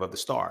representative of the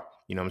star.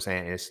 You know what I'm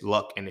saying? And it's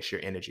luck and it's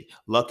your energy.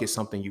 Luck is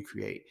something you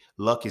create.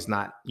 Luck is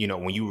not,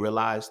 when you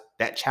realize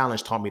that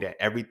challenge taught me that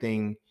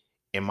everything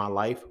in my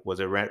life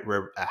was a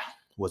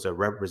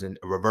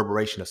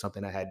reverberation of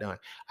something I had done.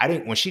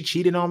 When she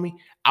cheated on me,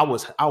 I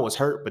was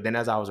hurt. But then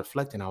as I was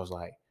reflecting, I was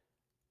like,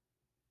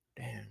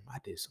 damn, I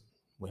did some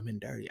women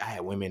dirty. I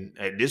had women,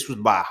 this was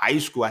by high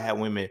school. I had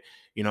women,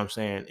 you know what I'm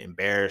saying,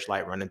 embarrassed,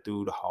 like running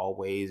through the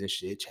hallways and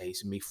shit,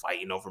 chasing me,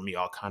 fighting over me,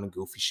 all kind of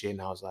goofy shit.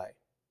 And I was like,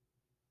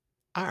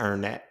 I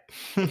earned that.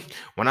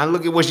 When I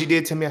look at what she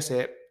did to me, I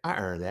said, I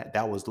earned that.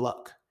 That was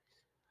luck.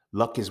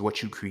 Luck is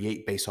what you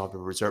create based off the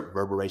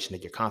reverberation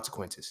of your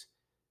consequences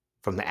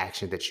from the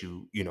action that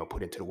you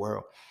put into the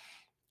world.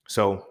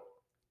 So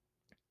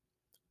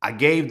I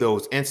gave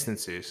those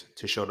instances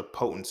to show the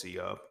potency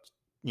of,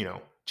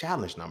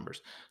 challenge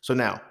numbers. So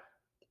now,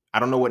 I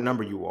don't know what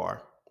number you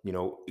are,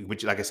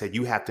 which, like I said,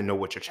 you have to know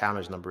what your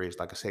challenge number is.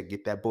 Like I said,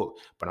 get that book,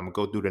 but I'm gonna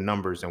go through the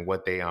numbers and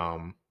what they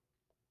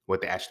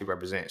actually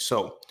represent.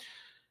 So,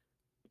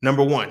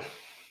 number 1,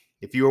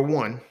 if you're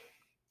 1,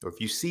 or if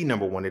you see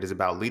number 1, it is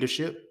about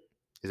leadership,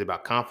 it's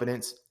about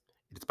confidence,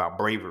 it's about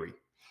bravery.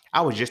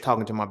 I was just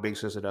talking to my big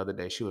sister the other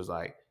day. She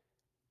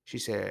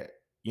said,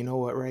 "You know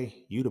what,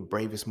 Ray? You the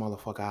bravest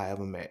motherfucker I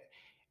ever met."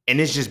 And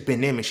it's just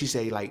been them. And she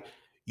said, like,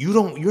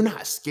 you're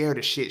not scared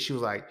of shit. She's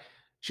like,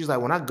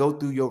 when I go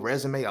through your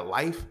resume of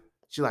life,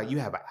 she's like, you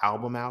have an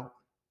album out.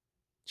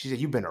 She said,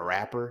 you've been a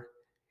rapper.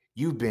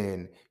 You're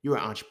an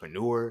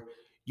entrepreneur.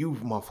 You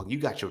motherfucker, you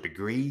got your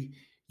degree.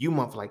 You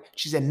motherfucker, like,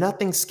 she said,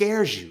 nothing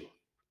scares you.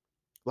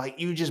 Like,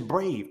 you just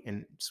brave.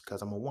 And it's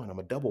because I'm a 1. I'm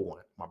a double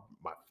 1.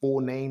 My full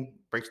name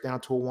breaks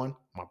down to a 1.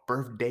 My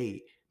birth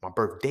date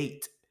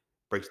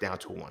breaks down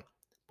to a 1.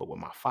 But with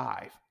my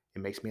 5,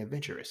 it makes me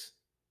adventurous.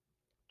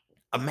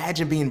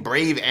 Imagine being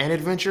brave and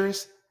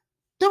adventurous.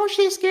 Don't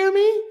shit scare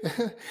me.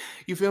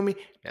 You feel me?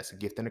 That's a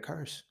gift and a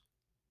curse.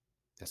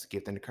 That's a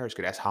gift and a curse.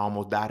 Because that's how I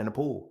almost died in the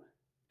pool.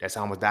 That's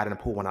how I almost died in the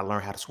pool when I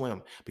learned how to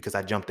swim because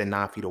I jumped in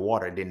 9 feet of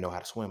water and didn't know how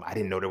to swim. I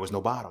didn't know there was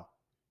no bottom.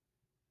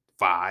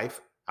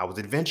 5, I was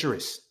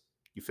adventurous.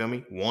 You feel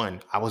me?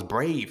 1, I was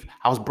brave.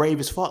 I was brave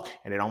as fuck,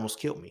 and it almost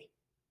killed me.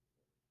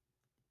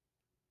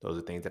 Those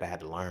are things that I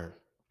had to learn.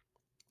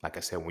 Like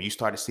I said, when you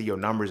start to see your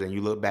numbers and you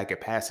look back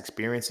at past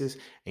experiences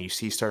and you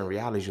see certain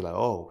realities, you're like,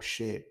 oh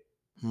shit,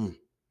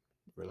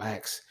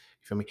 relax.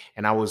 You feel me?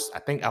 And I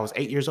think I was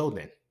 8 years old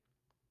then,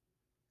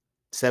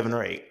 7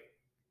 or 8.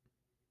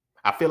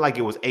 I feel like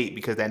it was 8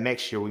 because that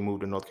next year we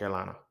moved to North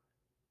Carolina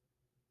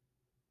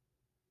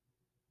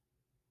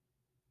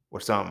or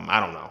something. I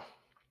don't know.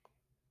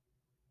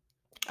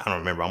 I don't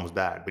remember. I almost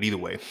died, but either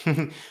way.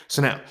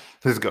 So now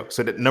let's go.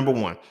 So the number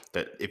one,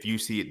 that if you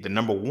see it, the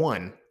number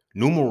one,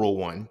 numeral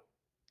one,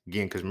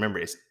 again, because remember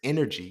it's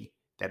energy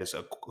that is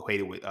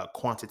equated with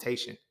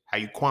quantitation, how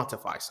you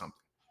quantify something,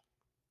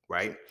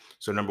 right?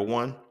 So number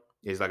one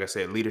is, like I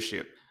said,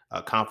 leadership,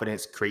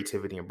 confidence,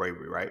 creativity, and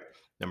bravery, right?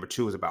 Number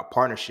two is about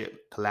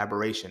partnership,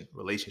 collaboration,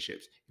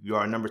 relationships. If you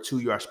are a number two,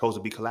 you are supposed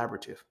to be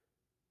collaborative.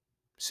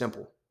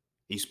 Simple.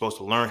 You're supposed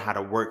to learn how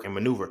to work and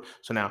maneuver.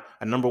 So now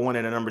a number one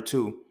and a number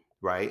two,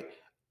 right,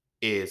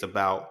 is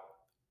about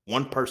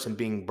one person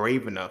being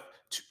brave enough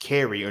to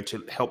carry or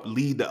to help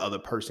lead the other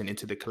person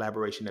into the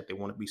collaboration that they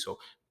want to be. So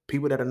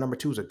people that are number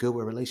twos are good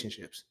with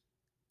relationships,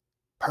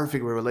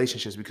 perfect with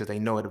relationships because they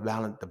know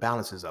the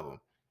balances of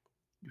them.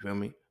 You feel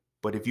me?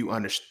 But if you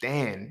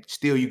understand,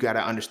 still you got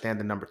to understand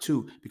the number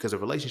two because a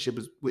relationship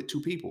is with two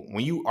people.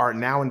 When you are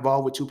now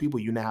involved with two people,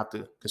 you now have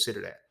to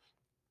consider that.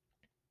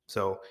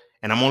 So,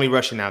 and I'm only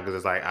rushing now because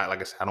it's like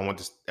I said, I don't want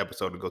this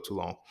episode to go too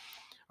long.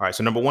 All right.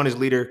 So number one is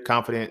leader,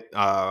 confident,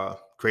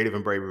 creative,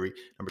 and bravery.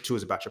 Number two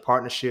is about your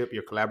partnership,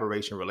 your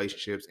collaboration,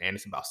 relationships, and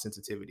it's about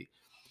sensitivity.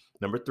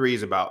 Number three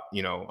is about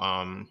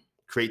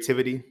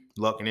creativity,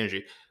 luck, and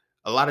energy.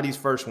 A lot of these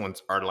first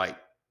ones are like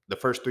the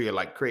first three are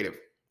like creative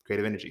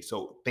energy.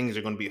 So things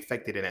are going to be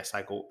affected in that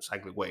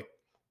cyclic way,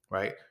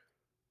 right?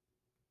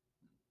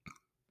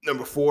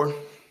 Number four,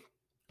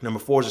 number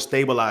four is the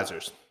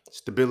stabilizers,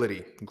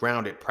 stability,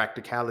 grounded,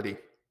 practicality.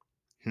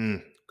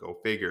 Go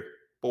figure.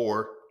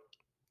 4,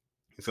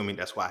 you feel me?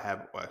 That's why I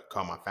have what I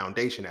call my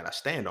foundation that I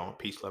stand on: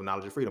 peace, love,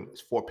 knowledge, and freedom.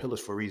 It's 4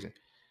 pillars for a reason.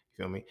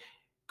 You feel me?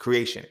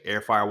 Creation,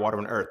 air, fire, water,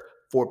 and earth.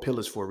 4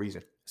 pillars for a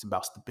reason. It's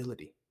about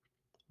stability,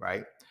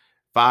 right?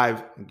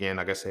 5, again,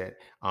 like I said,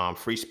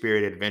 free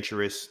spirit,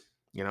 adventurous.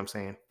 You know what I'm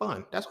saying?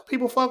 Fun. That's why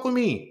people fuck with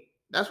me.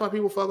 That's why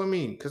people fuck with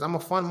me because I'm a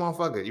fun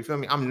motherfucker. You feel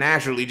me? I'm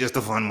naturally just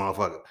a fun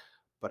motherfucker,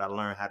 but I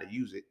learned how to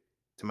use it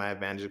to my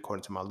advantage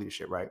according to my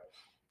leadership, right?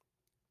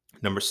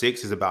 Number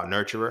 6 is about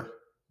nurturer,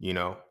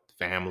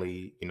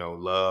 family,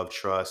 love,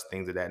 trust,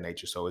 things of that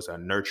nature. So it's a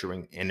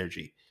nurturing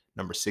energy.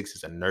 Number 6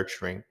 is a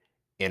nurturing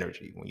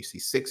energy. When you see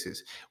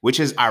sixes,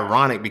 which is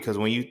ironic because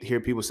when you hear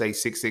people say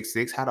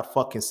 666, how the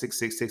fuck can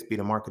 666 be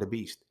the mark of the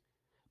beast?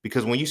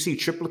 Because when you see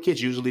triplicates,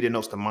 usually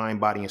denotes the mind,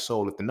 body, and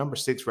soul. If the number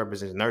 6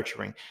 represents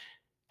nurturing,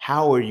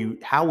 how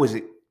is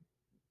it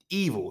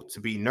evil to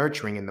be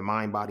nurturing in the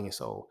mind, body, and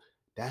soul?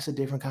 That's a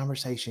different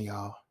conversation,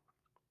 y'all.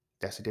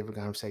 That's a different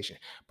conversation.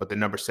 But the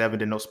number 7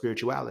 denotes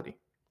spirituality,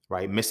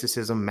 right?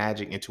 Mysticism,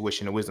 magic,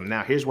 intuition, and wisdom.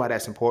 Now, here's why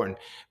that's important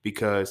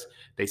because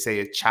they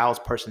say a child's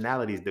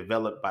personality is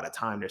developed by the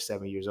time they're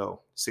 7 years old,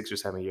 6 or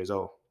 7 years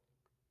old.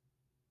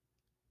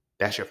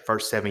 That's your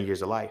first 7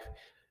 years of life.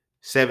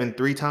 7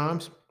 3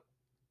 times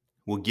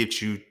will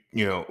get you,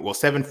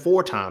 7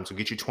 4 times will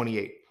get you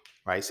 28,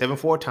 right? 7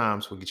 4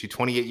 times will get you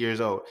 28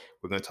 years old.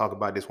 We're going to talk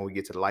about this when we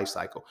get to the life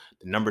cycle.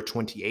 The number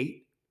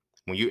 28,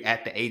 when you're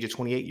at the age of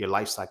 28, your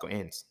life cycle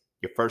ends.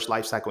 Your first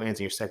life cycle ends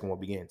and your second one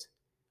begins.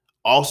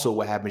 Also,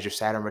 what happens, your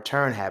Saturn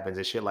return happens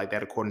and shit like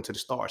that according to the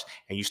stars,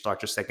 and you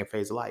start your second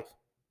phase of life.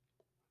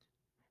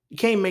 You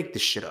can't make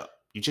this shit up.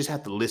 You just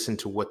have to listen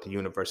to what the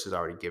universe has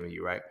already given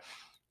you, right?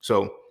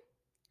 So,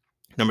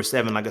 number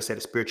 7, like I said,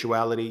 is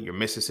spirituality, your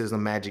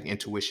mysticism, magic,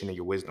 intuition, and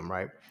your wisdom,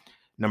 right?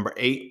 Number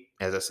 8,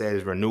 as I said,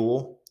 is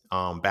renewal,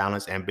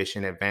 balance,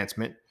 ambition,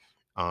 advancement,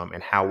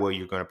 and how well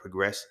you're going to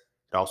progress.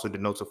 It also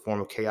denotes a form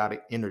of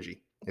chaotic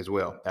energy as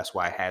well. That's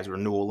why it has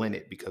renewal in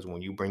it, because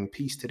when you bring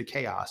peace to the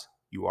chaos,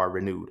 you are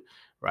renewed,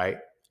 right?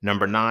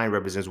 Number 9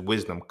 represents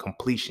wisdom,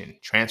 completion,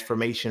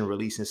 transformation,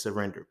 release, and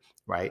surrender,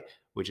 right?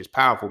 Which is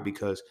powerful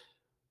because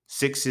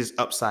 6's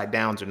upside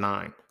downs are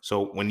 9.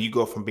 So when you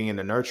go from being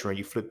the nurturer and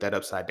you flip that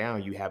upside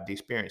down, you have the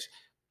experience.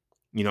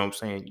 You know what I'm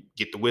saying? You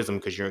get the wisdom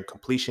because you're in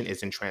completion,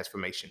 is in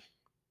transformation.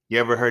 You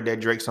ever heard that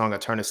Drake song, I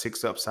turn a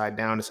 6 upside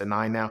down, it's a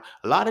 9 now?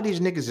 A lot of these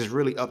niggas is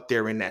really up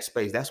there in that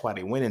space. That's why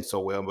they winning so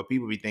well. But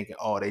people be thinking,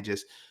 oh, they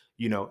just,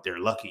 they're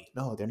lucky.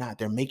 No, they're not.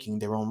 They're making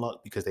their own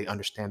luck because they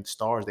understand the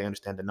stars, they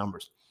understand the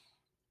numbers.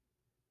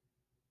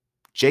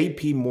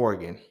 J.P.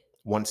 Morgan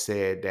once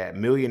said that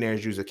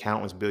millionaires use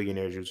accountants,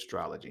 billionaires use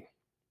astrology.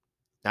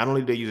 Not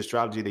only do they use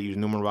astrology, they use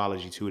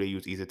numerology too. They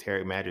use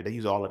esoteric magic. They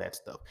use all of that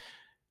stuff.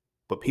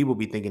 But people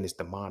be thinking it's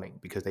demonic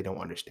because they don't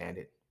understand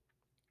it.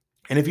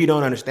 And if you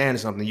don't understand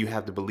something, you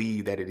have to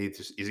believe that it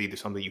is either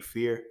something you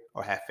fear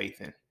or have faith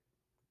in.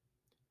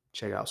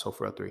 Check out So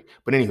Far 3.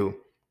 But anywho,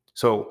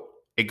 So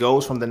it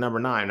goes from the number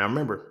 9. Now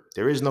remember,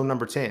 there is no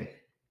number 10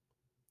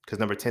 because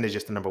number 10 is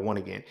just the number 1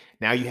 again.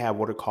 Now you have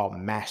what are called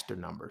master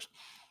numbers.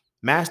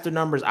 Master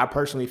numbers, I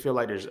personally feel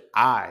like there's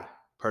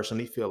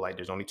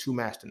only two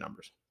master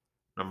numbers.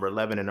 Number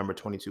 11 and number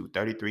 22,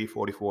 33,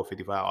 44,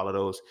 55, all of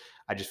those.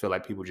 I just feel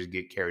like people just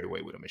get carried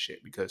away with them and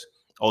shit because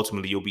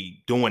ultimately you'll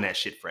be doing that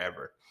shit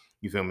forever.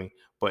 You feel me?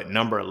 But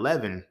number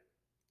 11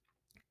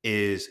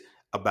 is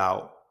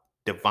about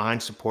divine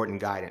support and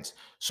guidance.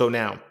 So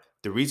now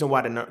the reason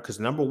why because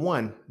number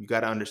 1, you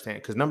got to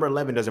understand, because number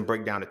 11 doesn't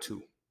break down to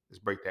 2. Let's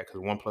break that,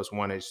 because 1 plus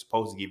 1 is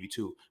supposed to give you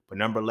 2. But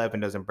number 11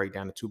 doesn't break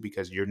down to 2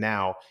 because you're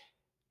now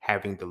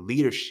having the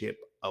leadership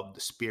of the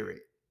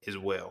spirit as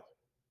well.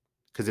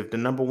 Because if the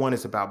number 1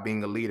 is about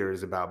being a leader,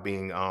 is about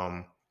being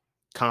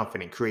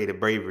confident, creative,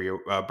 bravery, or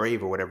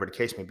brave, or whatever the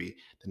case may be,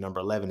 the number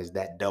 11 is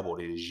that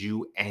doubled. It is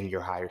you and your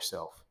higher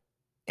self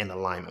in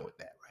alignment with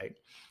that, right?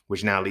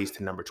 Which now leads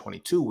to number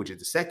 22, which is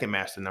the second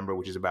master number,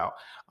 which is about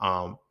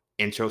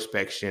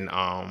introspection,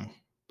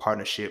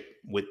 partnership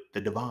with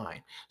the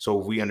divine. So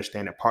if we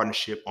understand that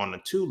partnership on the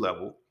 2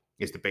 level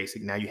is the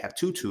basic, now you have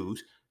 2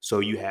 twos. So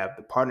you have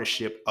the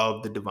partnership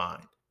of the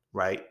divine,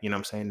 right? You know what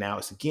I'm saying? Now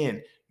it's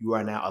again, you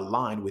are now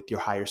aligned with your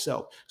higher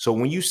self. So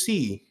when you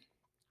see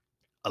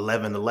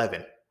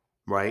 1111,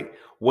 right?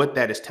 What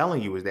that is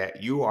telling you is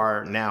that you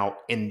are now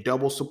in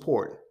double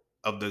support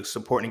of the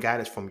support and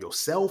guidance from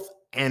yourself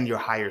and your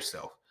higher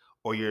self,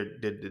 or your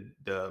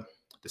the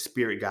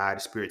spirit guide,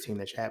 the spirit team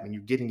that you have, and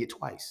you're getting it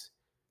twice.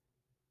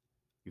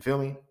 You feel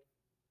me?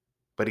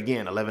 But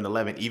again,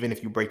 1111, even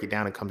if you break it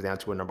down, it comes down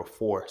to a number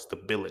 4,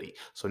 stability.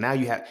 So now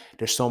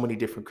there's so many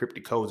different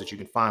cryptic codes that you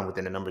can find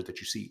within the numbers that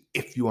you see,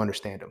 if you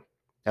understand them.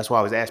 That's why I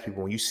always ask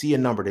people, when you see a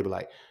number, they be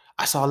like,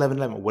 I saw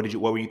 1111.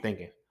 What were you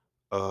thinking?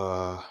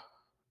 I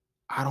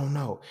don't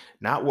know.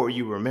 Not what were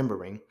you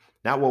remembering,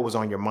 not what was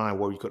on your mind,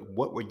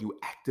 what were you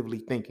actively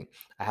thinking?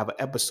 I have an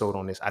episode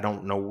on this. I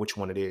don't know which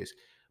one it is,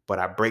 but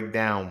I break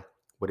down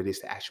what it is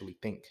to actually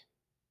think.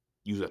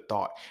 Use a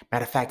thought.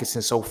 Matter of fact, it's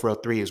in Soul Frail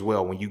 3 as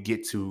well. When you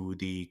get to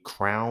the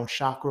crown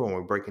chakra, when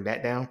we're breaking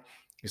that down,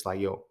 it's like,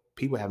 yo,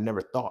 people have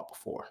never thought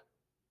before.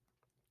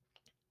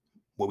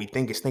 What we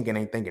think is thinking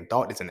ain't thinking.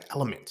 Thought is an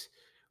element,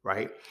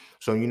 right?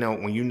 So,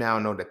 when you now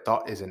know that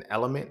thought is an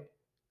element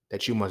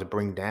that you must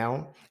bring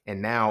down,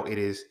 and now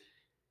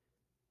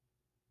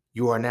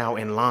you are now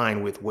in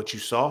line with what you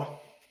saw.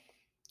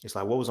 It's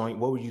like, what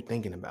were you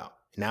thinking about?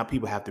 And now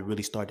people have to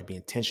really start to be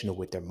intentional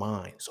with their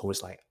mind. So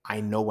it's like, I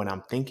know what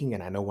I'm thinking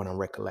and I know when I'm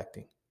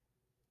recollecting.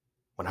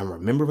 When I'm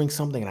remembering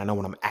something, and I know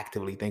when I'm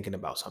actively thinking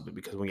about something,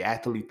 because when you're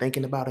actively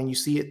thinking about it and you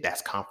see it,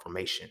 that's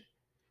confirmation.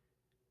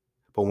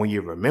 But when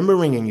you're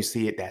remembering and you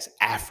see it, that's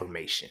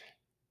affirmation.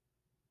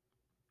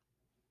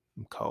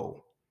 I'm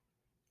cold.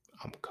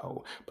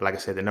 But like I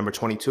said, the number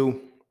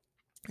 22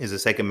 is the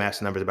second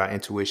master number. Is about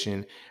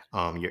intuition,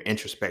 your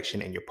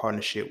introspection, and your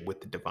partnership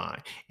with the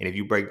divine. And if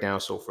you break down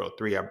Soul Frail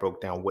 3, I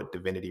broke down what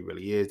divinity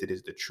really is. It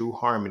is the true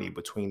harmony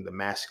between the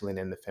masculine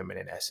and the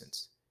feminine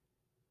essence.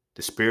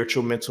 The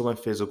spiritual, mental, and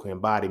physical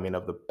embodiment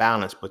of the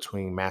balance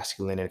between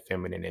masculine and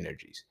feminine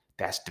energies.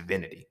 That's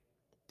divinity.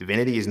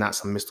 Divinity is not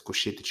some mystical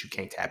shit that you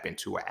can't tap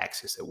into or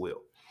access at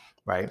will,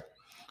 right?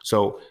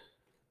 So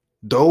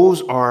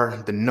those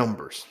are the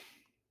numbers.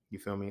 You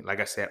feel me? Like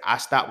I said, I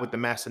stopped with the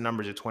master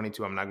numbers at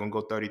 22. I'm not going to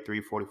go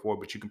 33, 44,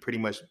 but you can pretty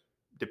much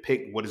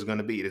depict what it's going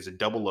to be. It is a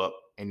double up,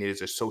 and it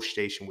is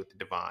association with the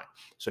divine.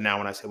 So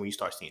now when you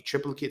start seeing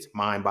triplicates,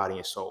 mind, body,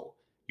 and soul,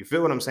 you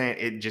feel what I'm saying?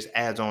 It just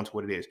adds on to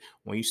what it is.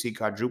 When you see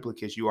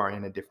quadruplicates, you are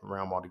in a different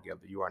realm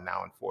altogether. You are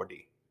now in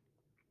 4D.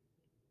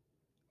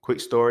 Quick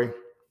story.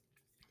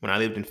 When I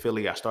lived in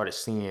Philly, I started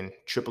seeing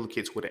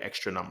triplicates with an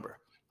extra number.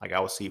 Like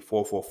I would see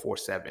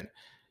 4447,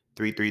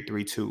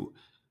 3332,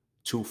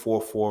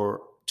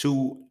 2442.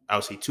 I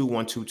would see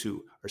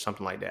 2122 or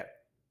something like that.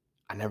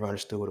 I never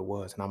understood what it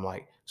was. And I'm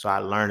like, so I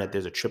learned that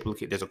there's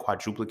a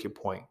quadruplicate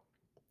point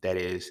that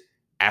is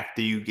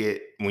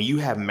when you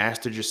have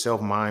mastered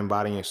yourself, mind,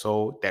 body, and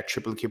soul, that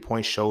triplicate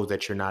point shows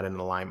that you're not in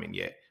alignment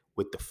yet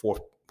with the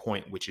fourth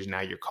point, which is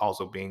now your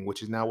causal being,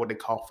 which is now what they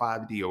call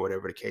 5D or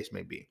whatever the case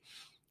may be.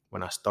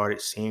 When I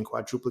started seeing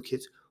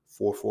quadruplicates,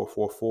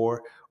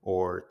 4444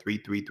 or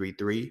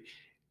 3333,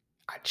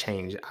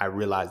 I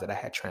realized that I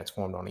had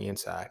transformed on the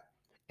inside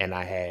and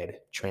I had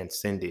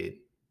transcended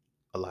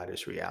a lot of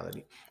this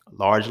reality.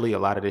 Largely, a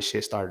lot of this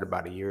shit started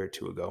about a year or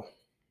two ago,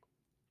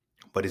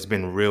 but it's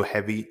been real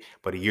heavy.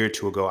 But a year or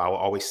two ago, I will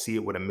always see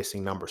it with a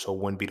missing number, so it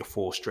wouldn't be the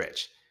full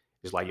stretch.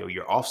 It's like, yo,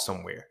 you're off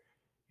somewhere.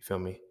 You feel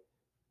me?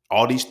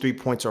 All these 3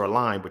 points are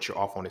aligned, but you're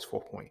off on this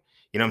 4th point.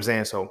 You know what I'm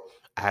saying? So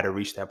I had to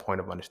reach that point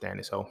of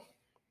understanding. So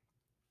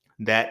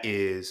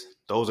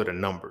those are the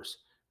numbers,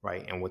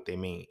 right? And what they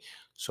mean.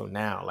 So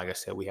now, like I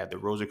said, we have the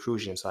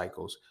Rosicrucian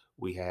cycles.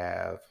 We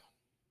have,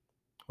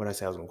 what I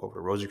said I was going to go over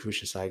the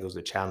Rosicrucian cycles,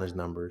 the challenge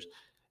numbers,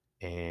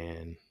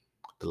 and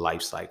the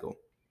life cycle,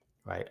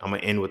 right? I'm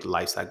going to end with the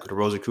life cycle. The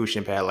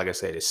Rosicrucian path, like I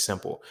said, is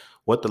simple.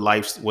 What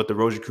the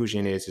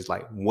Rosicrucian is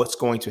like, what's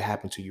going to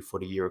happen to you for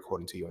the year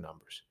according to your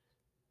numbers.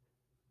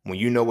 When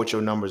you know what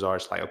your numbers are,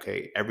 it's like,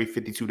 okay, every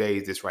 52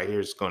 days, this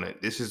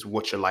is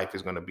what your life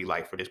is gonna be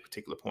like for this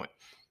particular point.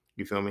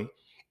 You feel me?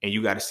 And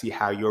you got to see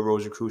how your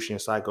Rosicrucian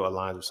cycle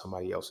aligns with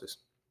somebody else's.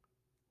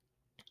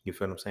 You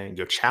feel what I'm saying?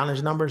 Your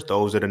challenge numbers,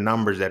 those are the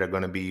numbers that are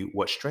going to be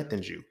what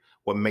strengthens you,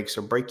 what makes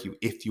or break you,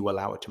 if you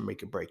allow it to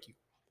make or break you.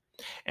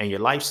 And your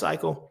life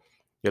cycle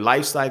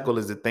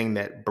is the thing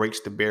that breaks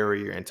the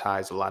barrier and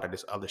ties a lot of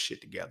this other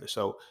shit together.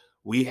 So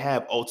we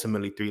have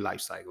ultimately three life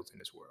cycles in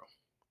this world.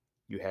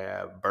 You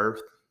have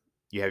birth,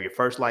 you have your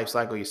first life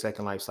cycle, your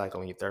second life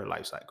cycle, and your third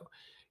life cycle.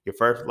 Your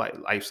first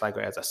life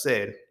cycle, as I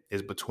said,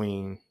 is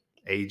between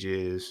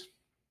ages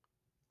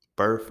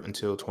birth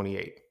until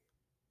 28.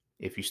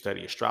 If you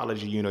study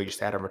astrology, you know your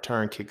Saturn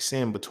return kicks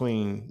in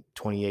between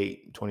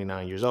 28 and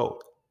 29 years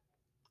old.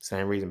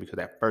 Same reason, because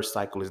that first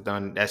cycle is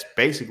done. That's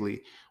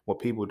basically what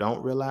people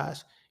don't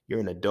realize. You're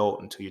an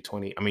adult until you're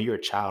 20. I mean, you're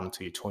a child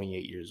until you're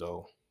 28 years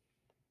old.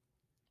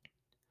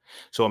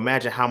 So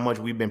imagine how much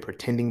we've been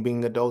pretending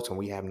being adults and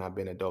we have not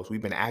been adults.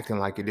 We've been acting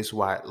like it. This is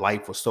why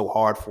life was so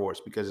hard for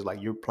us, because it's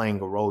like you're playing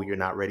a role you're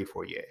not ready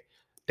for yet.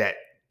 That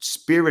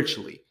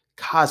spiritually,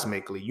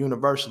 cosmically,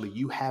 universally,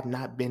 you have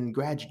not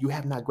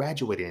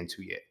graduated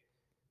into yet.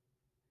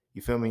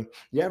 You feel me?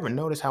 You ever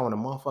notice how when a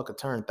motherfucker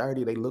turn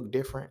 30, they look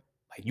different?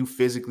 Like you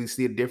physically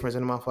see a difference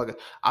in a motherfucker.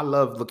 I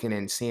love looking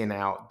and seeing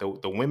now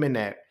the women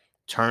that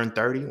turn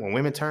 30. When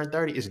women turn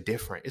 30, it's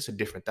different. It's a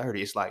different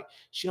 30. It's like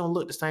she don't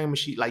look the same as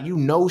she, like, you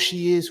know,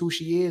 she is who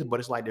she is, but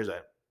it's like there's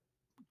a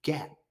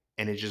gap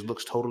and it just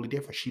looks totally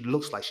different. She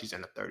looks like she's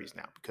in her 30s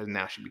now because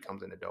now she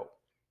becomes an adult.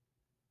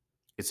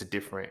 It's a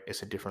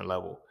different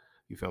level.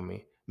 You feel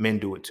me? Men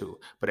do it too.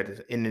 But at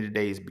the end of the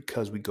day, it's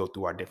because we go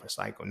through our different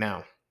cycle.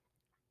 Now,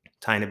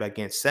 tying it back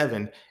in,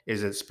 seven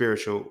is a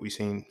spiritual. We've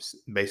seen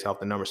based off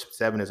the number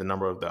seven is a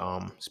number of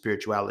the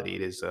spirituality.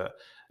 It is a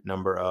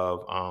number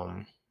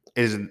of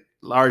it is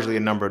largely a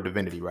number of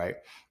divinity, right?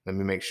 Let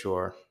me make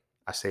sure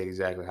I say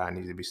exactly how it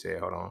needs to be said.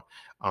 Hold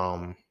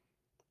on.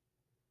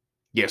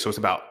 Yeah, so it's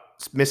about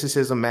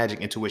mysticism, magic,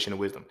 intuition, and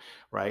wisdom,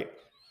 right?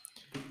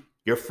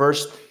 Your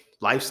first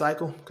life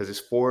cycle, because it's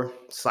 4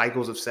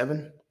 cycles of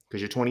 7,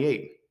 because you're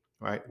 28,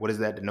 right? What does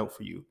that denote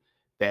for you?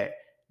 That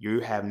you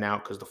have now,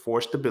 because the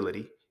 4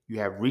 stability, you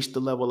have reached the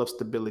level of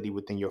stability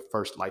within your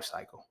first life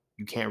cycle.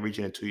 You can't reach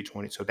it until you're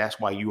 20. So that's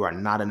why you are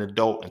not an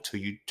adult until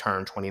you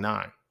turn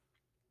 29,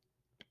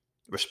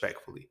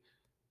 respectfully.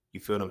 You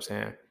feel what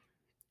I'm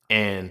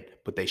saying?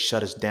 But they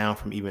shut us down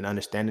from even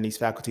understanding these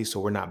faculties, so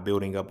we're not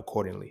building up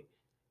accordingly.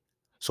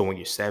 So when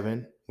you're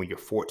 7, when you're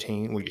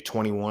 14, when you're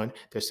 21,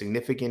 there's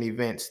significant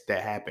events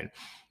that happen.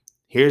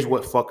 Here's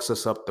what fucks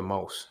us up the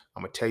most.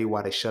 I'm gonna tell you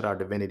why they shut our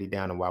divinity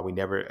down and why we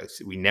never.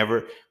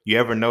 You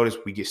ever notice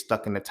we get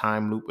stuck in the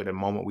time loop at the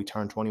moment we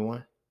turn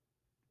 21?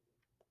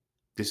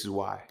 This is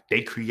why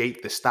they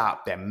create the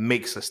stop that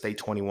makes us stay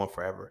 21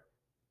 forever.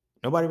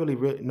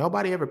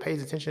 Nobody ever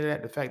pays attention to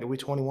that. The fact that we're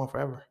 21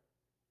 forever.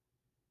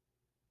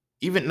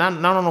 Even not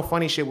on no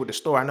funny shit with the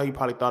store. I know you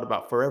probably thought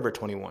about forever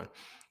 21.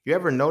 You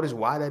ever notice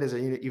why that is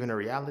even a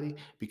reality?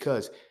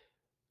 Because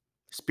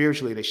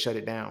spiritually they shut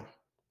it down.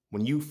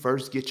 When you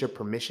first get your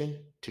permission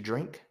to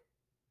drink,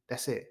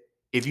 that's it.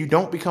 If you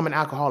don't become an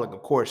alcoholic,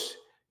 of course,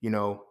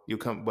 you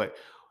come, but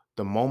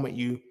the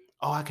moment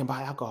I can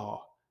buy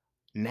alcohol.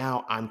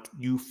 Now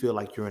you feel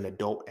like you're an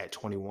adult at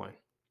 21.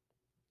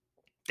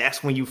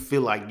 That's when you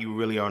feel like you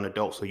really are an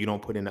adult, so you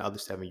don't put in the other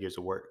 7 years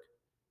of work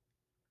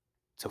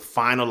to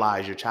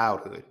finalize your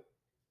childhood.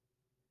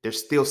 There's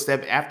still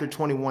after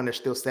 21, there's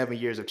still 7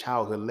 years of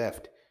childhood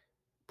left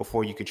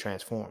before you can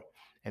transform.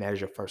 And that is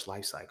your first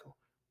life cycle.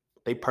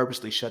 They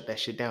purposely shut that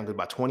shit down because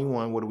by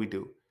 21, what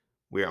do?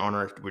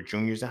 We're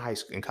juniors in high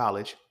school, in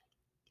college,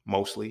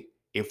 mostly,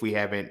 if we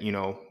haven't,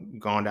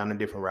 gone down a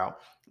different route.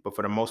 But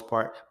for the most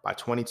part, by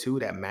 22,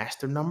 that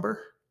master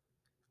number,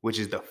 which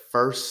is the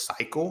first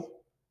cycle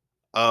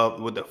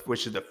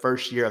which is the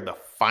first year of the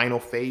final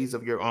phase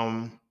of your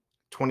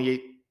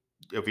 28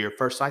 of your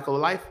first cycle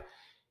of life,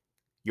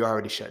 you're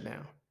already shut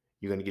down.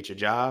 You're gonna get your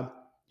job,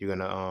 you're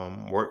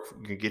gonna work,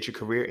 you can get your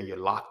career, and you're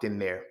locked in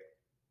there.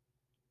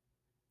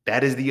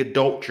 That is the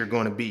adult you're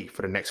going to be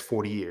for the next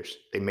 40 years.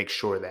 They make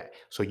sure of that.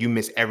 So you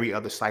miss every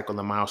other cycle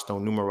and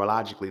milestone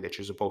numerologically that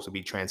you're supposed to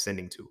be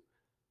transcending to.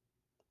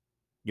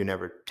 You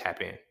never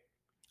tap in.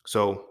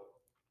 So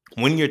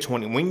when you're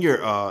 20, when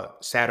your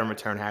Saturn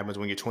return happens,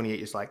 when you're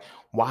 28, it's like,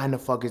 why in the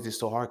fuck is this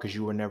so hard? Because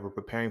you were never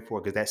preparing for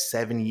it. Because that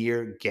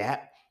 7-year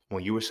gap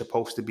when you were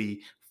supposed to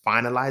be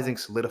finalizing,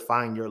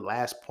 solidifying your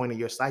last point of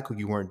your cycle,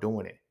 you weren't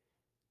doing it.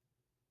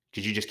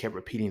 Because you just kept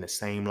repeating the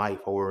same life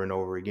over and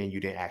over again. You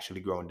didn't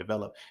actually grow and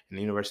develop. And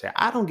the universe said,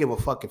 I don't give a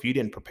fuck if you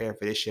didn't prepare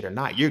for this shit or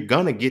not. You're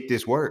gonna get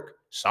this work.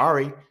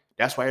 Sorry.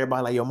 That's why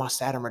everybody like, yo, my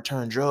Saturn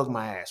return drugged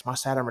my ass. My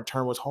Saturn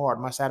return was hard.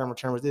 My Saturn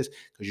return was this,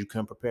 because you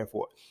couldn't prepare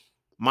for it.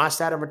 My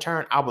Saturn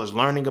return, I was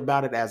learning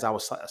about it as I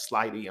was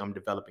slightly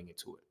developing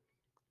into it.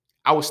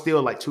 I was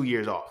still like 2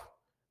 years off.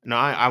 No,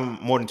 I'm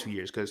more than 2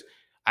 years, because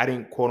I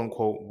didn't quote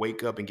unquote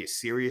wake up and get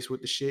serious with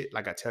the shit.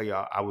 Like I tell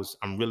y'all,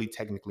 I'm really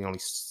technically only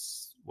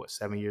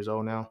 7 years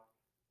old now.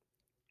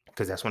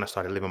 because that's when I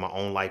started living my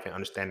own life and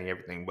understanding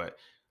everything. But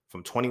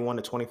from 21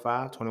 to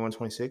 25, 21,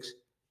 26,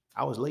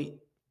 I was late.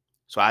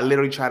 So I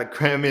literally tried to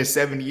cram in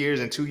 7 years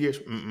in 2 years.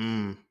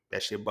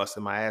 That shit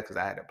busted my ass because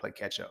I had to play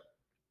catch up.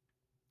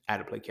 I had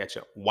to play catch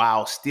up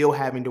while still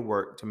having to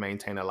work to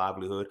maintain a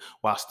livelihood,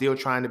 while still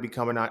trying to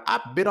become an.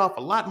 I bit off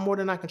a lot more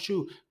than I can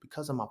chew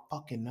because of my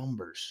fucking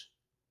numbers.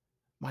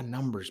 My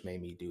numbers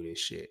made me do this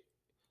shit.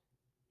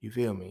 You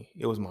feel me?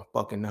 It was my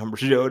fucking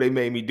numbers, yo. They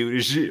made me do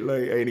this shit.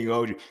 Like, I ain't even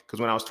hold you. Because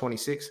when I was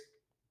 26,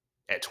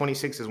 at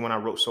 26 is when I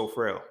wrote So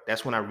Frail.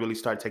 That's when I really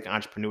started taking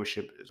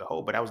entrepreneurship as a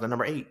whole. But that was the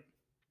number 8.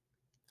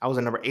 I was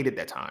the number 8 at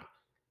that time.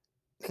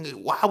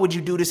 Why would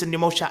you do this in the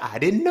emotion? I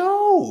didn't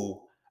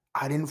know.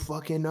 I didn't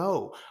fucking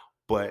know.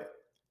 But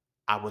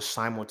I was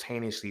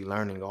simultaneously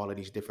learning all of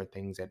these different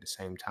things at the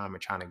same time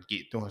and trying to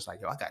get through. It's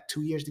like, yo, I got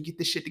 2 years to get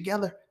this shit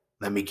together.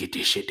 Let me get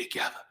this shit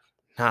together.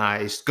 Nah,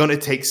 it's gonna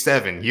take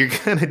 7. You're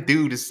gonna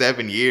do the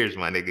 7 years,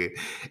 my nigga.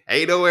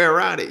 Ain't no way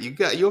around it.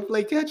 You'll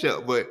play catch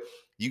up, but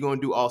you're gonna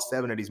do all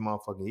 7 of these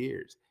motherfucking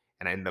years.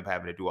 And I ended up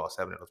having to do all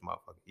 7 of those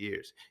motherfucking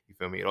years. You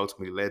feel me? It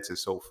ultimately led to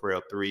So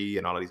Frail 3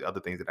 and all of these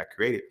other things that I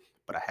created,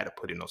 but I had to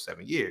put in those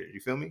 7 years. You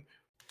feel me?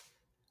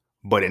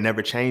 But it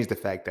never changed the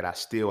fact that I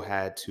still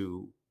had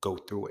to go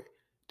through it.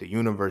 The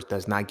universe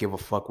does not give a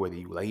fuck whether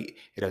you late.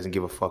 It doesn't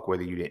give a fuck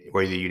whether you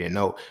didn't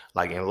know.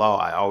 Like in law,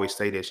 I always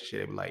say this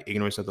shit. They be like,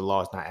 ignorance of the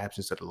law is not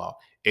absence of the law.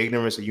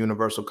 Ignorance of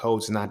universal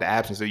codes is not the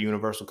absence of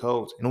universal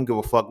codes. It don't give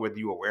a fuck whether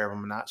you aware of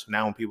them or not. So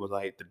now when people are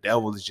like, the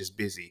devil is just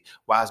busy.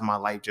 Why is my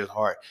life just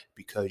hard?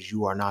 Because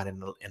you are not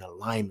in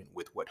alignment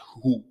with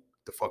who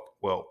the fuck,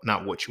 well,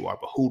 not what you are,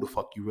 but who the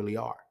fuck you really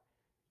are.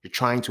 You're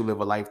trying to live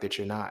a life that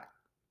you're not.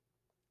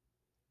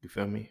 You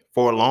feel me?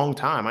 For a long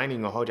time, I ain't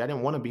even gonna hold you. I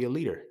didn't want to be a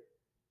leader.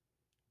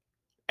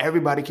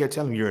 Everybody kept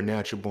telling me you're a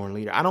natural born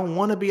leader. I don't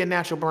want to be a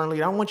natural born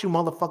leader. I don't want you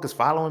motherfuckers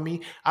following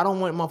me. I don't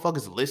want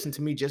motherfuckers to listen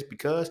to me just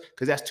because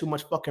that's too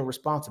much fucking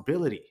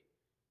responsibility.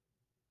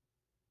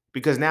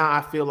 Because now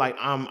I feel like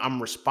I'm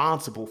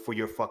responsible for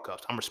your fuck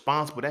ups. I'm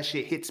responsible. That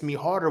shit hits me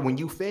harder when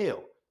you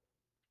fail.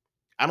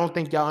 I don't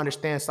think y'all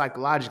understand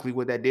psychologically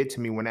what that did to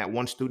me when that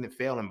one student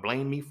failed and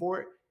blamed me for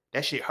it.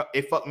 That shit,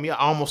 it fucked me up.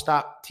 I almost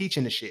stopped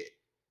teaching the shit.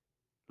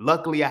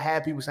 Luckily, I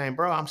had people saying,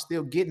 bro, I'm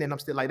still getting it. I'm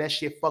still like, that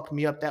shit fucked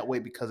me up that way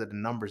because of the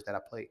numbers that I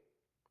play.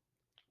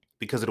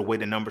 Because of the way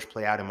the numbers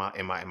play out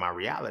in my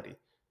reality.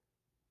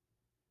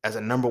 As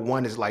a number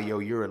one, is like, yo,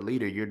 you're a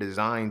leader. You're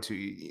designed to,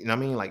 you know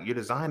what I mean? Like, you're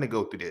designed to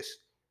go through this.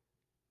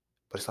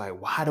 But it's like,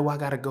 why do I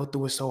gotta go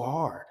through it so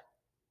hard?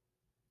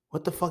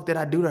 What the fuck did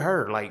I do to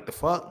her? Like, the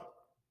fuck?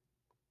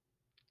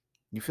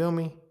 You feel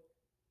me?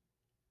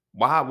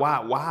 Why?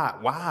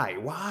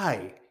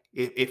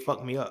 It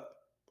fucked me up.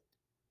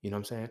 You know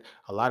what I'm saying?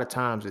 A lot of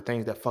times the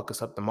things that fuck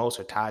us up the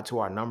most are tied to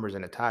our numbers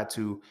and are tied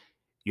to,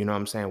 you know what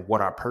I'm saying, what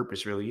our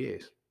purpose really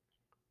is.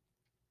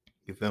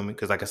 You feel me?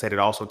 Because like I said, it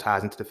also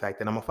ties into the fact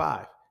that I'm a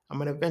 5.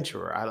 I'm an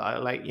adventurer. I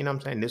like, you know what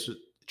I'm saying? This was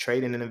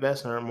trading and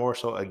investing are more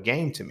so a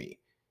game to me.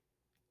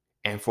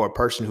 And for a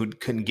person who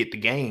couldn't get the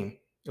game,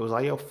 it was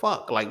like, yo,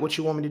 fuck, like what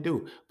you want me to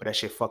do? But that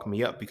shit fucked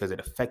me up because it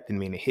affected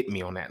me and it hit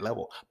me on that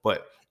level.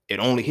 But it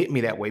only hit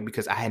me that way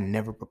because I had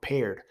never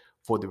prepared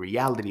for the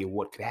reality of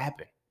what could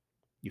happen.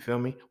 You feel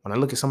me? When I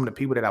look at some of the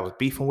people that I was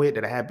beefing with,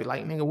 that I had be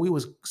like, nigga, we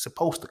was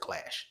supposed to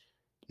clash.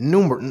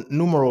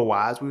 Numeral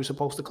wise, we were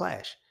supposed to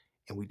clash.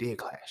 And we did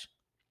clash.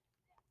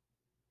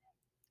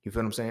 You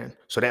feel what I'm saying?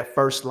 So that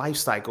first life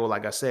cycle,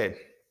 like I said,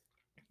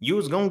 you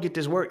was gonna get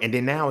this work. And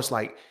then now it's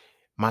like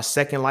my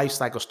second life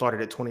cycle started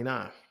at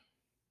 29.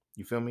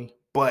 You feel me?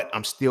 But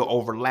I'm still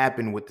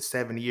overlapping with the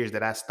 7 years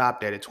that I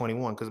stopped at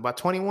 21. Because by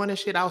 21 and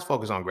shit, I was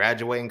focused on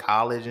graduating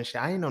college and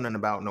shit. I ain't know nothing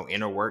about no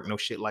inner work, no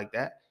shit like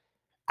that.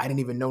 I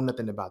didn't even know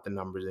nothing about the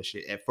numbers and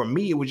shit. And for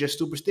me, it was just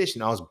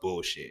superstition. I was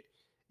bullshit.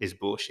 It's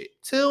bullshit.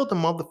 Till the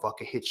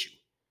motherfucker hits you.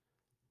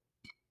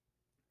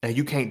 And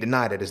you can't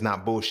deny that it's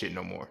not bullshit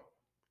no more.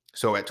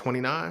 So at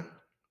 29,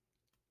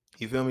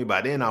 you feel me?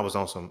 By then I was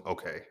on some,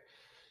 okay,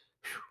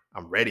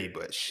 I'm ready,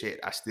 but shit,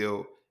 I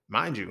still,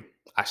 mind you,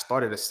 I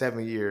started a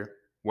 7 year,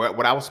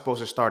 what I was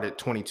supposed to start at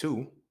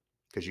 22,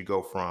 because you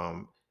go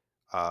from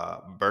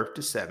birth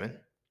to 7,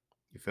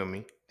 you feel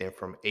me? Then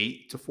from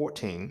 8 to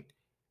 14,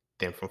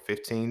 then from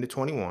 15 to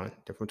 21,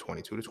 then from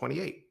 22 to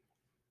 28,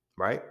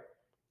 right?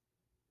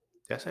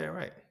 Did I say that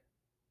right?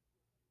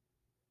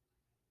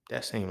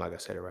 That seemed like I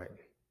said it right.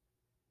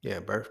 Yeah,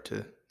 birth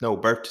to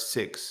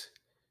 6,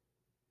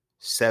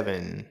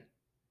 7.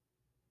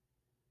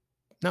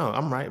 No,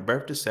 I'm right.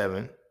 Birth to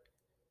 7,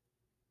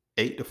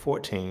 8 to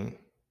 14,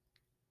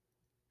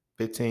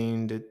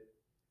 15 to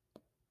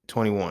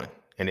 21,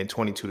 and then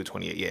 22 to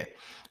 28. Yeah.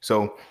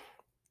 So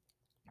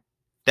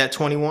that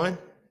 21,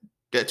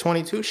 that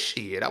 22,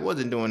 shit, I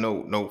wasn't doing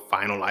no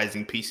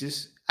finalizing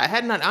pieces. I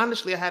had not,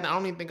 honestly, I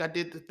don't even think I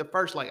did the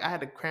first, like, I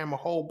had to cram a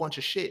whole bunch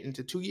of shit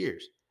into 2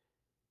 years.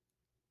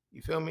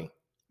 You feel me?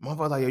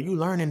 Motherfucker, like, yo, you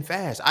learning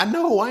fast. I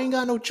know, I ain't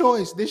got no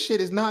choice. This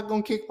shit is not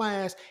gonna kick my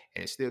ass.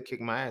 And it still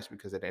kicked my ass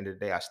because at the end of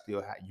the day,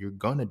 you're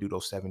gonna do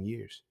those 7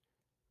 years.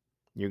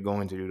 You're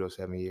going to do those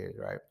 7 years,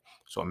 right?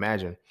 So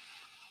imagine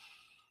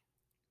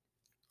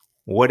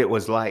what it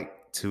was like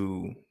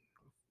to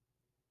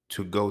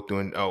go through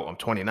and, oh, I'm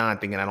 29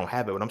 thinking I don't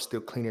have it, but I'm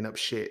still cleaning up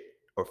shit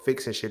or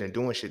fixing shit and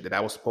doing shit that I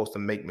was supposed to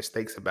make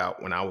mistakes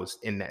about when I was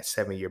in that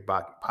 7 year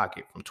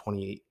pocket from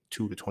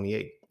 22 to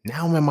 28.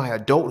 Now I'm in my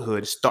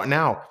adulthood. Start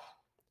now.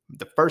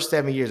 The first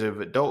 7 years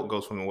of adult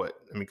goes from what?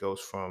 I mean, goes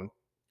from,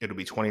 it'll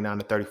be 29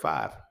 to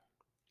 35,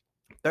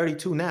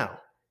 32 now.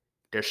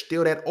 There's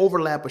still that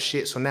overlap of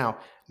shit. So now,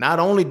 not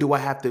only do I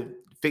have to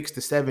fix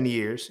the 7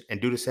 years and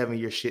do the 7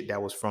 year shit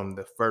that was from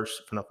the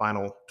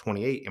final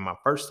 28 in my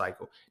first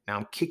cycle, now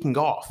I'm kicking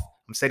off.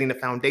 I'm setting the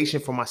foundation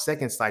for my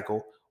second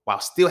cycle while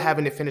still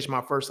having to finish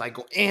my first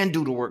cycle and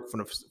do the work for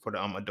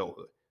the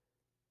adulthood.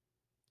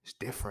 It's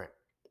different.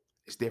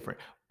 It's different.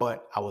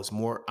 But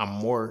I'm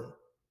more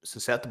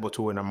susceptible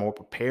to it and I'm more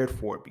prepared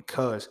for it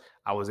because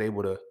I was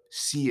able to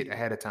see it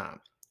ahead of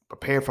time.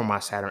 Prepare for my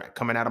Saturn,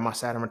 coming out of my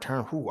Saturn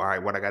return. All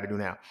right, what I got to do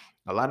now?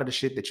 A lot of the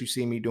shit that you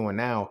see me doing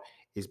now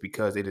is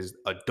because it is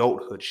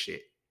adulthood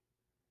shit.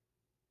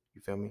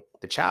 You feel me?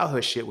 The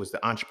childhood shit was the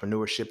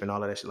entrepreneurship and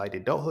all of that shit. Like the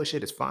adulthood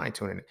shit is fine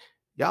tuning it.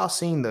 Y'all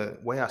seen the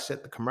way I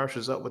set the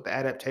commercials up with the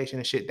adaptation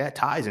and shit? That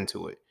ties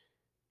into it.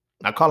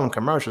 I call them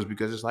commercials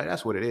because it's like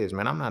that's what it is,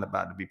 man. I'm not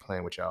about to be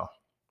playing with y'all.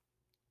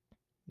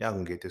 Y'all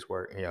can get this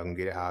work and y'all can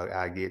get it how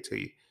I get it to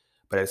you.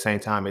 But at the same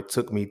time, it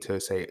took me to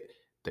say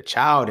the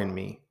child in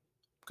me,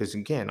 because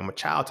again, I'm a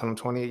child till I'm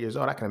 28 years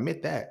old. I can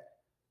admit that.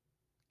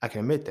 I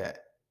can admit that.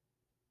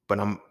 But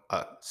I'm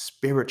a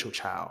spiritual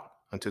child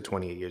until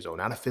 28 years old,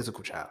 not a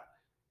physical child.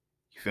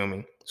 You feel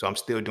me? So I'm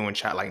still doing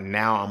child. Like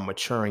now I'm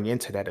maturing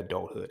into that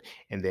adulthood.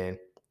 And then,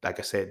 like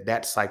I said,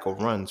 that cycle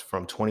runs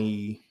from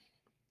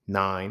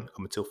 29 up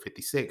until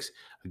 56.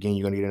 Again,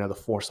 you're going to need another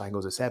 4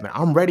 cycles of 7.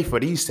 I'm ready for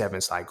these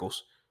 7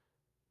 cycles.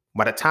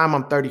 By the time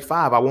I'm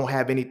 35, I won't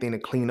have anything to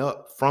clean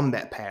up from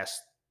that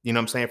past. You know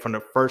what I'm saying? From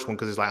the first one,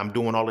 because it's like I'm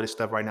doing all of this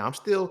stuff right now. I'm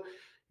still,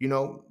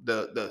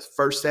 the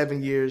first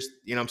 7 years,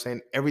 you know what I'm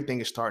saying? Everything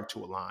is starting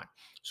to align.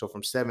 So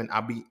from 7,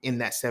 I'll be in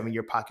that 7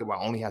 year pocket where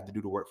I only have to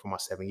do the work for my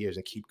 7 years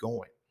and keep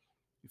going.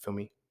 You feel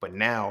me? But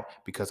now,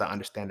 because I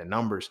understand the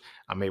numbers,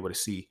 I'm able to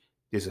see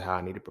this is how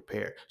I need to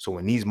prepare. So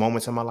when these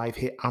moments in my life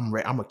hit, I'm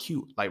ready. I'm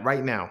acute. Like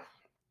right now,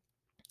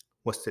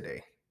 what's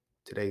today?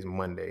 Today's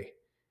Monday.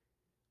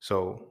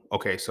 So,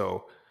 okay,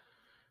 so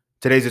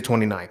today's the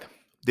 29th.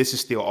 This is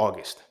still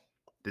August.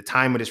 The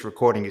time of this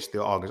recording is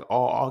still August.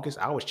 All August,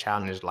 I was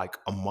challenged like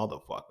a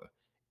motherfucker.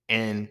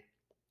 And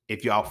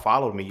if y'all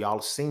followed me,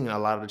 y'all seen a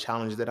lot of the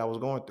challenges that I was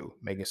going through,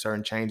 making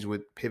certain changes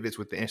with pivots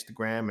with the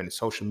Instagram and the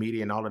social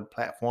media and all of the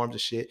platforms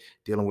and shit,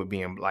 dealing with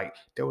being like,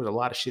 there was a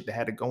lot of shit that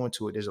had to go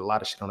into it. There's a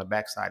lot of shit on the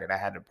backside that I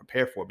had to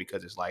prepare for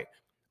because it's like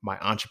my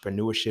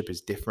entrepreneurship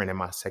is different in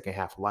my second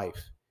half of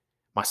life.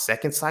 My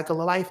second cycle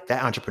of life,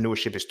 that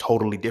entrepreneurship is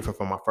totally different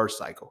from my first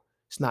cycle.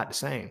 It's not the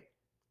same.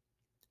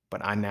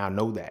 But I now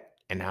know that.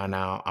 And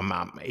now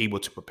I'm able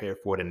to prepare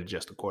for it and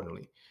adjust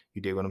accordingly.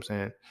 You dig what I'm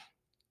saying?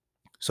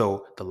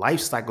 So the life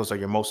cycles are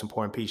your most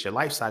important piece. Your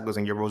life cycles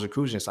and your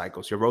Rosicrucian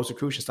cycles. Your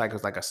Rosicrucian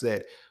cycles, like I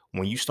said,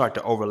 when you start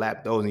to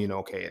overlap those and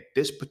okay, at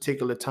this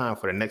particular time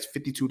for the next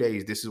 52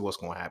 days, this is what's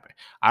going to happen.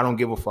 I don't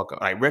give a fuck.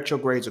 Like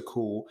retrogrades are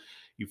cool.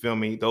 You feel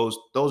me? Those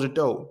are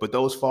dope, but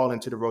those fall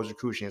into the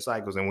Rosicrucian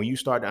cycles. And when you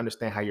start to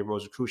understand how your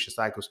Rosicrucian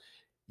cycles,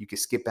 you can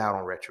skip out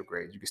on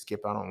retrogrades. You can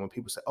skip out on when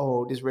people say,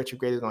 oh, this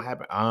retrograde is going to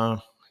happen.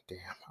 Damn,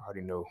 I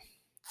already know.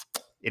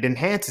 It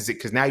enhances it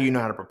because now you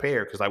know how to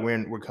prepare because like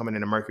we're coming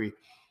into Mercury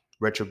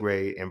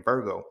retrograde and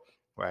Virgo,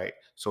 right?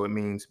 So it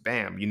means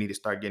bam, you need to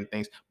start getting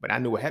things. But I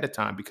knew ahead of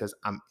time because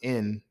I'm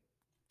in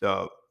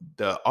the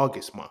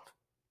August month,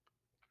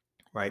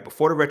 right?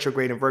 Before the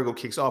retrograde and Virgo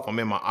kicks off, I'm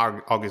in my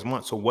August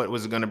month. So what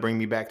was it going to bring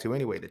me back to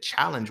anyway? The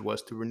challenge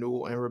was to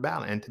renew and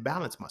rebalance and to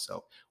balance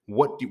myself.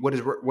 What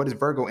does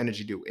Virgo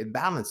energy do? It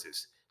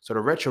balances. So the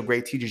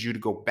retrograde teaches you to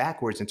go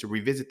backwards and to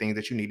revisit things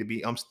that you need to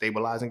be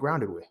stabilized and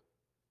grounded with.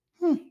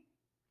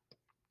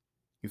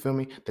 You feel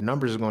me? The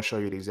numbers are going to show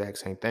you the exact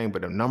same thing,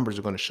 but the numbers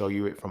are going to show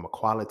you it from a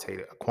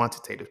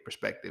quantitative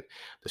perspective.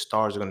 The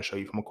stars are going to show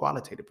you from a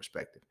qualitative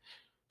perspective.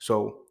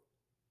 So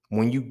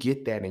when you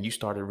get that and you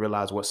start to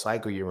realize what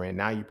cycle you're in,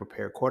 now you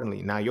prepare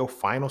accordingly. Now your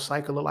final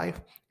cycle of life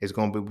is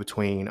going to be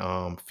between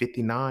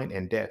 59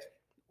 and death,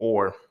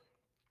 or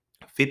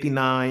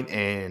 59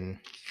 and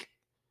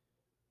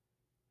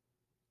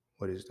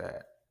what is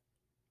that?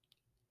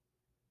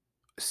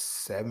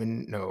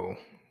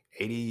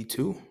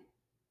 82.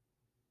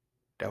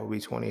 That would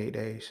be 28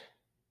 days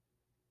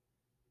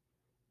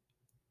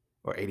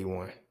or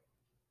 81.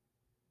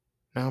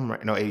 No, I'm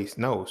right. No,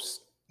 80, no,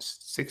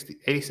 60,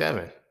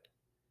 87.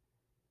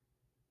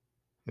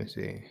 Let's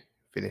see.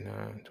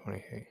 59,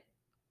 28.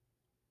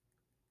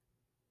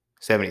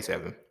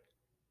 77.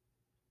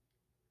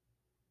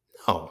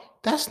 No,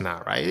 that's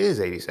not right. It is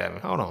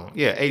 87. Hold on.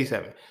 Yeah,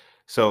 87.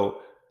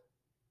 So,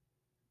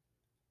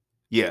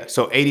 yeah,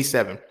 so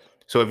 87.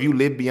 So if you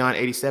live beyond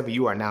 87,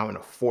 you are now in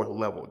a fourth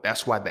level.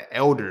 That's why the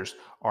elders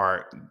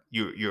are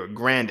you're a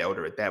grand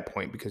elder at that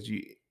point because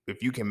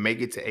if you can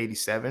make it to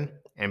 87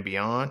 and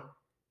beyond,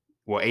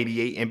 well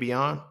 88 and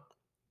beyond,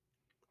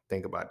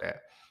 think about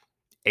that.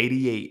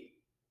 88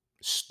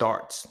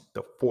 starts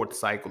the fourth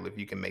cycle, if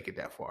you can make it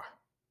that far.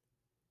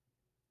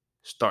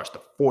 Starts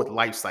the fourth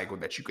life cycle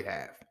that you could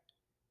have.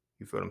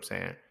 You feel what I'm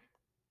saying?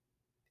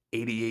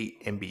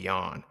 88 and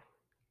beyond.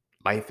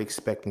 Life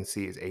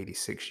expectancy is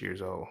 86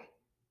 years old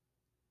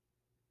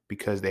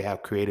because they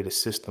have created a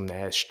system that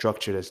has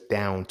structured us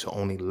down to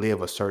only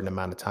live a certain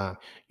amount of time.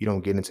 You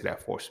don't get into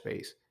that fourth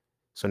space.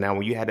 So now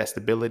when you have that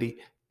stability,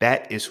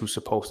 that is who's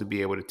supposed to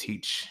be able to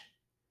teach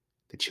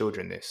the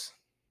children this.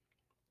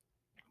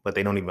 But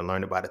they don't even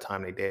learn it by the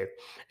time they're dead.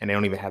 And they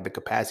don't even have the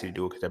capacity to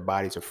do it because their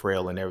bodies are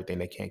frail and everything.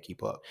 They can't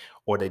keep up.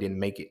 Or they didn't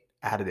make it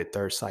out of the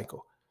third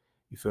cycle.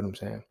 You feel what I'm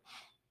saying?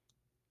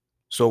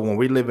 So when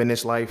we live in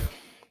this life,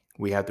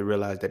 we have to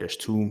realize that there's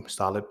two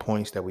solid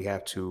points that we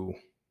have to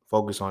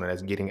focus on, and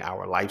that's getting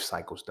our life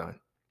cycles done.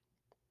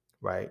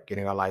 Right?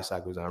 Getting our life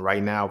cycles done.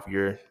 Right now, if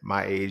you're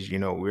my age,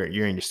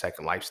 you're in your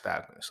second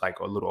lifestyle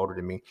cycle, a little older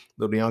than me. A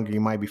little younger, you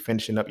might be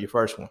finishing up your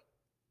first one.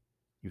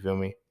 You feel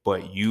me?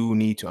 But you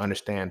need to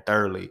understand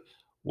thoroughly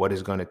what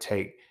it's going to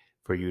take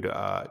for you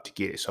to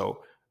get it.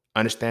 So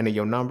understanding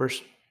your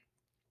numbers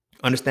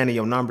is going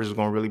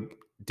to really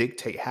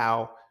dictate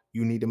how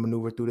you need to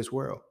maneuver through this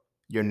world.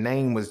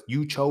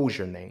 You chose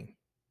your name.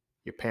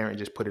 Your parent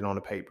just put it on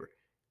the paper.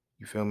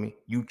 You feel me?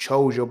 You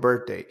chose your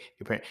birthday.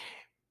 I'm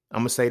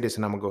going to say this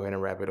and I'm going to go ahead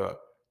and wrap it up.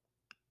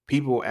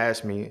 People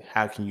ask me,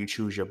 how can you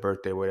choose your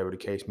birthday, whatever the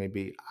case may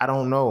be? I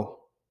don't know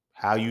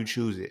how you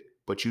choose it,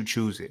 but you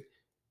choose it.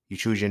 You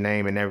choose your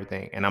name and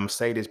everything. And I'm going to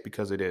say this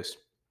because of this.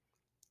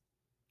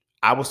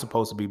 I was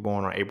supposed to be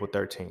born on April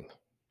 13th.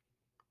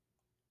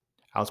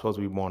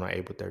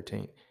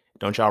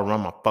 Don't y'all run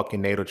my fucking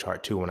natal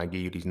chart too when I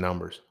give you these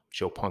numbers. With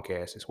your punk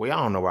asses. Well,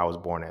 y'all don't know where I was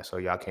born at, so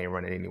y'all can't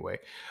run it anyway.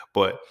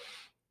 But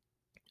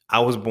I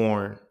was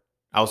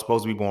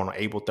supposed to be born on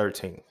April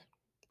 13th.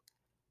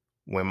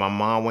 When my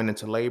mom went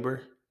into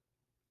labor,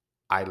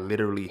 I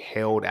literally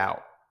held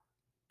out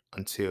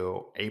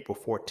until April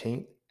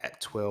 14th at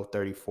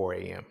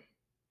 12:34 a.m.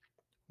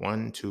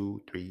 1,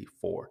 2, 3,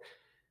 4.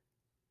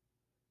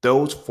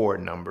 Those four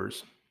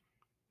numbers,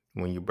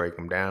 when you break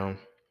them down,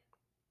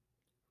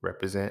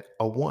 represent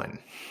a 1.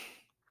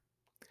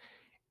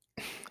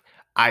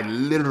 I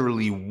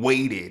literally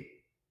waited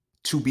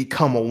to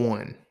become a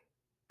 1.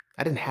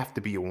 I didn't have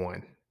to be a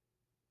 1.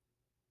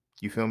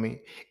 You feel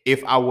me?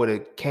 If I would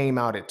have came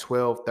out at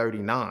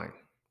 12:33,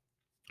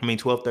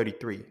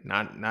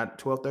 not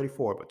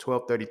 12:34, but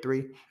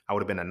 12:33, I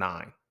would have been a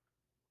 9.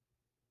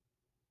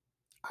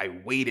 I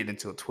waited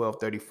until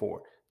 12:34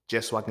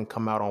 just so I can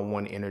come out on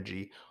 1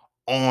 energy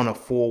on a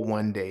full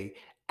 1 day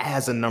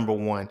as a number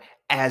 1,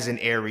 as an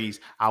Aries.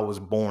 I was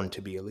born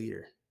to be a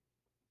leader.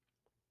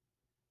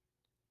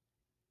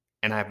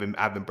 And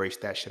I've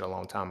embraced that shit a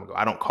long time ago.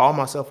 I don't call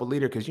myself a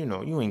leader because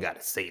you ain't got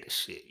to say the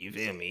shit. You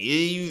feel me?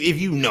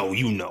 If you know,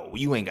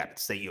 you ain't got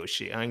to say your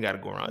shit. I ain't got to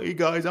go around. Hey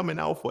guys, I'm an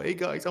alpha. Hey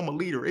guys, I'm a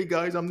leader. Hey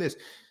guys, I'm this.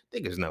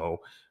 Niggas know.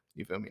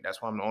 You feel me?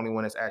 That's why I'm the only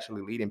one that's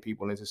actually leading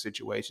people into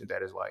situations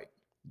that is like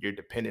you're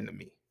dependent on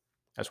me.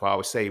 That's why I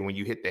always say when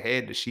you hit the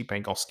head, the sheep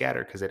ain't gonna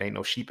scatter because it ain't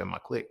no sheep in my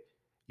clique.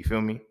 You feel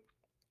me?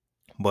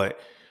 But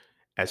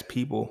as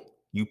people,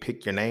 you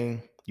pick your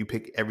name, you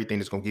pick everything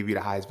that's going to give you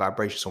the highest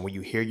vibration. So when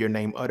you hear your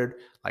name uttered,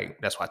 like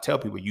that's why I tell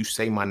people, you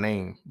say my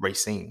name,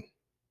 Racine.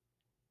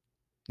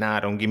 Nah,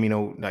 don't give me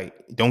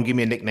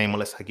a nickname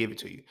unless I give it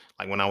to you.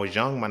 Like when I was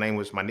young, my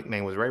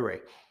nickname was Ray Ray.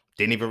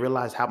 Didn't even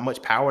realize how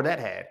much power that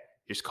had.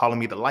 Just calling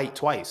me the light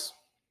twice.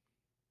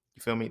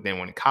 You feel me? Then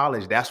when in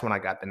college, that's when I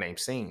got the name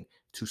Scene,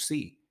 to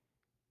see.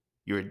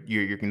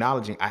 You're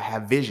acknowledging I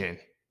have vision.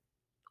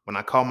 When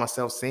I call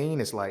myself Scene,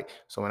 it's like,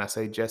 so when I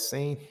say just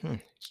Scene,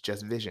 it's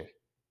just vision.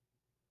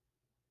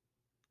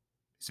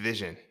 It's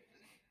vision.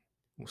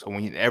 So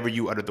whenever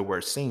you utter the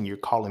word Scene, you're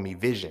calling me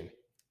vision.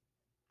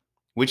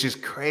 Which is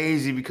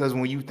crazy because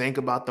when you think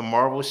about the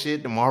Marvel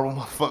shit, the Marvel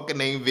motherfucker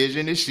named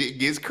Vision, this shit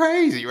gets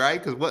crazy,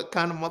 right? Because what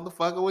kind of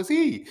motherfucker was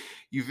he?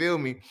 You feel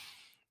me?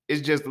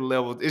 It's just the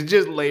level, it's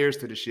just layers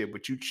to the shit,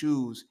 but you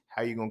choose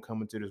how you're going to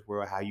come into this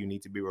world, how you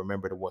need to be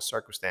remembered, and what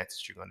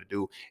circumstances you're going to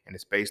do. And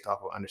it's based off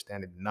of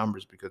understanding the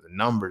numbers because the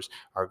numbers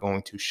are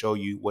going to show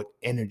you what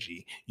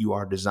energy you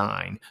are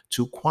designed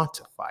to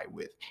quantify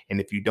with. And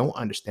if you don't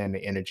understand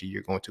the energy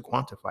you're going to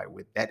quantify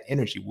with, that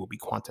energy will be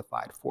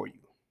quantified for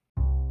you.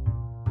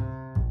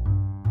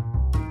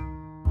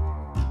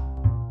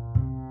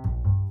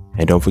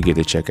 And don't forget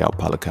to check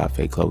out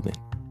Cafe Clothing,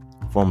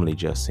 formerly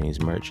Just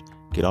Scenes merch.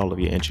 Get all of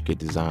your intricate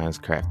designs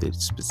crafted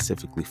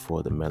specifically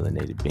for the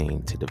melanated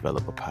being to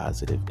develop a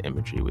positive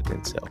imagery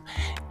within self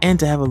and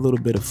to have a little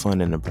bit of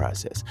fun in the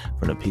process.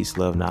 From the peace,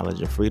 love,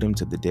 knowledge, and freedom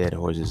to the dead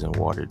horses and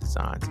water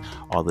designs,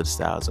 all of the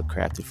styles are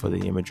crafted for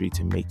the imagery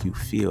to make you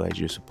feel as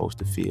you're supposed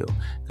to feel.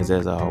 Because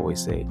as I always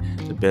say,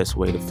 the best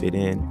way to fit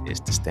in is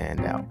to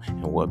stand out.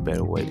 And what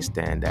better way to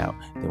stand out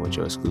than with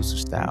your exclusive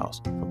styles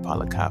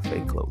from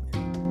Cafe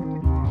Clothing.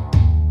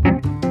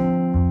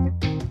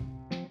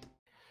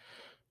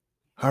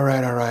 All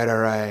right.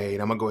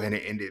 I'm gonna go ahead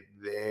and end it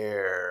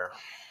there.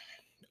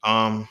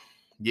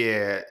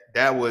 Yeah,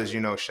 that was,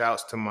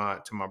 shouts to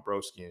my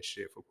broski and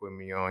shit for putting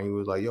me on. He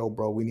was like, "Yo,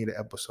 bro, we need an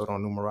episode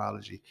on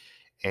numerology,"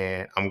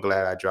 and I'm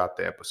glad I dropped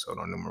the episode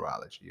on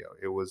numerology. Yo,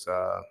 it was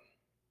dope.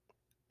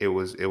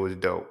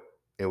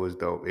 It was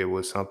dope. It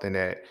was something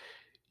that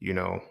you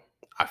know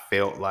I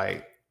felt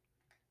like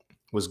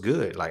was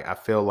good. Like I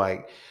feel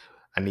like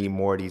I need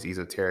more of these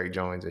esoteric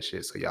joints and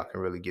shit, so y'all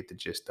can really get the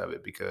gist of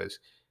it. Because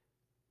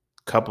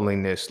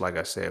coupling this, like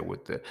I said,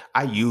 with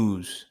I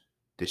use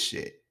this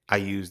shit. I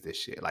use this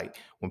shit. Like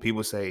when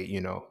people say,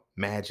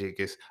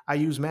 magic is, I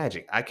use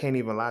magic. I can't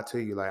even lie to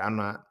you. Like I'm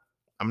not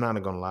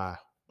gonna lie,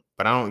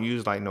 but I don't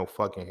use like no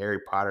fucking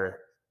Harry Potter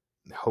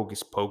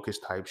hocus pocus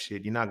type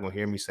shit. You're not gonna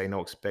hear me say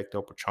no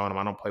expecto patronum.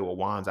 I don't play with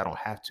wands. I don't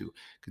have to,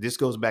 because this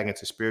goes back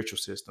into spiritual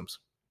systems.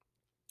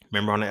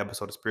 Remember on the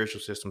episode of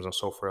spiritual systems on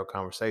So Frail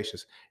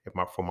Conversations,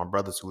 for my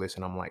brothers who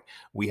listen, I'm like,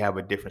 we have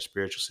a different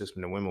spiritual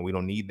system than women. We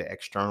don't need the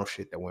external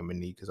shit that women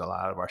need, because a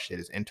lot of our shit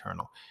is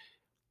internal.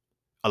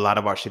 A lot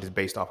of our shit is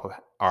based off of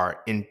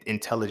our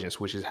intelligence,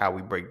 which is how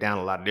we break down.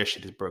 A lot of their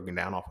shit is broken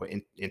down off of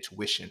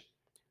intuition.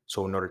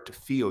 So in order to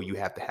feel, you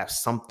have to have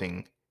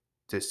something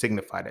to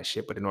signify that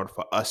shit. But in order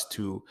for us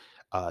to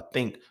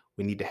think,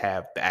 we need to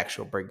have the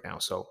actual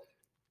breakdown. So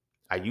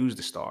I use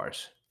the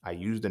stars, I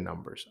use the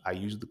numbers, I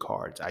use the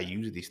cards, I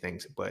use these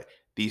things, but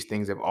these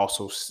things have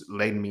also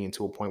led me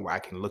into a point where I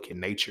can look at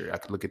nature, I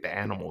can look at the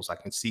animals, I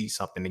can see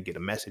something and get a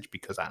message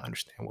because I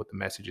understand what the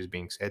message is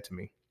being said to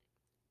me.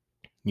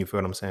 You feel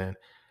what I'm saying?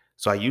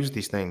 So I use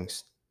these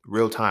things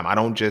real time. I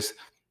don't just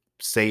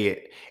say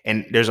it.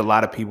 And there's a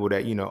lot of people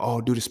that,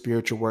 oh, do the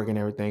spiritual work and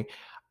everything.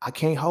 I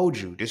can't hold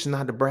you. This is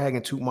not to brag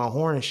and toot my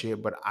horn and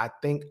shit, but I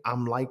think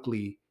I'm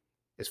likely,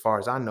 as far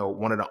as I know,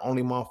 one of the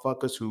only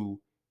motherfuckers who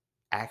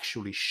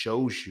actually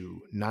shows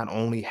you not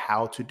only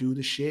how to do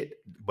the shit,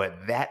 but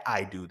that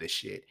I do the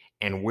shit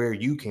and where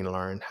you can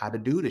learn how to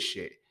do the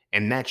shit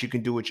and that you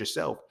can do it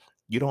yourself.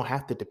 You don't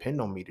have to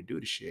depend on me to do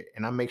the shit.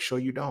 And I make sure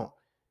you don't.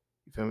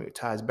 You feel me? It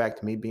ties back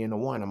to me being the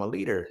one. I'm a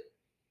leader.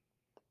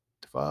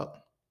 The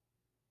fuck?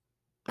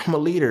 I'm a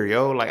leader,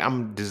 yo. Like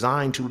I'm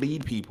designed to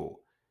lead people.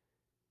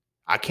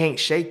 I can't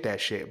shake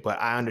that shit, but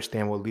I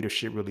understand what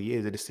leadership really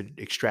is. It is to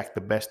extract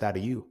the best out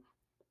of you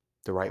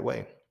the right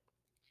way.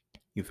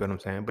 You feel what I'm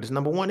saying? But it's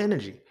number one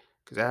energy.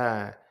 Cause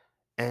I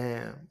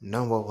am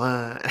number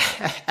one.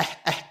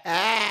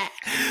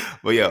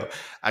 But yo,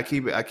 I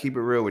keep it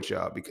real with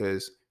y'all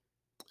because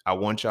I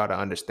want y'all to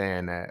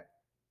understand that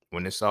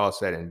when it's all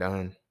said and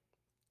done,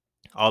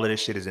 all of this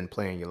shit is in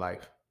play in your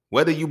life.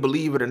 Whether you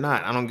believe it or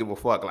not, I don't give a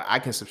fuck. Like I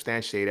can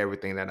substantiate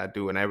everything that I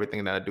do, and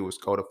everything that I do is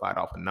codified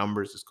off of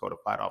numbers, it's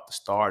codified off the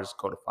stars, it's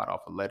codified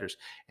off of letters,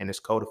 and it's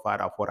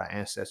codified off what our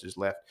ancestors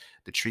left.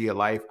 The tree of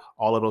life,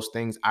 all of those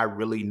things, I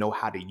really know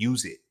how to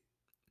use it.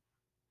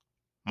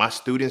 My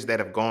students that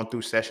have gone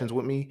through sessions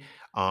with me,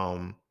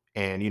 and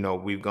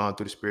we've gone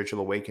through the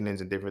spiritual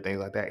awakenings and different things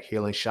like that,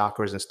 healing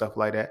chakras and stuff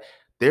like that.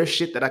 There's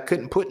shit that I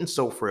couldn't put in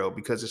So Frail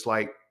because it's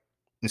like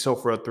in So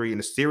Frail 3 in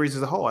the series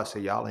as a whole. I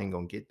said, y'all ain't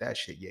gonna get that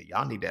shit yet.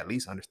 Y'all need to at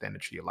least understand the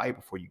tree of life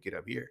before you get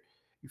up here.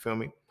 You feel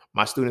me?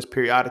 My students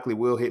periodically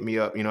will hit me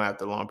up,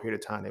 after a long period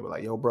of time. They were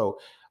like, yo, bro,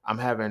 I'm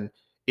having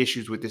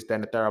issues with this, that,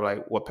 and the third. I'm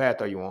like, what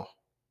path are you on?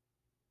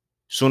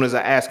 Soon as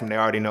I ask them, they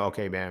already know,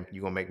 okay, man,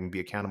 you're gonna make me be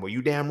accountable.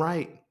 You damn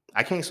right.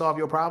 I can't solve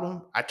your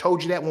problem. I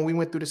told you that when we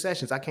went through the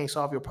sessions. I can't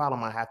solve your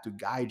problem. I have to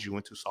guide you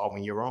into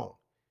solving your own.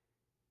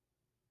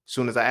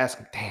 Soon as I ask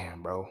them,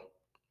 damn, bro,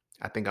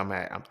 I think I'm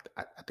at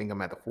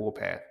the full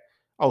path.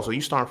 Oh, so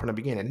you starting from the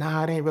beginning?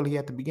 Nah, it ain't really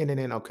at the beginning.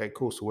 Then okay,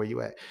 cool. So where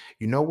you at?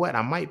 You know what?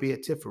 I might be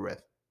at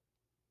Tifereth.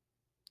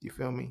 You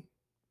feel me?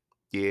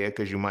 Yeah,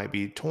 because you might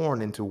be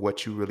torn into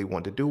what you really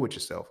want to do with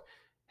yourself.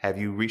 Have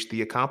you reached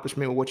the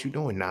accomplishment of what you're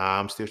doing? Nah,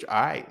 I'm still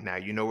all right. Now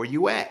you know where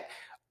you at.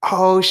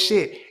 Oh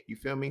shit. You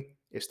feel me?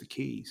 It's the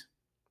keys.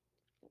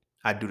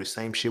 I do the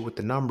same shit with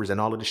the numbers, and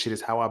all of this shit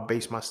is how I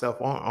base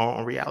myself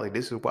on reality.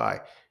 This is why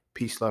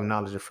peace, love,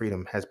 knowledge, and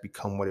freedom has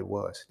become what it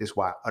was. This is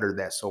why I uttered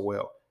that so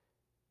well.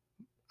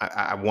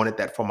 I wanted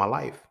that for my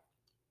life.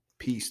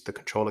 Peace, the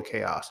control of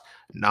chaos.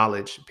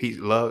 Knowledge, peace,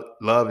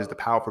 love is the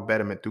power for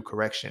betterment through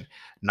correction.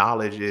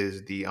 Knowledge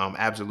is the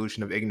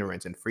absolution of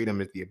ignorance, and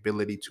freedom is the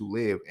ability to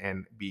live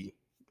and be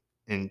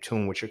in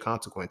tune with your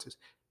consequences.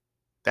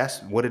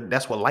 That's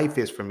what life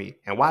is for me.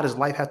 And why does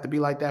life have to be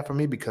like that for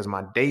me? Because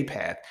my day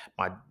path,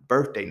 my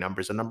birthday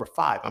numbers are number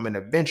 5. I'm an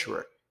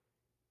adventurer.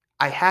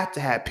 I have to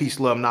have peace,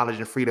 love, knowledge,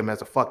 and freedom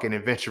as a fucking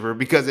adventurer,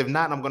 because if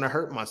not, I'm gonna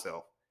hurt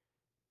myself.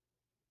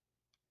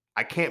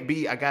 I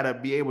gotta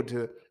be able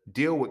to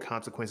deal with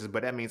consequences,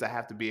 but that means I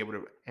have to be able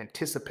to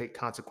anticipate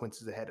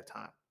consequences ahead of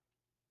time.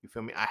 You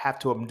feel me? I have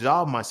to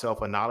absolve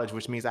myself of knowledge,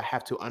 which means I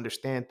have to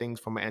understand things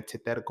from an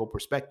antithetical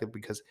perspective,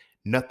 because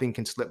nothing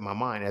can slip my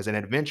mind. As an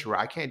adventurer,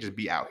 I can't just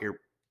be out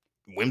here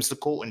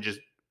whimsical and just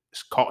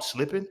caught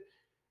slipping.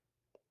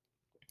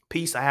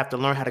 Peace, I have to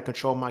learn how to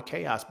control my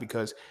chaos,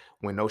 because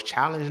when those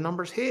challenge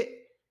numbers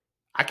hit,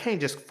 I can't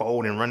just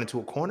fold and run into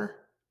a corner,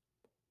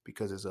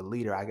 because as a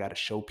leader, I got to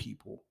show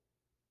people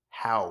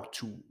how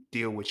to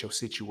deal with your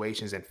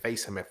situations and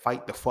face them and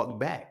fight the fuck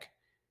back.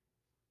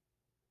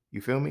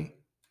 You feel me?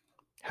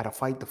 How to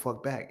fight the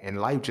fuck back. And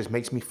life just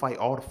makes me fight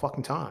all the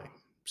fucking time.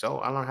 So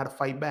I learned how to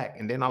fight back.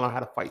 And then I learned how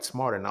to fight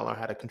smarter and I learned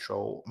how to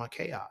control my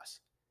chaos.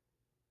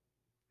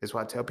 That's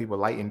why I tell people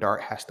light and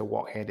dark has to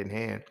walk hand in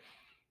hand.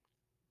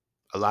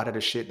 A lot of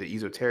the shit, the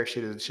esoteric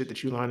shit, is the shit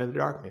that you learn in the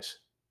darkness.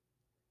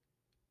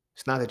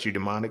 It's not that you're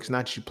demonic. It's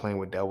not that you playing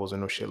with devils or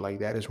no shit like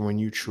that. It's when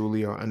you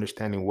truly are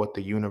understanding what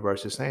the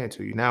universe is saying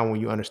to you. Now, when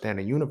you understand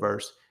the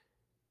universe,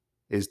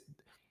 is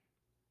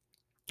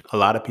a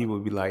lot of people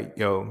be like,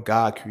 yo,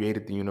 God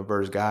created the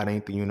universe. God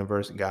ain't the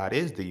universe. God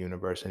is the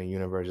universe, and the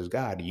universe is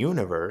God. The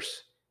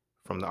universe,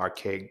 from the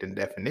archaic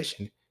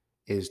definition,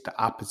 is the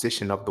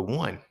opposition of the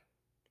one,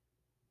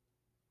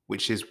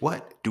 which is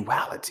what?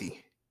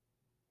 Duality.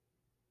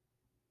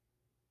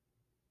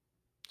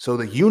 So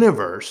the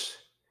universe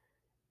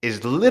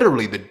is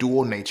literally the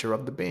dual nature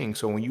of the being.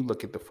 So when you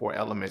look at the four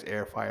elements,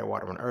 air, fire,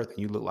 water, and earth, and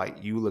you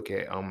look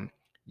at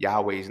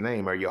Yahweh's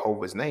name or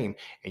Jehovah's name,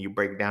 and you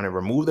break it down and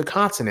remove the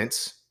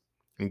consonants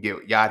and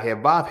get Yod He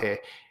Vav He,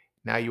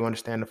 now you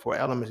understand the four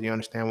elements, and you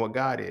understand what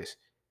God is.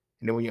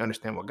 And then when you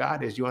understand what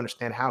God is, you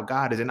understand how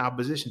God is in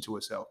opposition to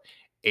itself.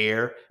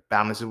 Air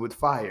balances with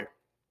fire,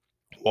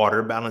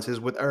 water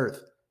balances with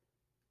earth.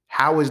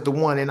 How is the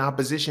one in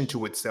opposition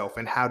to itself?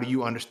 And how do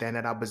you understand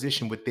that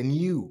opposition within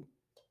you?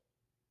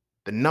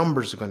 The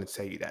numbers are going to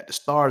tell you that. The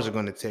stars are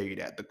going to tell you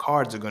that. The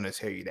cards are going to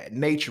tell you that.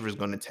 Nature is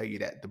going to tell you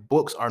that. The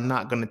books are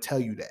not going to tell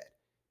you that.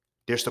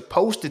 They're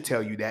supposed to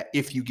tell you that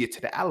if you get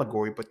to the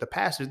allegory, but the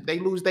pastors, they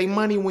lose their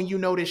money when you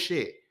know this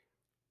shit.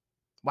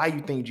 Why do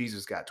you think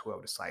Jesus got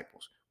 12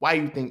 disciples? Why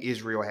do you think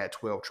Israel had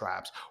 12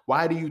 tribes?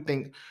 Why do you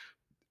think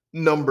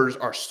numbers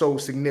are so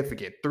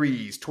significant?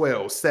 Threes,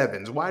 12,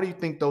 sevens. Why do you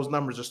think those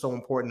numbers are so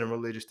important in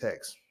religious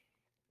texts?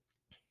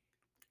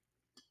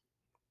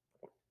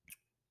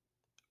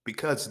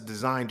 Because it's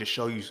designed to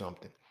show you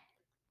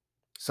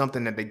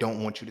something that they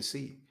don't want you to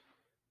see.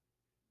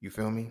 You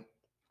feel me?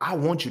 I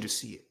want you to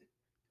see it.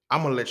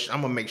 I'm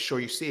gonna make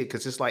sure you see it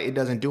because it's like it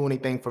doesn't do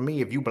anything for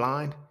me if you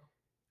blind.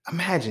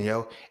 Imagine,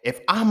 yo, if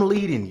I'm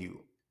leading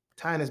you,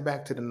 tying this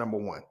back to the number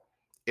one.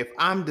 If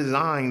I'm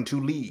designed to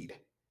lead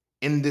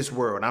in this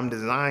world, I'm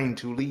designed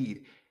to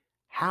lead.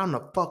 How in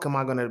the fuck am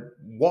I gonna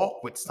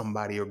walk with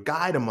somebody or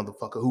guide a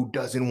motherfucker who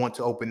doesn't want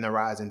to open their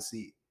eyes and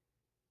see?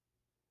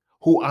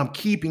 Who I'm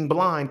keeping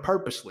blind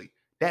purposely.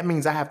 That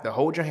means I have to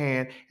hold your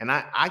hand and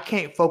I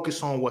can't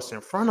focus on what's in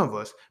front of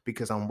us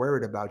because I'm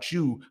worried about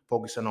you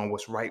focusing on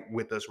what's right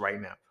with us right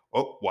now.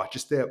 Oh, watch your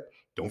step.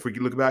 Don't forget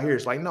to look about here.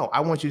 It's like, no,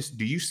 I want you to,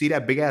 do you see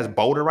that big ass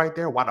boulder right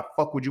there? Why the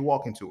fuck would you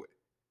walk into it?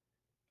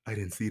 I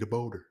didn't see the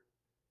boulder.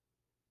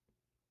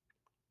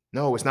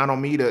 No, it's not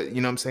on me to,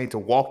 you know what I'm saying, to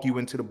walk you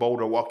into the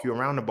boulder, walk you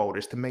around the boulder.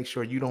 It's to make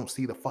sure you don't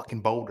see the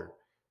fucking boulder.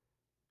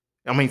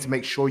 I mean, to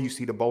make sure you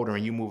see the boulder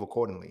and you move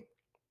accordingly.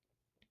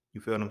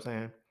 You feel what I'm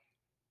saying?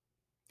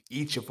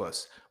 Each of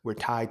us, we're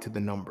tied to the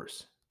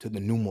numbers, to the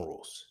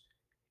numerals,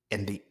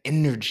 and the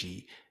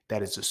energy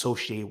that is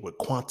associated with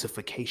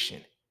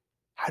quantification.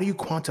 How do you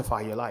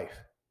quantify your life?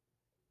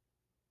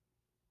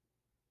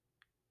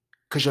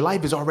 Because your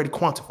life is already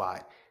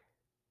quantified.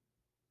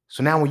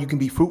 So now when you can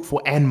be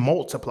fruitful and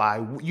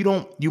multiply,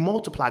 you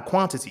multiply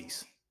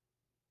quantities.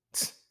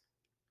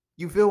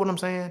 You feel what I'm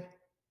saying?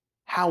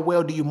 How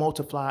well do you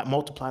multiply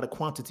the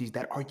quantities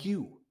that are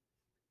you?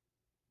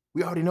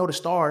 We already know the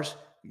stars.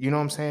 You know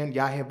what I'm saying?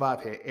 Yah had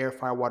Vav had air,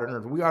 fire, water, and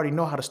earth. We already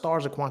know how the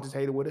stars are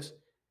quantitated with us.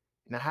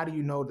 Now, how do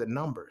you know the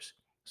numbers?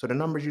 So the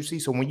numbers you see.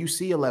 So when you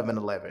see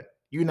 1111,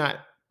 you're not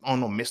on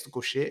no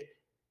mystical shit.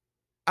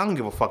 I don't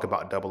give a fuck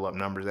about double up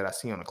numbers that I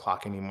see on the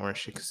clock anymore and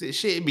shit. Cause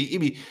it'd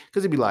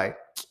be like,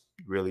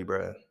 really,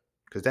 bro?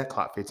 Because that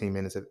clock 15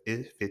 minutes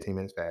is 15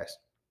 minutes fast.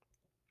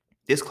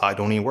 This clock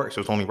don't even work,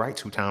 so it's only right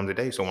 2 times a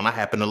day. So when I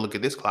happen to look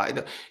at this clock,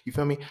 you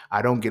feel me?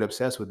 I don't get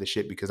obsessed with the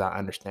shit because I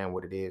understand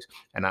what it is,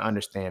 and I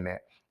understand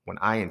that when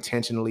I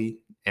intentionally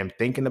am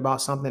thinking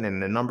about something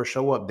and the numbers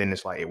show up, then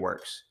it's like it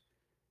works.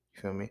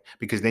 You feel me?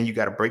 Because then you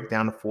got to break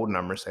down the full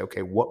number and say,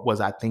 okay, what was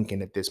I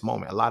thinking at this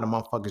moment? A lot of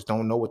motherfuckers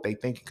don't know what they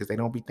thinking because they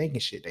don't be thinking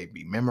shit. They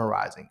be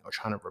memorizing or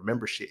trying to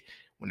remember shit.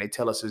 When they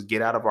tell us to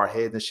get out of our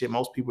heads and shit,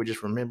 most people are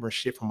just remembering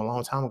shit from a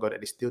long time ago that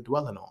they still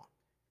dwelling on.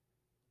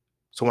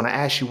 So when I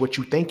ask you what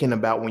you thinking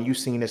about when you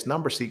seen this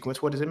number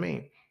sequence, what does it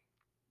mean?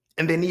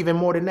 And then even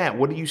more than that,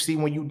 what do you see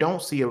when you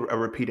don't see a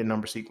repeated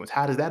number sequence?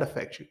 How does that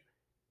affect you?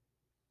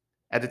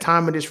 At the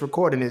time of this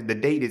recording, the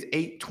date is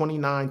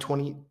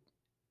 8/29/20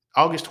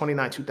 August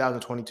 29,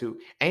 2022.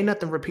 Ain't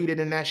nothing repeated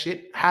in that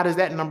shit. How does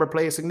that number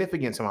play a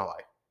significance in my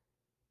life?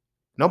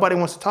 Nobody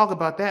wants to talk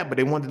about that, but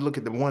they want to look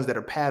at the ones that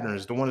are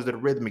patterns, the ones that are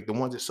rhythmic, the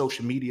ones that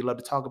social media love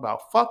to talk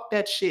about. Fuck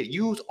that shit.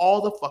 Use all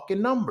the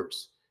fucking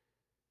numbers.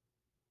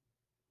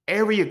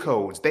 Area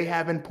codes, they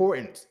have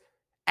importance.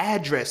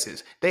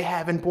 Addresses, they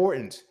have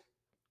importance.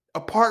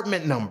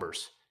 Apartment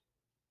numbers,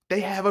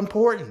 they have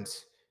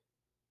importance.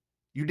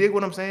 You dig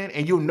what I'm saying?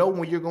 And you'll know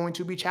when you're going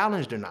to be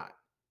challenged or not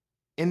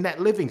in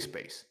that living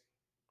space.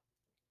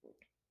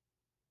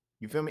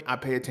 You feel me? I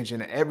pay attention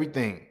to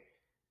everything.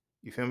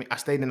 You feel me? I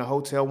stayed in a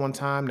hotel one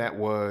time that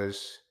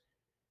was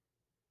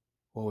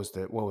What was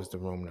the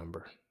room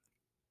number?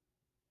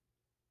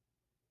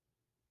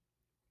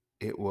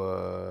 It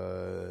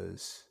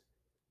was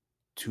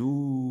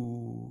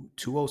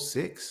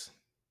 206.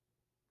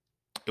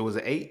 It was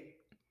an 8.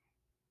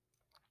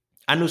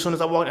 I knew as soon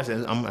as I walked, I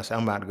said, I'm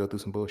about to go through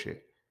some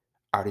bullshit.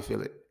 I already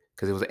feel it.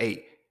 Because it was an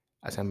 8.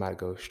 I said, I'm about to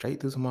go straight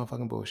through some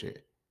motherfucking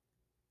bullshit.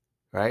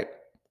 Right?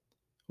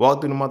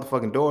 Walk through the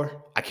motherfucking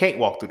door. I can't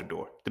walk through the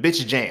door. The bitch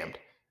is jammed.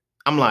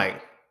 I'm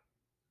like,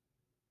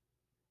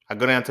 I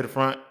go down to the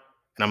front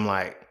and I'm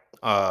like,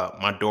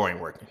 my door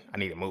ain't working. I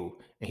need to move.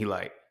 And he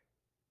like,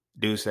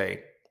 dude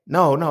say,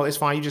 no, it's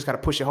fine. You just gotta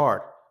push it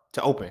hard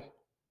to open.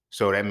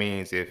 So that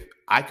means if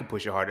I can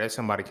push it hard, that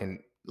somebody can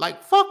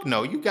like, fuck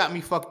no, you got me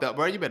fucked up,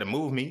 bro. You better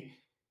move me.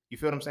 You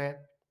feel what I'm saying?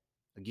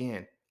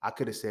 Again, I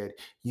could have said,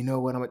 you know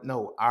what?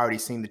 No, I already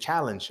seen the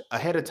challenge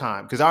ahead of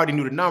time because I already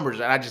knew the numbers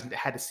and I just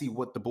had to see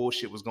what the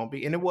bullshit was gonna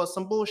be. And it was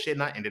some bullshit,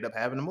 and I ended up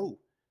having to move.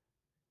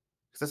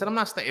 Because I said, I'm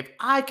not staying. If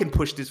I can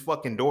push this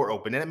fucking door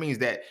open, then that means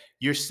that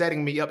you're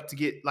setting me up to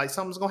get like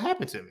something's gonna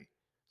happen to me.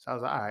 So I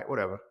was like, all right,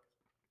 whatever.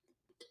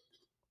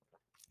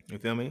 You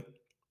feel me?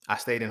 I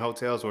stayed in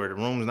hotels where the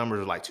rooms numbers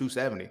were like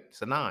 270.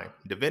 It's a 9.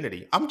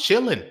 Divinity. I'm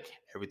chilling.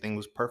 Everything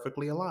was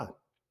perfectly aligned.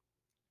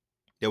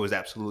 There was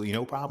absolutely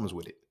no problems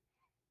with it.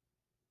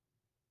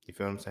 You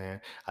feel what I'm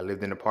saying? I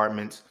lived in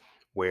apartments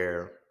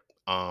where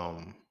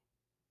one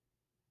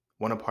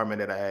apartment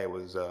that I had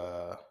was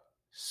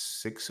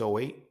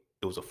 608.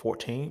 It was a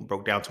 14,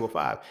 broke down to a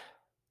 5.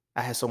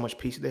 I had so much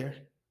peace there.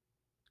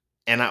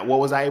 And what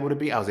was I able to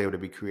be? I was able to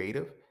be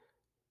creative.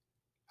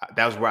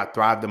 That was where I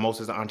thrived the most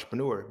as an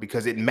entrepreneur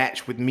because it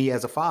matched with me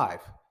as a 5.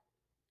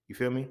 You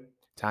feel me?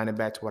 Tying it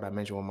back to what I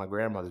mentioned with my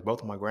grandmothers.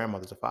 Both of my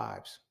grandmothers are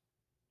 5s.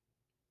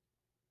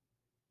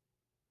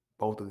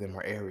 Both of them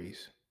are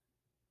Aries.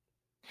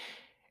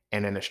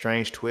 And in a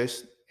strange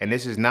twist, and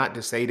this is not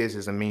to say this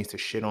as a means to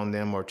shit on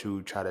them or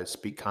to try to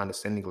speak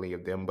condescendingly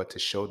of them, but to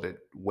show the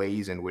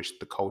ways in which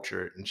the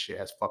culture and shit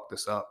has fucked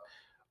us up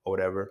or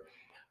whatever.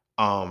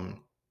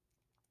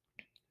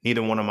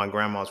 Neither one of my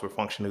grandmas were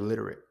functionally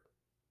literate.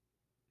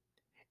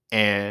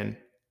 And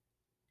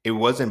it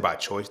wasn't by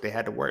choice. They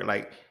had to work.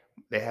 Like,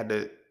 they had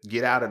to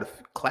get out of the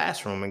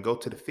classroom and go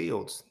to the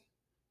fields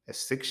at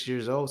 6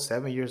 years old,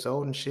 7 years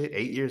old and shit,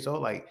 8 years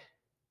old. Like,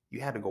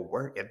 you had to go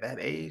work at that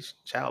age.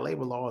 Child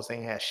labor laws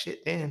ain't had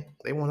shit then.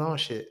 They weren't on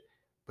shit.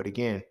 But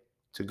again,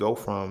 to go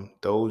from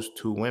those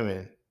two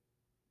women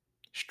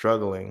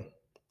struggling,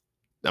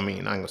 I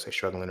mean, I ain't gonna say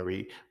struggling to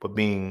read, but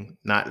being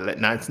not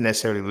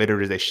necessarily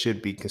literate as they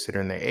should be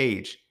considering their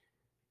age,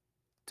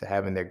 to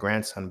having their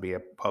grandson be a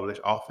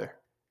published author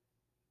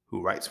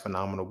who writes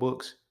phenomenal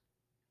books,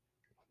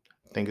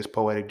 I think it's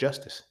poetic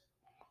justice.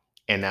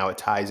 And now it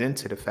ties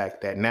into the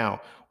fact that now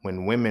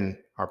when women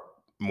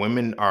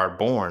are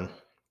born,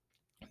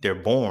 they're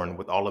born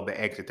with all of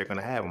the eggs that they're going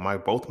to have.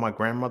 Both my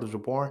grandmothers were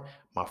born,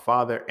 my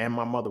father and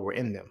my mother were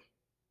in them,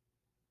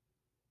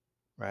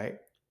 right?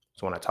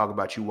 So when I talk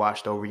about you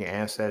watched over your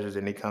ancestors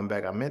and they come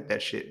back, I meant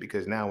that shit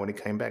because now when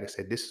it came back, I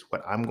said, this is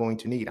what I'm going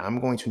to need. I'm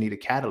going to need a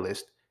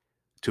catalyst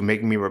to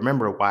make me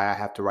remember why I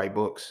have to write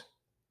books.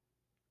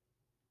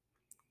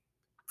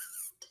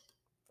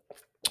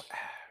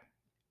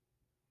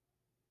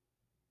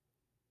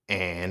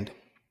 And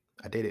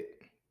I did it.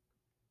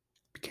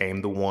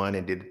 Became the one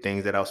and did the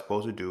things that I was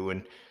supposed to do.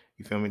 And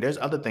you feel me? There's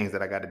other things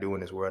that I got to do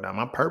in this world. Now,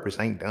 my purpose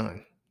ain't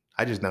done.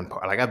 I just done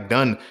part. Like I've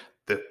done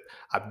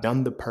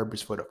the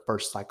purpose for the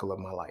first cycle of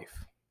my life.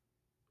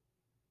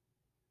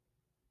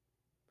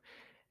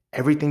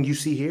 Everything you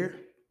see here,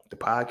 the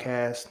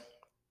podcast,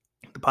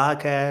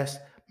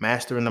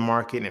 mastering the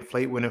market,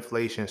 inflate with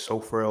inflation,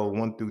 SoFrel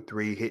 1 through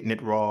 3, hitting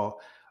it raw,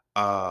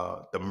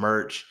 the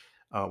merch,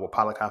 with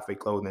Pala Cafe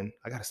clothing.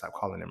 I gotta stop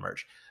calling it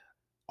merch.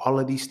 All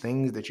of these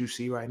things that you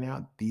see right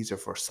now, these are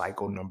for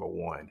cycle number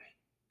 1.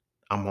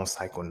 I'm on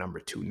cycle number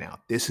 2 now.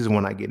 This is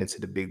when I get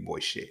into the big boy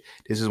shit.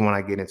 This is when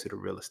I get into the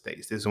real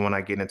estates. This is when I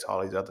get into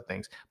all these other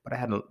things. But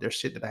there's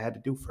shit that I had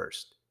to do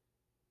first.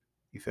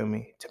 You feel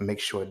me? To make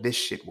sure this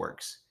shit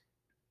works.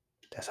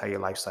 That's how your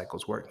life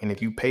cycles work. And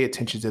if you pay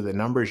attention to the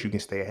numbers, you can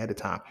stay ahead of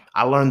time.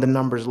 I learned the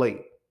numbers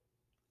late.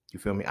 You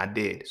feel me? I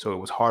did. So it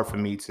was hard for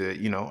me to,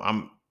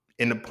 I'm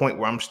in the point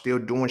where I'm still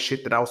doing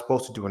shit that I was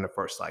supposed to do in the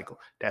first cycle.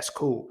 That's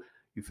cool.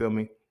 You feel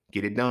me?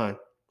 Get it done.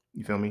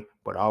 You feel me?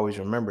 But always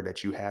remember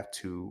that you have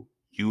to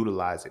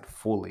utilize it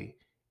fully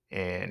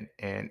and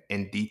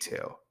in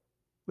detail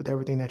with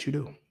everything that you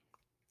do.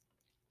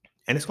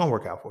 And it's gonna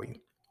work out for you.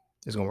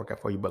 It's gonna work out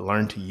for you. But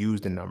learn to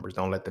use the numbers.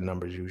 Don't let the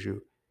numbers use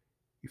you.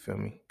 You feel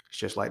me? It's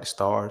just like the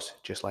stars,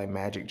 just like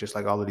magic, just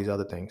like all of these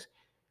other things.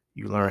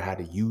 You learn how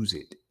to use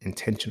it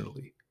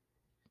intentionally.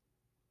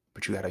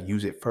 But you got to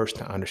use it first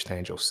to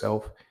understand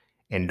yourself.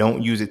 And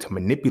don't use it to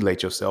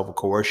manipulate yourself or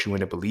coerce you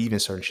into believing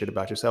certain shit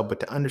about yourself,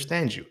 but to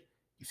understand you.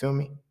 You feel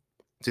me?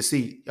 To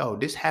see,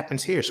 this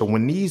happens here. So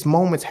when these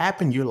moments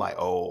happen, you're like,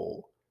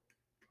 oh,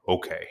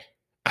 okay.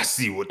 I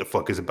see what the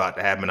fuck is about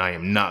to happen. I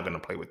am not going to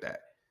play with that.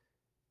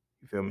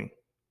 You feel me?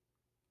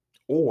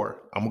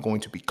 or I'm going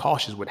to be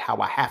cautious with how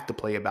I have to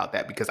play about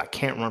that because I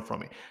can't run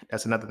from it.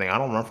 That's another thing. I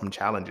don't run from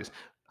challenges.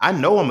 I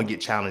know I'm gonna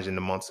get challenged in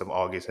the months of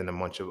August and the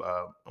months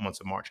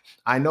of March.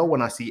 I know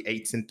when I see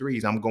eights and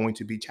threes, I'm going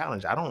to be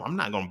challenged. I'm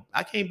not gonna.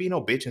 I can't be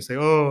no bitch and say,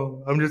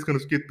 "Oh, I'm just gonna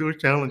skip through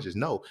challenges."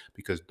 No,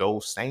 because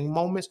those same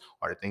moments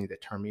are the things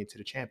that turn me into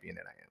the champion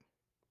that I am.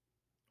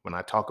 When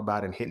I talk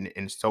about and hitting it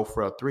in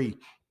SoFrail 3,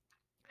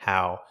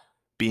 how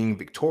being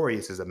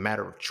victorious is a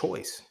matter of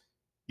choice.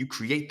 You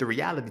create the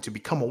reality to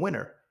become a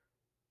winner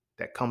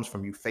that comes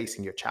from you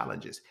facing your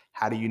challenges.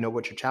 How do you know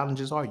what your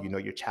challenges are? You know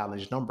your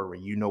challenge number.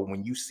 And you know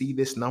when you see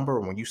this number, or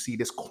when you see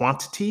this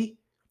quantity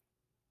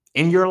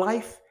in your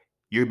life,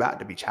 you're about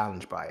to be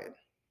challenged by it.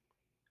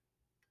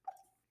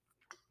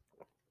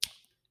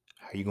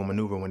 How you gonna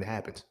maneuver when it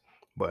happens?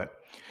 But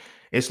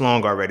it's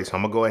long already, so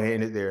I'm gonna go ahead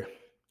and end it there.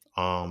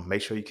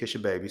 Make sure you kiss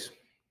your babies.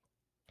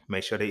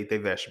 Make sure they eat their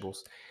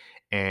vegetables.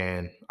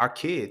 And our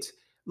kids,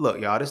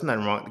 look, y'all, there's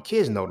nothing wrong. The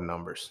kids know the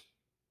numbers.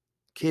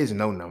 Kids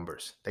know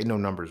numbers. They know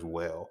numbers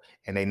well,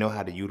 and they know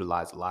how to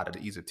utilize a lot of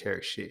the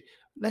esoteric shit.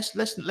 Let's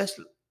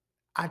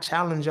I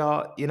challenge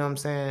y'all, you know what I'm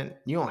saying?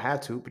 You don't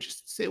have to, but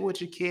just sit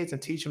with your kids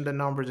and teach them the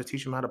numbers and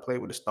teach them how to play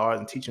with the stars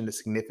and teach them the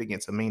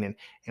significance of meaning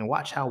and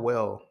watch how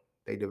well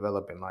they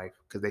develop in life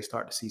because they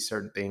start to see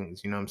certain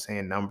things, you know what I'm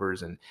saying?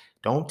 Numbers, and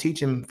don't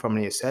teach them from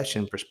the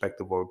accession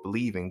perspective or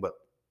believing, but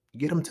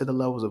get them to the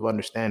levels of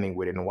understanding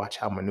with it and watch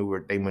how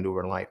they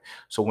maneuver in life.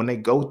 So when they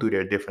go through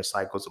their different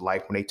cycles of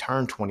life, when they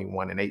turn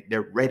 21 and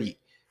they're ready,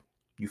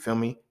 you feel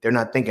me? They're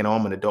not thinking, oh,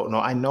 I'm an adult. No,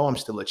 I know I'm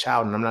still a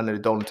child and I'm not an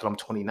adult until I'm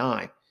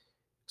 29.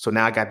 So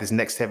now I got this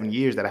next 7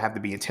 years that I have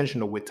to be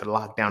intentional with to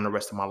lock down the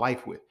rest of my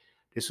life with.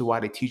 This is why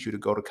they teach you to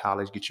go to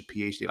college, get your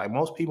PhD. Like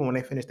most people, when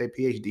they finish their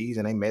PhDs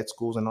and they med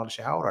schools and all the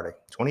shit, how old are they?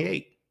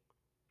 28.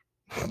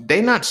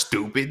 They not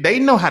stupid. They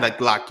know how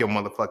to lock your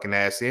motherfucking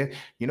ass in.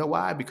 You know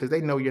why? Because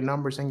they know your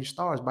numbers and your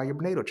stars by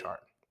your natal chart.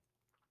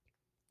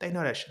 They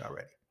know that shit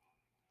already.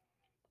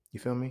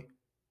 You feel me?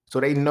 So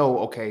they know,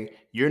 okay,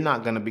 you're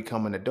not going to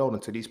become an adult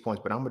until these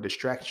points, but I'm going to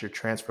distract your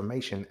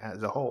transformation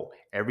as a whole.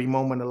 Every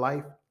moment of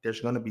life,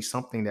 there's going to be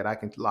something that I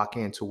can lock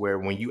in to where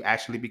when you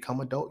actually become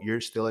adult, you're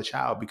still a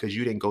child because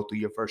you didn't go through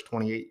your first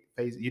 28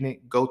 phase. You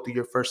didn't go through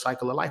your first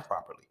cycle of life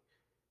properly.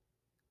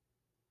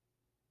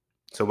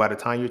 So by the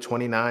time you're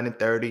 29 and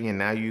 30 and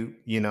now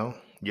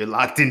you're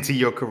locked into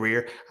your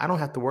career, I don't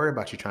have to worry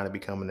about you trying to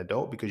become an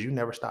adult because you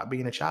never stopped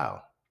being a child.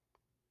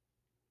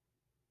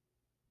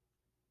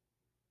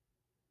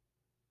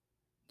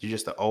 You're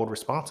just an old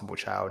responsible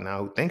child now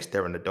who thinks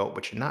they're an adult,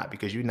 but you're not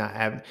because you're not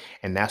having,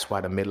 and that's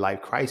why the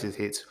midlife crisis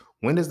hits.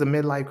 When does the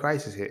midlife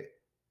crisis hit?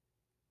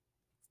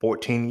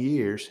 14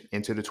 years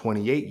into the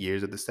 28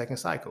 years of the second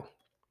cycle.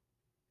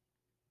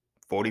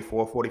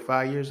 44,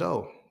 45 years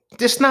old.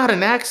 It's not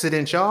an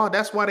accident, y'all.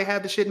 That's why they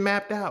have the shit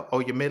mapped out. Oh,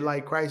 your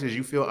midlife crisis,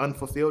 you feel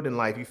unfulfilled in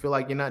life. You feel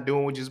like you're not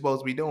doing what you're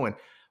supposed to be doing.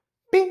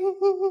 Bing.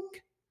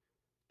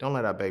 Don't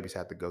let our babies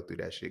have to go through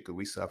that shit because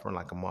we suffering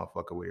like a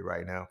motherfucker with it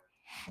right now.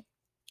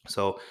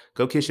 So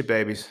go kiss your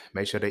babies.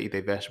 Make sure they eat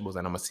their vegetables.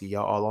 And I'm going to see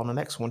y'all all on the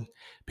next one.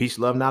 Peace,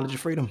 love, knowledge, and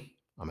freedom.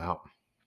 I'm out.